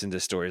you listen to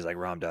stories like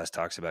Ram Dass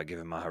talks about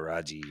giving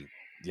Maharaji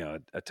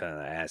a ton of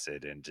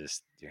acid, and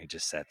just he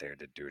just sat there and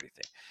didn't do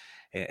anything.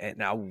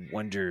 And I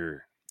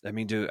wonder, I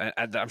mean,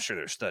 I'm sure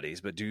there's studies,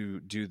 but do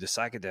the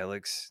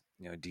psychedelics,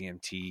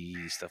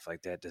 DMT, stuff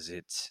like that, does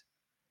it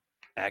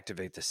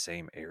activate the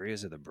same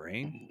areas of the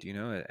brain, do you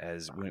know,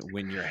 as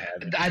when you're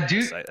having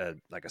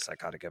like a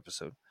psychotic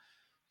episode?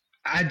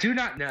 I do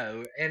not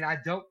know, and I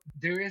don't.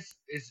 There is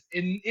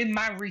in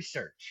my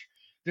research,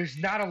 there's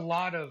not a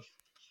lot of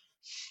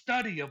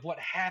study of what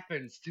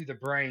happens to the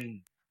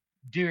brain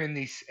during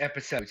these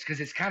episodes,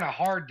 because it's kind of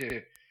hard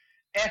to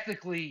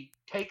ethically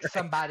take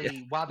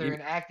somebody while they're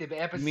in active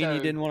episode. You mean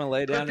you didn't want to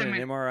lay down in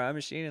an MRI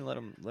machine and let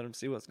them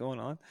see what's going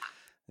on?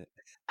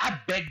 I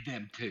begged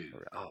them to.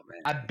 Oh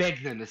man, I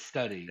begged them to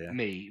study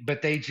me,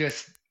 but they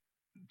just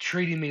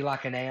treated me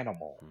like an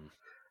animal,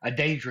 a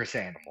dangerous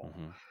animal.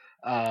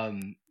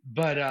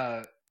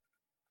 But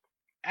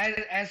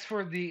as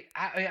for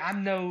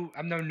I'm no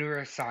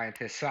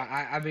neuroscientist, so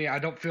I mean I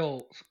don't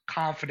feel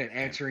confident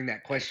answering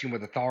that question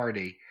with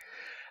authority.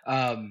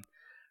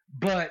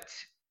 But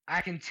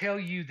I can tell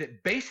you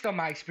that based on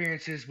my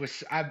experiences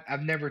with,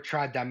 I've never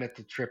tried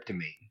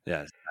dimethyltryptamine.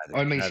 Yes.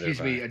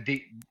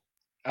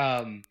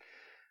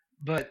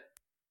 But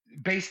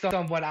based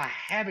on what I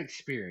have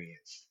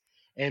experienced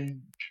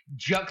and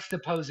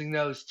juxtaposing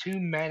those two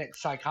manic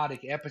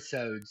psychotic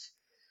episodes,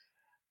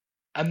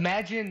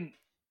 imagine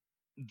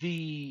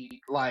the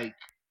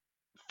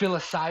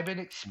psilocybin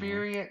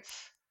experience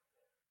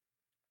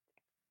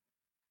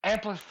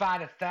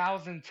amplified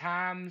 1,000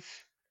 times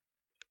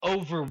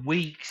over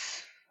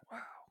weeks. Wow.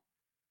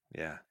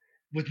 Yeah.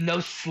 With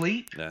no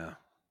sleep. No.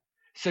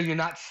 So you're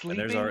not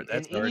sleeping. And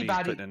that's already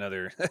putting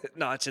another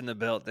notch in the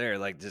belt there.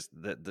 Like, just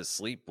the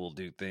sleep will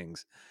do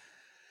things.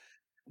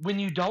 When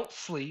you don't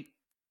sleep,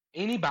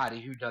 anybody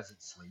who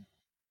doesn't sleep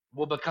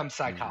will become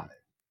psychotic.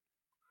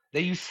 They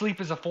use sleep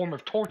as a form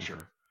of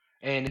torture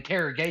and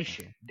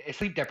interrogation.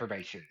 Sleep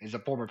deprivation is a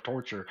form of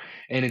torture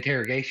and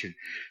interrogation.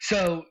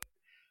 So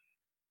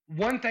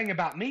one thing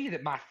about me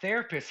that my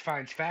therapist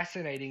finds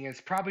fascinating,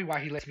 is probably why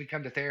he lets me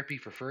come to therapy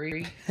for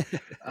free,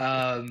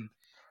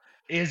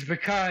 is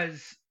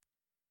because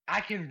I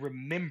can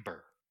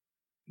remember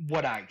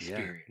what I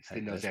experienced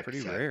in those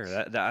episodes. That's pretty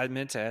rare. I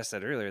meant to ask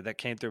that earlier. That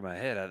came through my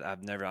head. I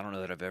don't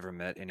know that I've ever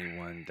met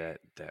anyone that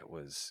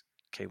was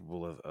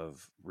capable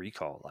of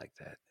recall like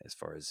that as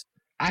far as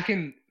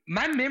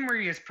My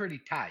memory is pretty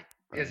tight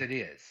as right. it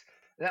is.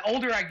 The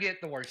older I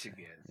get, the worse it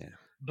gets. Yeah.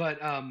 But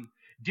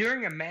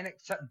during a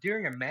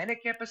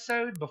manic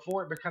episode,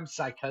 before it becomes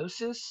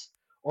psychosis,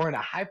 or in a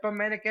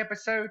hypomanic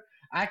episode,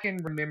 I can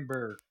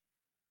remember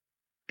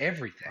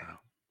everything.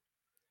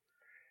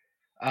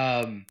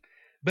 Wow.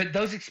 But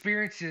those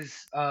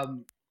experiences I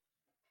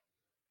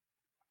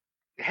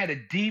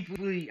had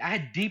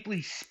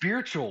deeply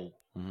spiritual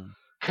Mm-hmm.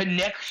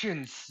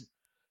 connections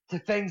to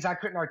things I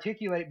couldn't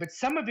articulate, but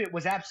some of it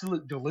was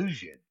absolute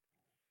delusion.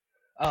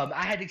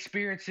 I had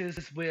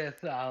experiences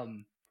with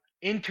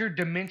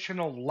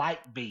interdimensional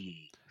light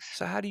beings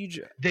So that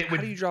how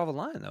would do you draw the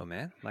line though,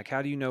 man? Like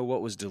how do you know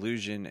what was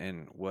delusion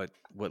and what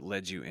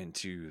led you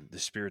into the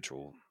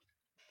spiritual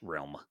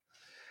realm,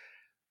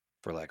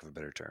 for lack of a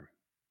better term?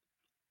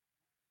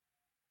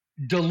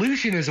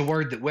 delusion is a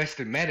word that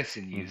Western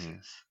medicine Mm-hmm.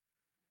 uses.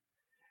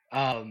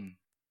 Um,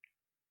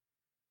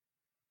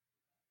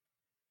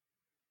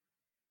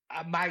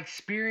 my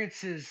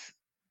experiences,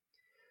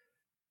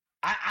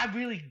 I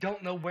really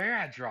don't know where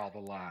I draw the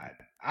line.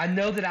 I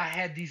know that I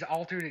had these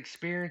altered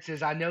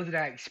experiences. I know that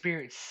I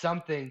experienced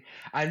something.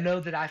 I know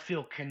that I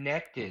feel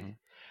connected. Mm-hmm.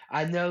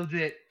 I know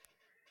that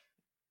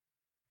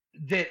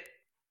that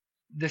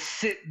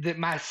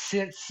my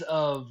sense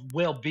of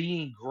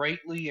well-being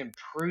greatly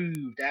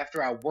improved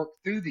after I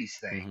worked through these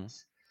Mm-hmm.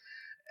 things.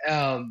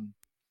 Um,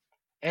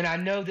 and I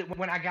know that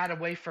when I got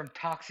away from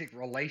toxic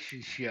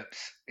relationships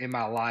in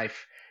my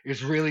life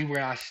is really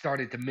where I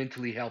started to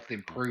mentally health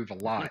improve a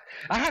lot.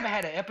 I haven't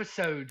had an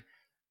episode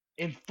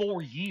in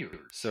 4 years.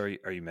 So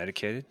are you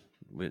medicated?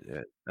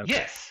 Okay.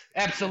 Yes,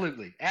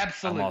 absolutely,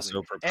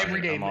 absolutely.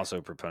 Every day. I'm also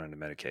a proponent of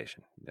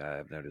medication.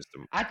 I've noticed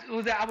them.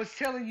 I was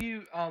telling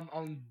you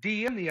on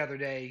DM the other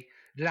day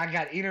that I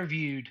got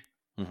interviewed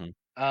Mm-hmm.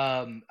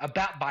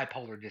 about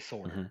bipolar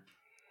disorder, Mm-hmm.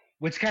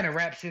 which kind of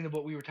wraps into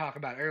what we were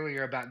talking about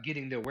earlier about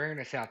getting the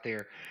awareness out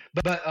there.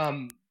 But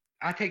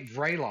I take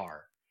Vraylar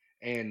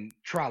and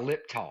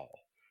Triliptol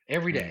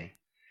every Mm-hmm. day,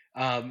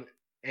 um,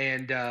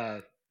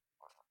 and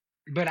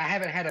but I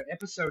haven't had an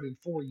episode in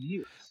 4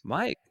 years.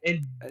 Mike,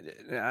 And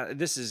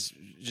this is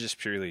just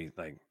purely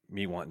like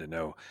me wanting to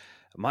know.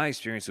 My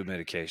experience with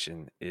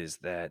medication is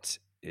that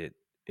it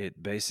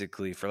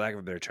basically, for lack of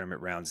a better term, it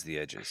rounds the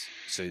edges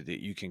so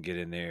that you can get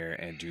in there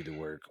and do the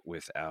work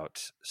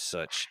without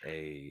such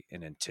an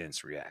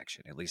intense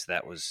reaction. At least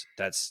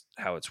that's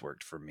how it's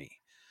worked for me.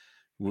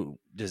 Do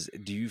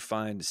you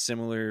find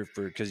similar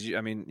for, because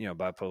I mean,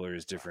 bipolar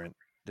is different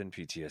than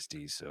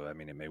PTSD, so I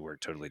mean it may work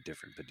totally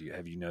different, but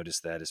have you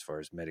noticed that as far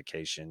as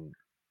medication,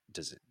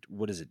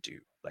 what does it do,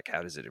 like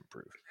how does it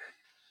improve?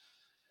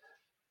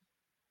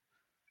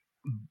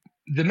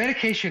 the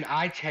medication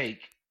I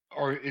take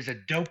is a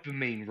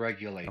dopamine Okay.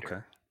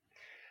 regulator.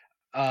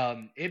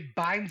 It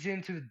binds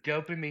into the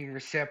dopamine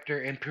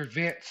receptor and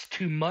prevents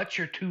too much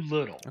or too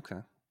little. Okay.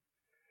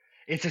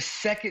 It's a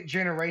second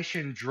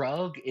generation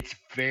drug. It's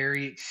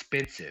very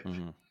expensive.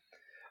 Mm-hmm.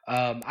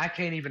 I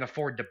can't even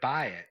afford to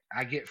buy it.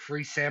 I get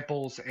free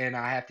samples and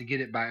I have to get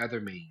it by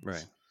other means.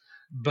 Right.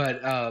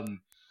 But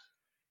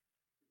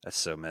That's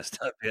so messed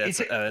up. Yeah, it's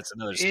that's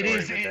another it story,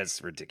 is but it,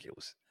 that's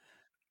ridiculous.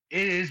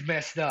 it is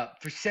messed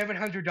up. For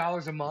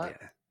 $700 a month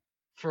Yeah.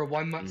 for a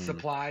 1 month Mm-hmm.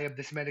 supply of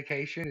this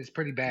medication is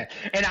pretty bad.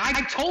 And I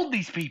told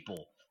these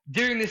people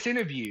during this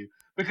interview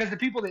because the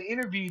people that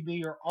interviewed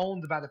me are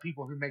owned by the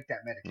people who make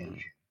that medication.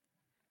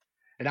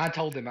 Mm-hmm. And I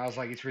told them, I was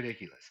like, it's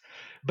ridiculous.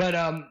 But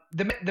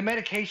the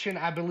medication,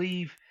 I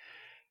believe,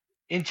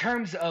 in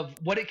terms of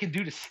what it can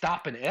do to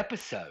stop an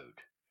episode,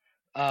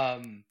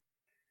 um,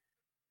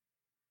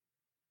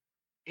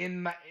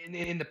 in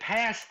the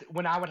past,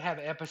 when I would have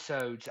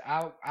episodes,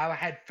 I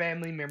had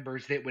family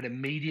members that would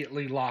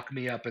immediately lock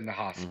me up in the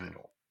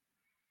hospital.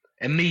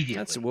 Immediately.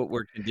 That's what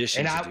we're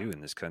conditioned And to do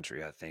in this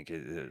country, I think.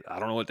 I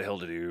don't know what the hell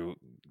to do.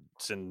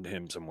 Send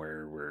him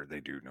somewhere where they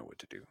do know what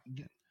to do.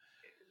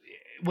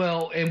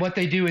 Well, and what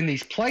they do in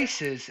these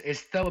places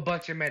is throw a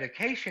bunch of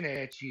medication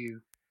at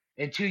you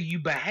until you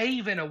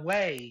behave in a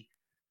way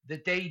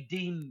that they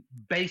deem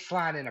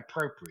baseline and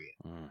appropriate.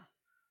 Mm.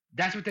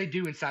 That's what they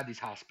do inside these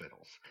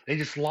hospitals. They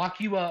just lock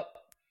you up.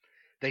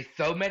 They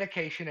throw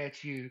medication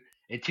at you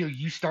until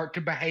you start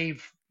to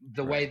behave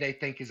the way they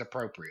think is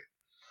appropriate.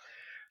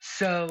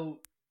 So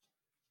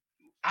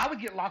I would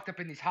get locked up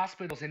in these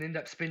hospitals and end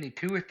up spending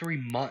 2 or 3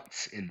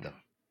 months in them.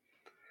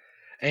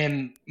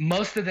 And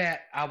most of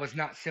that, I was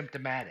not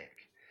symptomatic.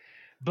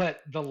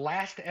 But the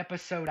last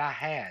episode I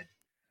had,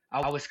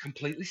 I was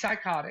completely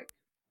psychotic.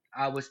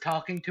 I was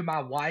talking to my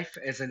wife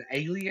as an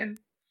alien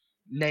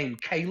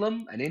named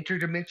Calum, an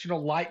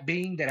interdimensional light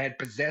being that had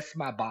possessed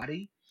my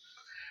body.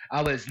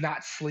 I was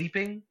not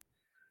sleeping.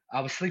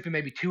 I was sleeping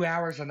maybe 2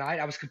 hours a night.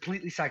 I was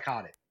completely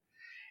psychotic.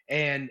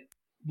 And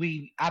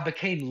I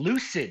became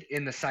lucid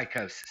in the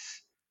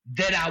psychosis.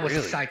 Then I was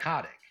Really?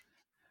 psychotic.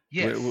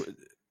 Yes.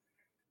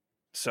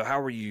 So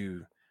how were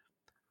you?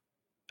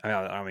 I mean,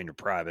 I don't mean to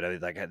pry, but I mean,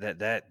 like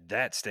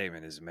that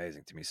statement is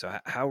amazing to me. So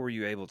how were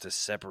you able to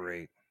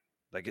separate?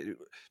 Like,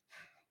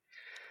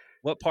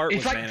 What part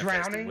It's was like manifesting?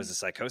 Was drowning. the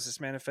psychosis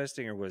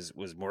manifesting, or was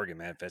Morgan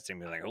manifesting?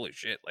 Being like, holy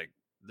shit, like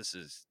this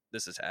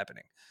is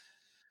happening.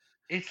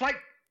 It's like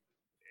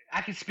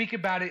I can speak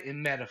about it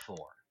in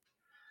metaphor.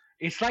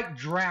 It's like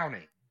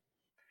drowning,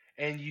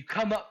 and you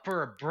come up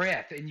for a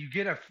breath, and you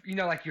get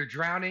like you're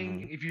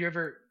drowning. Mm-hmm. If you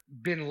ever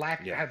been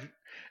Yeah.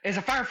 as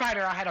a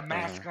firefighter, I had a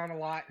mask Uh-huh. on a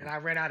lot, and I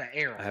ran out of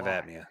air I a have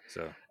lot. apnea,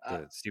 so Uh,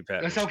 the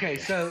CPAP that's machine. okay.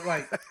 Yeah. So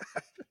like,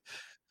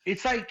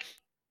 it's like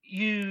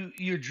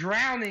you're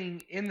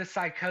drowning in the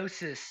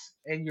psychosis,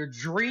 and your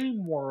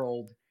dream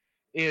world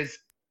is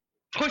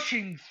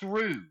pushing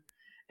through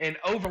and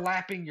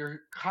overlapping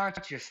your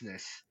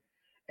consciousness,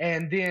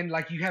 and then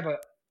like you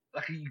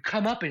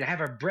come up and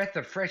have a breath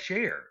of fresh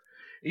air.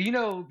 You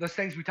know those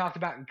things we talked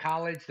about in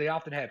college, they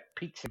often have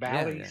peaks and Yeah,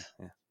 yeah, valleys.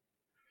 yeah.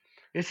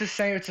 It's the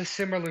same. It's a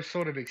similar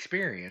sort of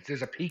experience.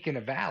 There's a peak and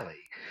a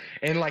valley,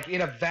 and like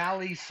in a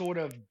valley sort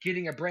of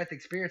getting a breath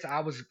experience,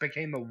 I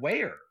became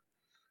aware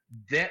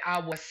that I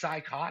was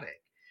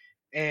psychotic.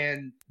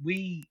 And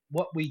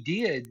what we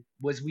did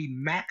was we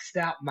maxed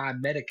out my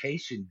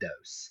medication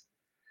dose.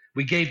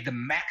 We gave the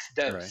max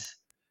Right. dose,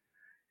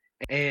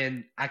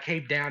 and I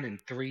came down in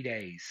 3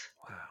 days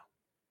Wow.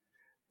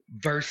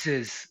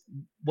 versus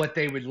what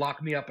they would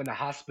lock me up in a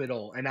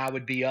hospital, and I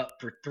would be up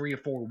for 3 or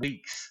 4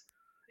 weeks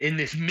in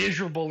this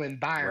miserable Right.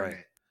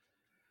 environment.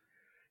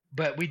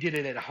 But we did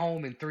it at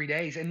home in 3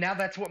 days, and now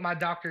that's what my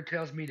doctor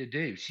tells me to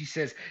do. She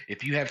says,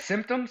 if you have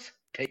symptoms,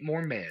 take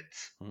more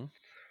meds. Mm-hmm.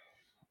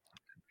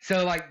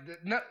 So, like,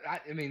 no,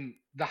 I mean,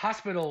 the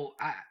hospital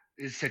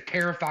is a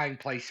terrifying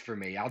place for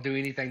me. I'll do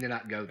anything to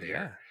not go there.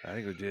 Yeah, I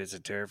think it's a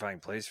terrifying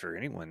place for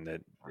anyone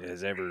that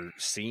has ever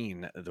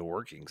seen the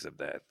workings of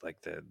that,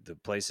 like the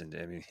place. And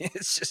I mean,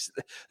 it's just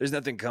there's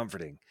nothing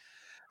comforting.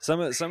 Some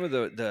of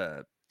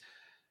the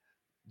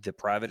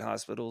private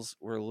hospitals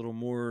were a little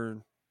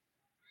more,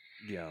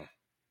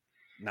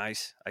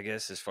 nice, I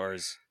guess, as far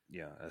as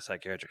a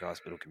psychiatric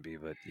hospital can be.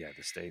 But yeah,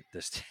 the state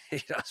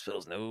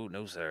hospitals,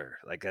 no, sir.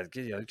 Like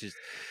just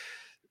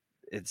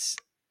it's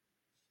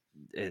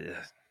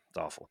it's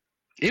awful.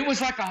 It was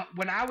like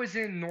when I was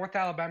in North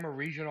Alabama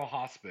Regional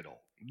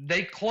Hospital,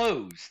 they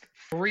closed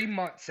 3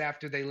 months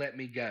after they let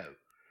me go.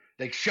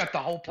 They shut the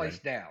whole place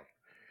Right. down.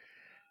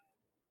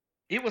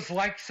 It was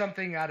like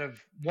something out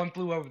of One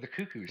Flew Over the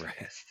Cuckoo's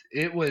Right. Nest.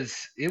 It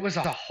was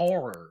a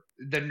horror.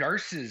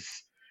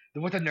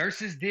 What the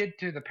nurses did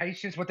to the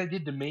patients, what they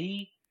did to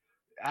me,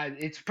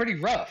 it's pretty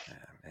rough.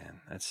 Yeah,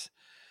 man, that's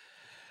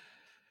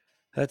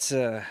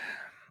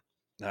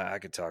I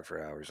could talk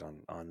for hours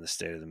on the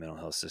state of the mental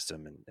health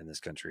system in this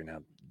country and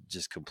how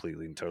just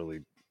completely and totally,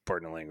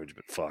 pardon the language,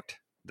 but fucked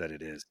that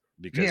it is,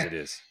 because Yeah, it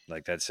is.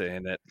 Like that's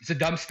saying that it's a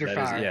dumpster that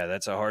is, fire. yeah,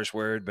 that's a harsh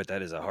word, but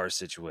that is a harsh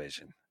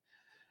situation.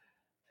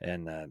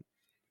 And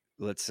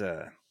let's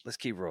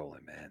keep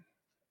rolling, man.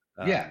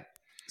 Yeah.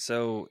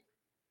 So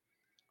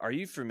are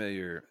you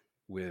familiar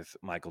with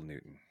Michael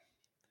Newton?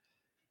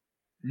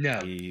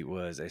 No. He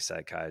was a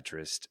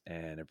psychiatrist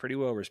and a pretty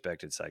well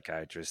respected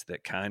psychiatrist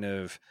that kind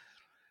of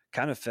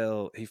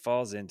he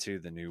falls into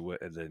the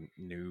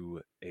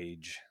new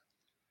age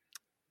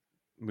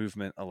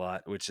movement a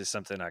lot, which is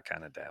something I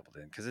kind of dabbled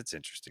in because it's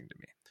interesting to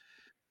me.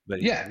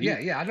 But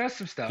Yeah. I know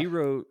some stuff. he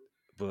wrote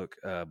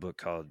a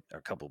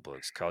couple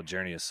books called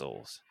Journey of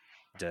Souls,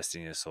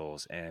 Destiny of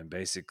Souls, and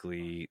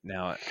basically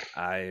now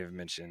I've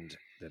mentioned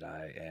that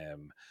I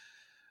am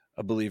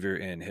a believer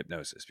in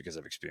hypnosis because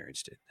I've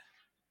experienced it.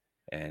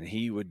 And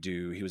he was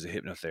a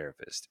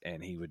hypnotherapist,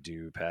 and he would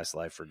do past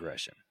life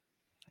regression.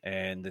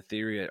 And the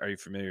theory, are you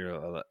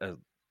familiar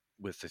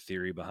with the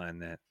theory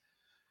behind that?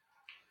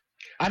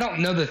 I don't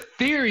know the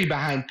theory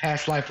behind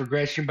past life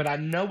regression, but I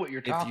know what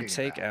you're If talking you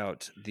take about.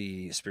 out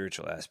the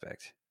spiritual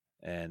aspect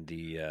and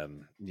the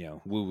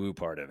woo woo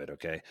part of it,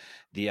 okay,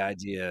 the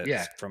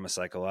idea from a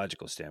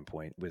psychological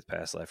standpoint with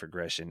past life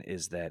regression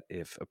is that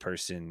if a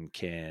person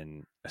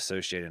can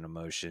associate an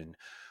emotion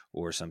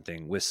or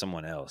something with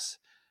someone else,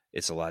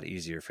 it's a lot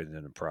easier for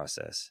them to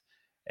process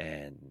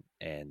and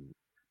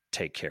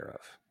take care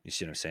of. You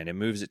see what I'm saying? It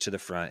moves it to the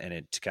front, and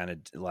it kind of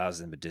allows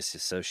them to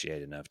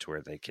disassociate enough to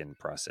where they can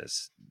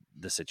process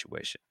the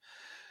situation.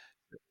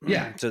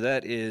 Yeah. So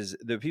that is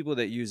the people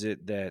that use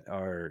it, that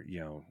are,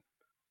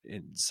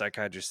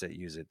 psychiatrists that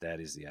use it. That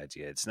is the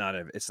idea. It's not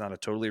a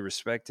totally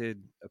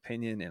respected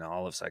opinion in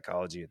all of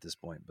psychology at this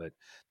point, but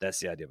that's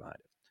the idea behind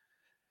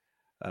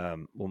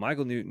it. Well,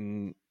 Michael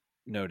Newton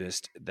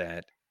noticed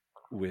that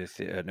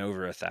with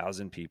over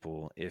 1,000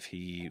 people, if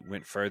he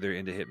went further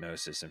into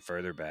hypnosis and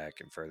further back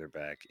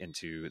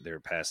into their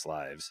past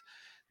lives,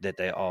 that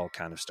they all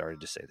kind of started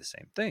to say the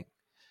same thing.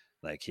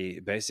 Like he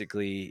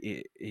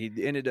basically he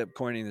ended up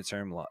coining the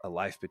term a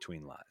life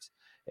between lives,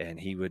 and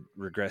he would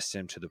regress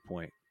them to the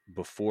point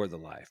before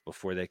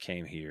they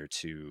came here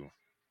to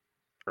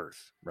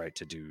Earth, right,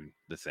 to do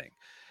the thing.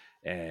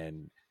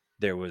 And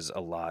there was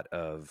a lot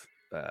of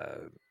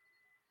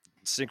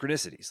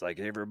synchronicities. Like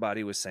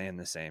everybody was saying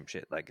the same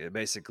shit. Like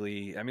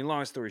basically, I mean,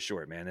 long story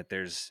short, man, that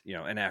there's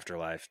an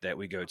afterlife that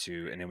we go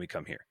to, and then we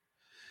come here.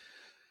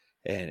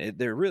 And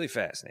they're really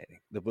fascinating.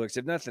 The books,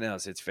 if nothing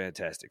else, it's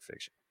fantastic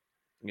fiction.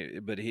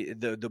 But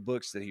the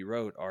books that he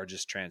wrote are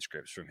just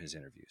transcripts from his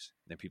interviews,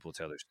 and people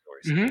tell their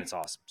stories, and Hmm. it's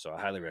awesome. So I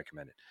highly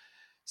recommend it.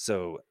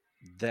 So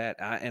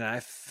I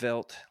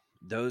felt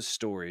those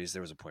stories.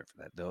 There was a point for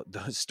that.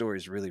 Those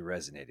stories really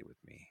resonated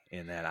with me,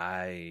 in that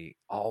I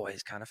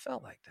always kind of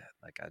felt like that.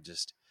 Like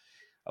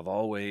I've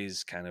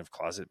always kind of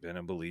closet been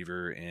a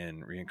believer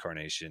in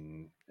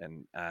reincarnation,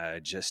 and I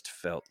just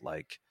felt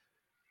like,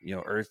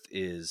 Earth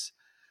is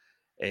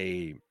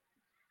a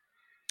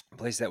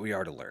place that we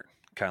are to learn.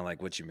 Kind of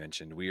like what you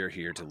mentioned, we are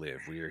here to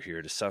live. We are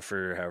here to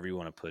suffer, however you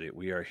want to put it.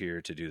 We are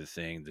here to do the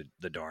thing,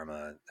 the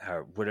dharma,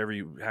 however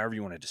you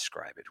want to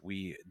describe it.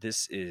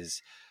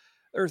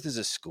 Earth is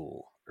a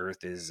school.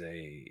 Earth is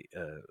a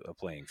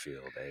playing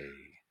field.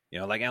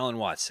 Like Alan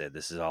Watts said,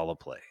 this is all a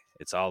play.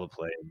 It's all a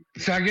play.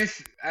 So I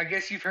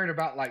guess you've heard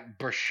about like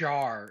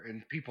Bashar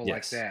and people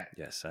like Yes, that.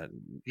 yes.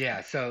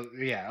 Yeah. So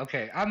yeah.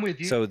 Okay, I'm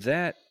with you. So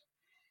that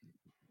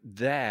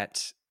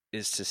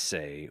is to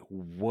say,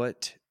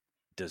 what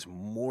does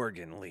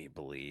Morgan Lee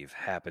believe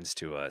happens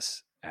to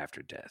us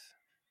after death?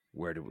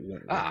 Where do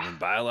when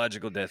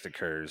biological death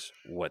occurs,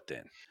 what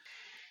then?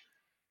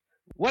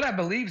 What I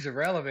believe is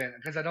irrelevant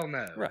because I don't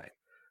know. Right.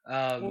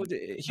 Well,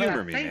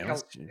 humor me, man.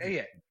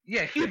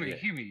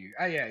 Humor you.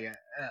 Yeah.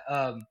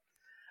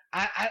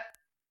 I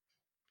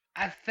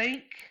I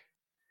think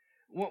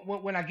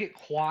when I get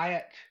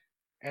quiet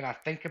and I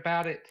think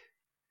about it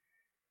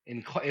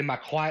in my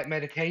quiet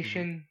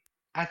meditation,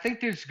 I think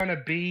there's going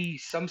to be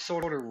some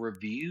sort of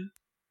review,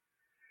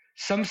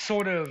 some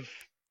sort of,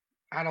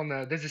 I don't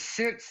know. There's a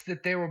sense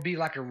that there will be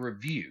like a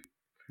review.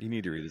 You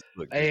need to read this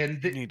book.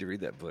 And you need to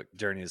read that book,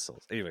 Journey of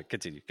Souls. Anyway,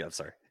 continue. I'm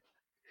sorry.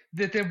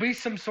 That there'll be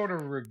some sort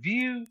of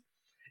review,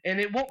 and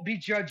it won't be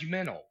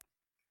judgmental.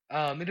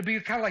 It'll be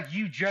kind of like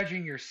you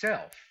judging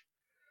yourself,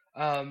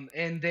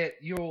 and that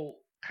you'll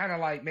kind of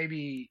like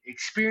maybe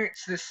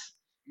experience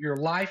your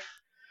life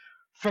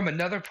from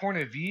another point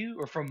of view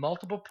or from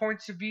multiple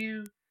points of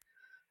view,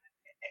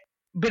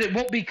 but it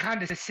won't be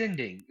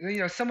condescending.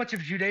 So much of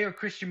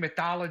Judeo-Christian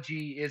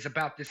mythology is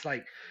about this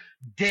like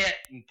debt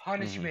and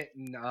punishment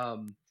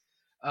and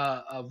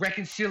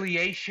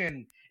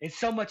reconciliation, and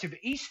so much of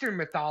Eastern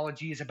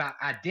mythology is about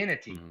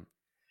identity.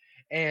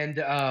 And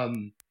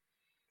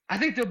I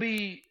think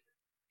we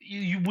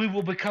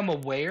will become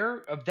aware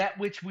of that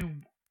which we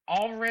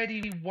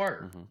already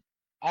were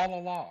all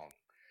along.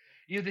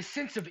 The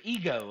sense of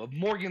ego of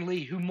Morgan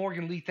Lee, who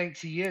Morgan Lee thinks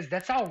he is,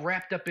 that's all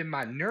wrapped up in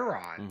my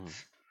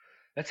neurons.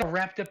 That's all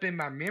wrapped up in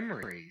my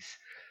memories.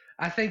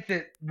 I think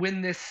that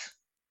when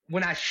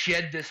I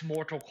shed this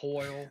mortal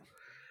coil,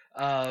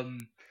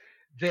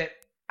 that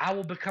I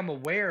will become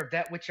aware of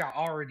that which I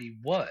already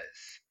was,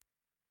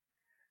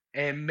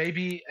 and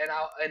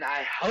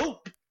I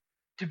hope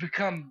to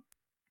become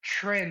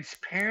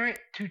transparent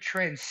to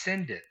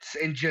transcendence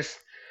and just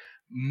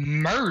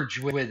merge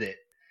with it.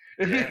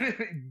 Yeah.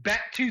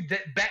 back to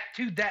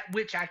that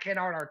which I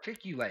cannot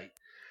articulate,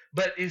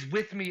 but is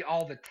with me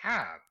all the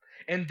time,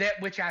 and that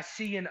which I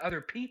see in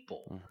other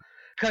people.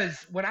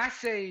 Because when I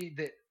say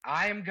that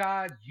I am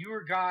God, you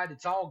are God,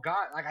 it's all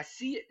God, like I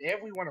see it in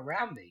everyone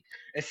around me,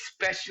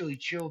 especially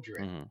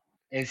children,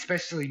 and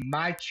especially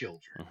my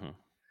children.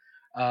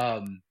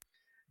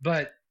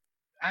 But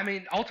I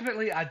mean,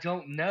 ultimately, I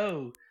don't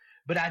know,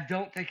 but I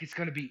don't think it's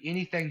going to be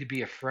anything to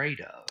be afraid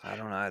of. I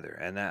don't either,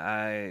 and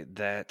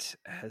that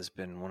has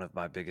been one of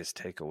my biggest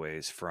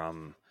takeaways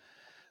from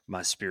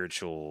my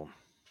spiritual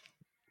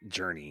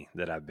journey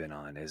that I've been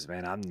on. Is,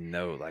 man,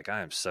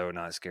 I am so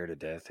not scared of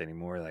death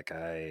anymore. Like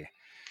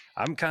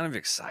I'm kind of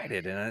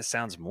excited, and it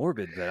sounds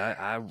morbid, but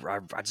I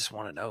just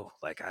want to know.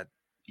 Like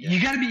you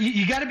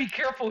gotta be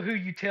careful who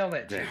you tell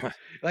that to.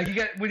 Like you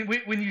got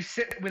when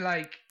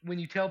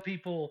you tell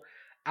people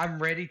I'm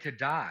ready to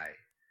die,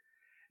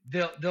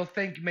 they'll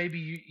think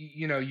maybe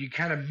you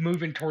kind of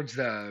moving towards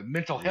the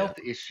mental health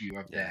issue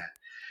of that.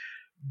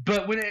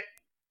 But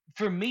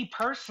for me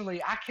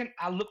personally,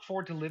 I look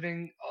forward to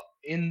living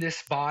in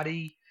this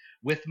body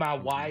with my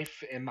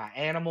wife and my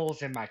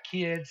animals and my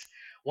kids,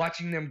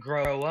 watching them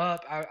grow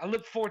up. I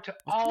look forward to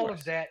all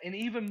of that, and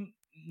even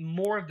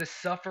more of the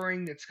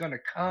suffering that's going to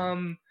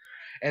come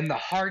and the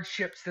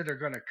hardships that are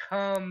going to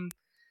come.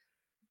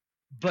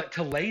 But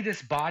to lay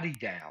this body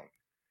down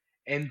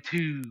and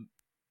to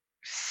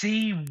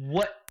see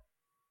what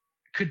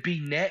could be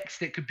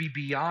next, it could be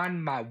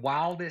beyond my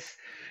wildest.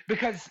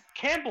 Because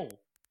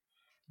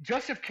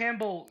Joseph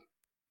Campbell's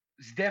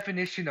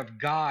definition of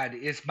God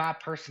is my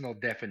personal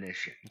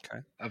definition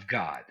of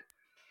God.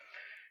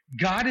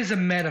 God is a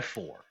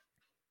metaphor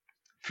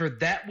for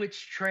that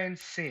which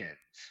transcends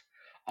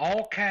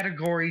all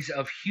categories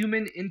of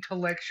human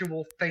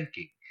intellectual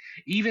thinking,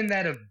 even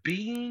that of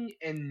being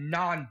and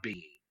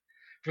non-being.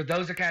 For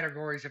those are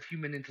categories of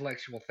human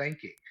intellectual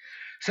thinking.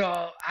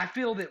 So I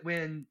feel that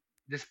when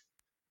this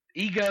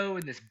ego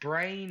and this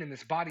brain and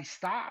this body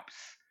stops,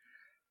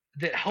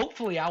 that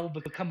hopefully I will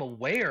become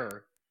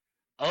aware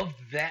of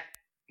that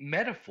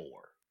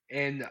metaphor,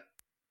 and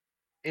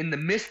in the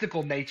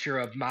mystical nature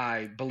of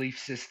my belief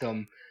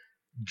system,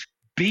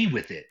 be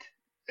with it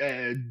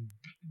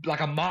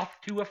like a moth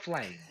to a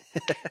flame.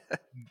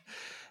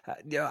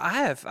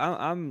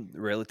 I'm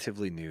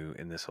relatively new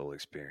in this whole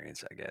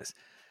experience, I guess.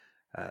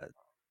 Uh,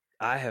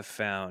 I have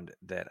found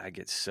that I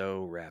get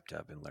so wrapped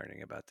up in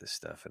learning about this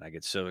stuff, and I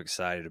get so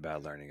excited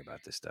about learning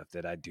about this stuff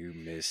that I do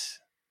miss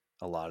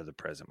a lot of the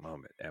present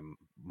moment. And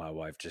my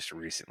wife just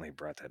recently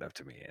brought that up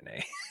to me in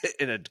a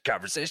in a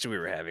conversation we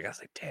were having. I was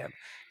like, "Damn,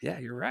 yeah,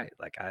 you're right."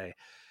 Like,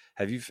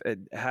 how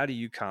do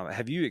you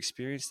have you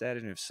experienced that,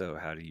 and if so,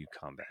 how do you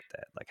combat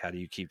that? Like, how do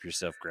you keep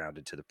yourself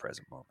grounded to the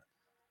present moment?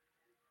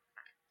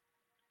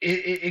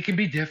 It can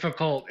be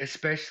difficult,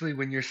 especially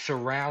when you're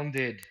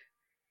surrounded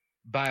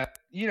by,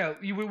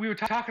 we were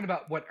talking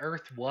about what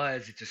Earth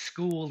was. It's a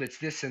school, it's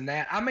this and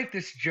that. I make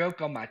this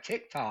joke on my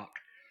TikTok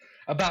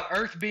about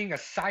Earth being a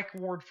psych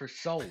ward for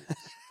souls.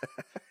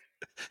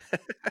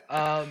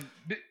 um,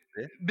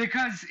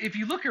 because if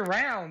you look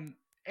around,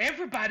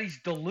 everybody's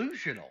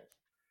delusional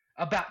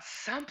about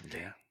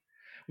something. Yeah.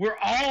 We're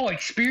all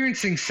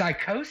experiencing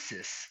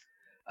psychosis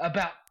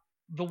about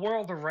the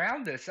world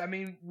around us. I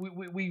mean,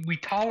 we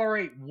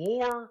tolerate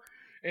war,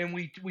 and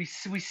we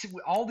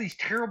all these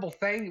terrible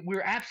things.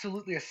 We're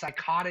absolutely a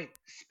psychotic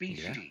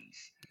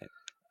species.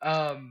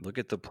 Yeah. Look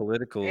at the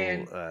political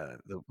climate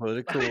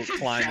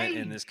in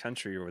insane. this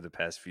country over the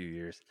past few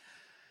years.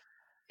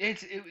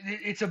 It's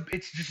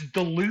just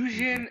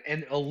delusion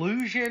and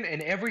illusion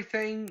and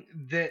everything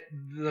that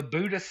the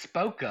Buddha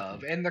spoke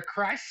of and the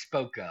Christ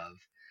spoke of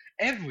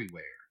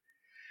everywhere.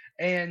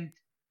 And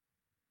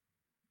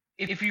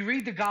if you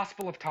read the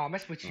Gospel of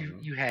Thomas, which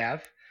you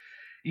have,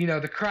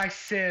 the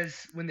Christ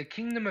says, when the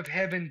kingdom of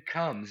heaven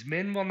comes,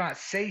 men will not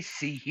say,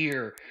 see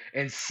here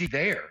and see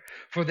there,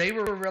 for they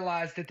will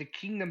realize that the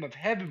kingdom of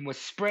heaven was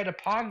spread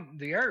upon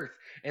the earth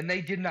and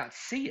they did not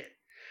see it.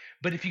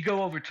 But if you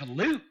go over to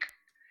Luke,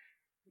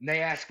 and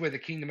they ask where the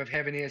kingdom of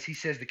heaven is, he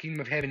says the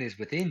kingdom of heaven is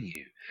within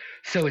you.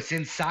 So it's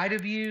inside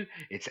of you,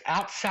 it's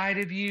outside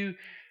of you.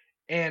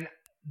 And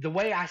the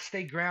way I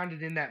stay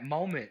grounded in that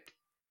moment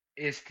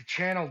is to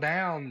channel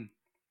down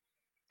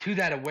to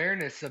that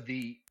awareness of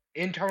the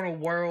internal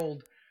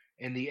world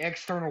and the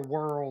external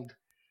world,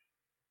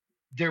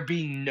 there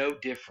being no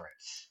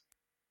difference.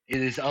 It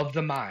is of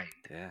the mind.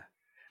 Yeah.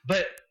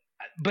 But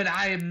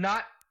I am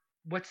not,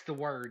 what's the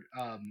word?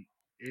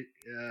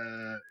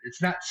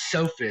 It's not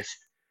sophist.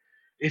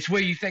 It's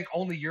where you think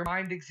only your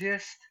mind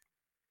exists.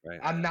 Right.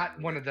 I'm not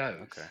one of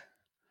those. Okay.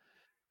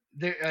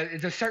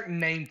 There's a certain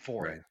name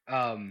for it.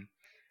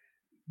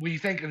 Where you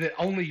think that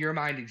only your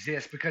mind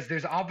exists, because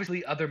there's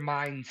obviously other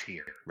minds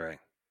here. Right.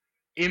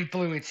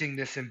 Influencing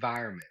this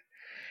environment.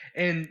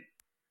 And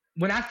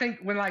when I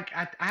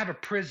have a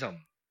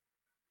prism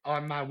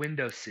on my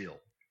windowsill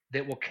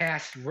that will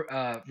cast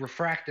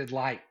refracted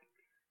light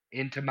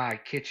into my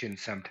kitchen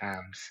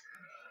sometimes.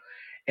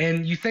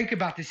 And you think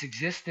about this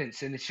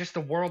existence, and it's just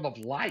a world of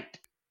light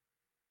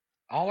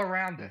all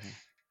around us,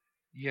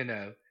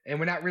 and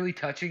we're not really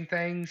touching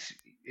things.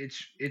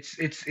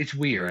 It's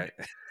weird.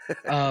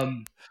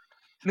 Right.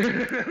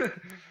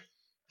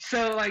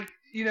 So I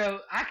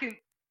can.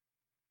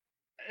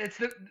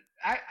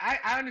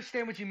 I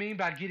understand what you mean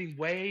by getting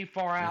way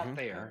far out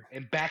there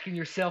and backing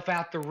yourself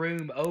out the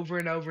room over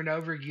and over and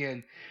over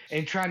again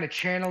and trying to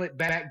channel it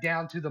back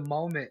down to the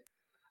moment.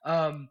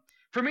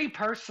 For me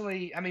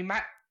personally, I mean,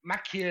 my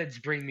kids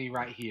bring me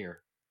right here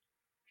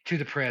to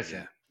the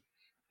present.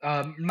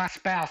 Yeah. My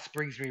spouse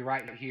brings me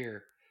right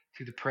here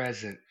to the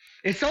present.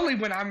 It's only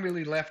when I'm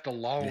really left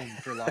alone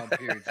for long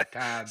periods of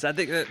time. So I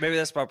think maybe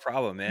that's my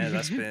problem, man.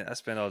 I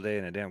spend all day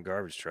in a damn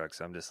garbage truck,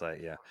 so I'm just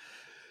like, yeah.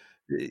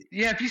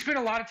 Yeah, if you spend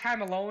a lot of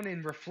time alone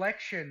in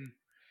reflection,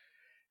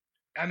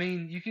 I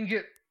mean, you can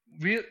get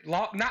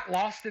not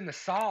lost in the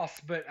sauce,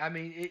 but I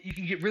mean, you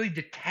can get really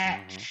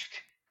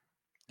detached.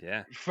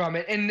 Yeah. From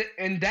it,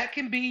 and that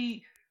can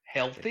be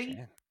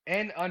healthy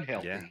and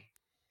unhealthy.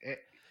 Yeah.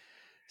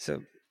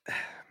 So,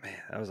 man,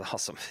 that was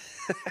awesome.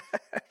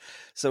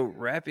 So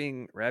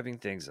wrapping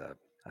things up,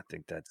 I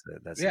think that's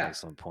an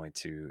excellent point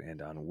to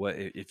end on. What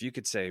if you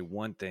could say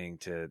one thing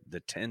to the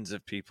tens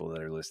of people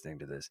that are listening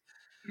to this?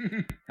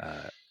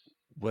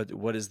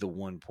 What is the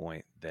one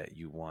point that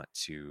you want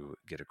to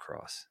get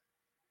across?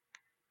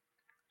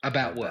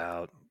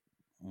 About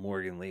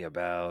Morgan Lee,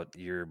 about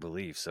your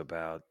beliefs,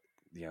 about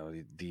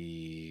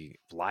the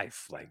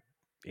life, like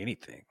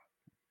anything.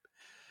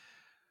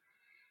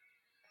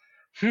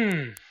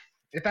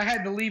 If I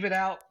had to leave it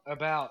out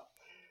about,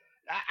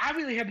 I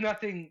really have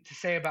nothing to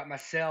say about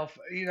myself.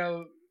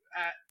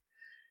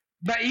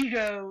 My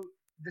ego,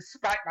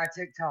 despite my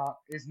TikTok,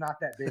 is not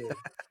that big.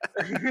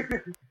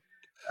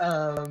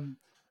 I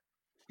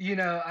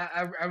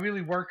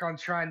really work on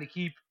trying to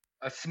keep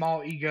a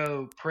small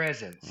ego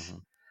presence,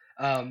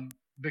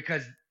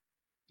 because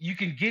you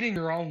can get in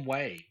your own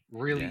way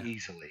really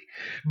easily.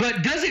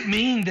 But does it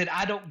mean that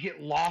I don't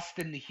get lost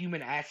in the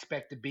human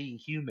aspect of being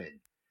human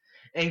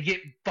and get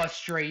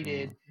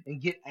frustrated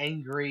and get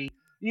angry?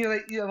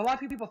 A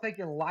lot of people think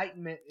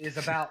enlightenment is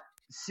about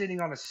sitting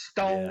on a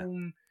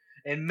stone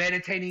and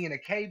meditating in a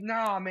cave.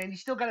 No, man, you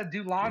still got to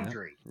do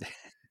laundry.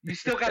 You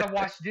still got to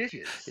wash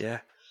dishes. Yeah.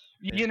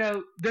 You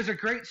know, there's a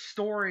great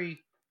story.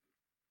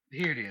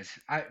 Here it is,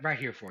 right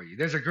here for you.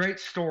 There's a great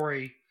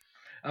story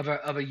of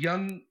a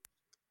young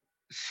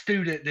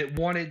student that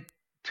wanted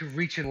to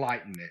reach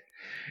enlightenment.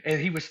 And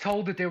he was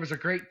told that there was a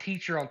great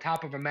teacher on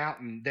top of a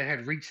mountain that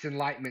had reached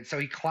enlightenment. So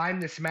he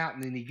climbed this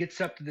mountain and he gets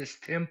up to this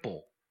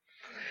temple.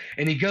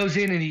 And he goes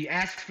in and he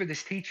asks for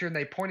this teacher, and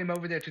they point him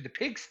over there to the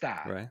pigsty.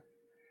 Right.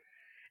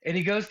 And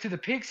he goes to the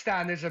pigsty,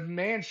 and there's a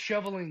man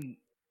shoveling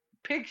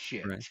pig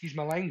shit. Right. Excuse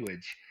my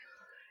language.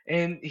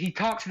 And he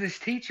talks to this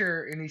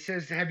teacher, and he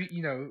says, "Have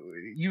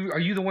you, are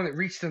you the one that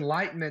reached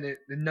enlightenment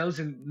and knows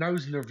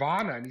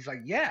nirvana?" And he's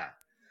like, "Yeah."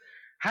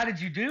 "How did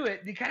you do it?"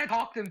 And he kind of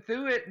talked him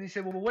through it, and he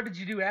said, "Well, what did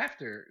you do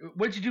after?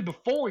 What did you do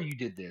before you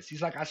did this?"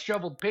 He's like, "I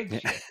shoveled pig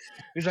shit."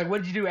 He's like, "What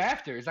did you do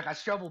after?" He's like, "I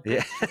shoveled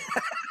pig shit."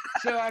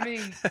 So I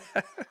mean,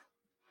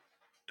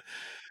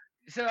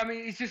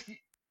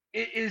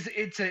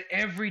 it's an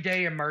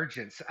everyday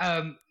emergence.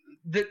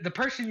 The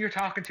person you're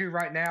talking to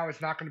right now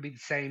is not going to be the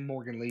same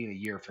Morgan Lee in a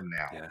year from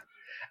now. Yeah.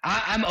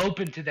 I'm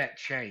open to that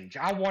change.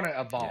 I want to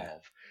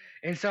evolve,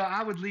 and so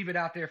I would leave it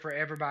out there for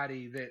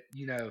everybody that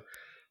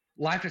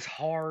life is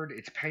hard,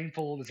 it's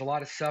painful, there's a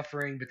lot of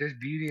suffering, but there's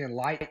beauty and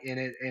light in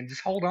it, and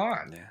just hold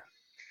on. Yeah.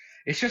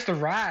 It's just a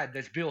ride,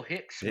 as Bill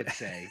Hicks would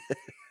say.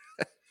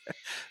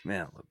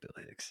 Man, I love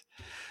Bill Hicks.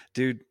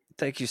 Dude,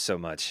 thank you so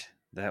much.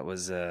 That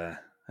was an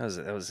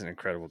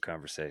incredible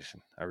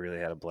conversation. I really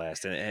had a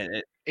blast.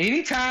 And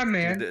anytime,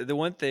 man. The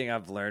one thing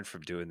I've learned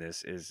from doing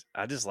this is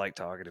I just like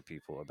talking to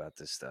people about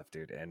this stuff,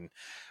 dude. And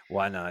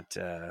why not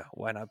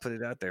put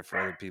it out there for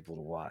other people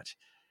to watch?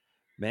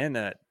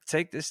 Man,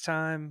 take this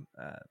time,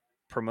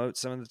 promote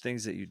some of the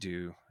things that you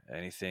do,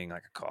 anything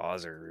like a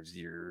cause or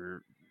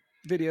your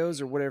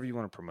videos or whatever you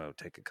want to promote.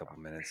 Take a couple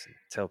minutes and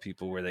tell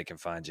people where they can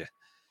find you.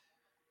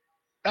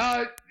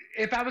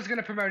 If I was going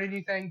to promote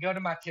anything, go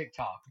to my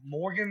TikTok,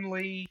 Morgan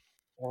Lee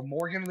or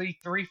Morgan Lee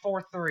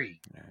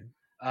 343.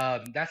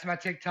 Right. That's my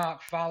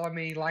TikTok. Follow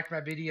me, like my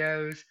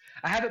videos.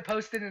 I haven't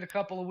posted in a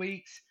couple of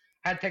weeks.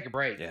 I had to take a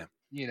break.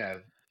 Yeah.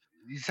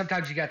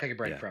 Sometimes you got to take a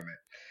break from it.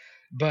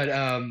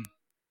 But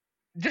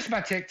just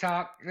my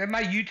TikTok, and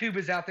my YouTube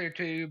is out there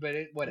too. But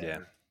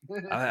whatever. Yeah.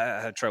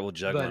 I had trouble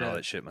juggling all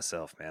that shit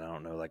myself, man. I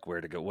don't know like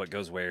where to go, what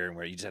goes where, and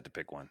where. You just have to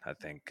pick one, I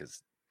think,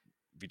 because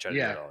if you try to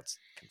do it all, it's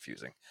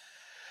confusing.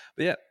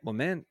 But yeah, well,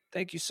 man,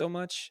 thank you so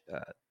much.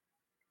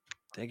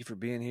 Thank you for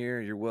being here.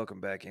 You're welcome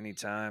back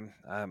anytime.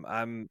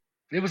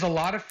 It was a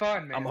lot of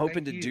fun, man. I'm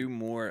hoping to do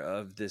more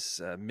of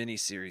this mini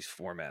series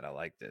format. I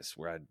like this,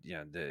 where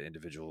the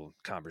individual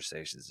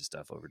conversations and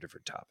stuff over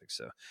different topics.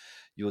 So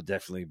you'll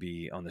definitely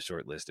be on the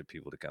short list of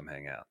people to come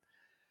hang out.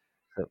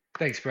 So,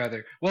 thanks,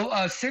 brother.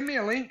 Well, send me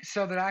a link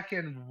so that I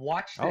can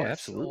watch this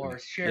absolutely. Or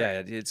share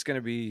it. Yeah, it's going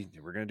to be,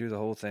 we're going to do the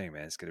whole thing,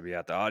 man. It's going to be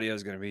out. The audio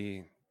is going to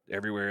be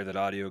everywhere that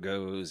audio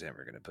goes, and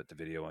we're going to put the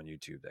video on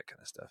YouTube, that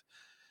kind of stuff.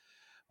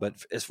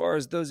 But as far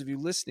as those of you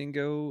listening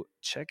go,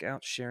 check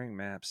out Sharing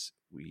Maps.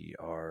 We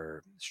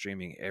are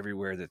streaming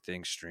everywhere that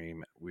things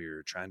stream.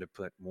 We're trying to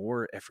put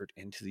more effort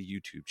into the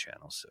YouTube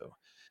channel. So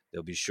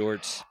there'll be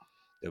shorts.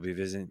 There'll be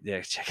visiting.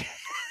 Yeah, check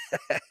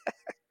it.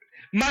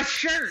 My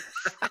shirts.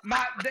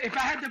 If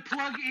I had to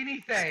plug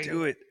anything,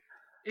 do it.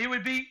 It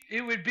would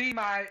be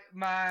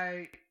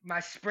my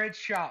spread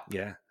shop.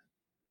 Yeah.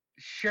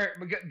 Shirt.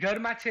 Go to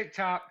my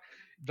TikTok.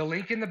 The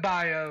link in the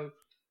bio.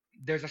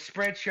 There's a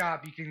spread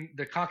shop.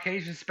 The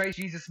Caucasian Space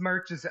Jesus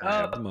merch is up. I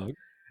have the mug.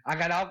 I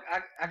got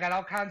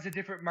all kinds of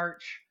different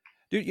merch.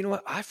 Dude, you know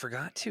what? I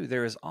forgot too.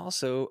 There is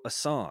also a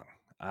song.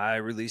 I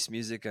released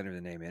music under the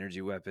name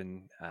Energy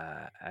Weapon,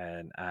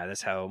 and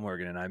that's how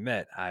Morgan and I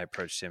met. I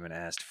approached him and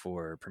asked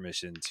for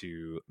permission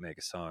to make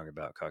a song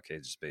about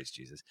Caucasian Space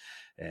Jesus,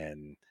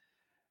 and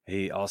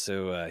he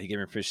also he gave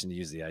me permission to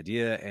use the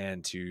idea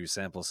and to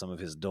sample some of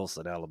his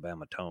dulcet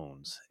Alabama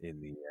tones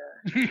in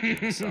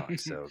the song.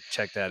 So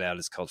check that out.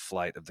 It's called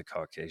Flight of the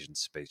Caucasian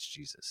Space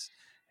Jesus,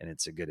 and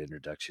it's a good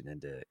introduction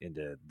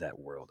into that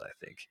world, I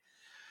think.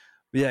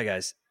 But yeah,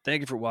 guys, thank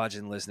you for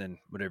watching, listening,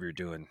 whatever you're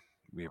doing.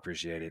 We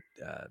appreciate it.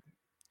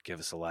 Give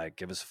us a like,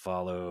 give us a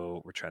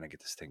follow. We're trying to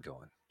get this thing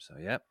going. So,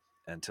 yep.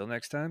 Until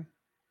next time,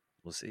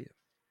 we'll see you.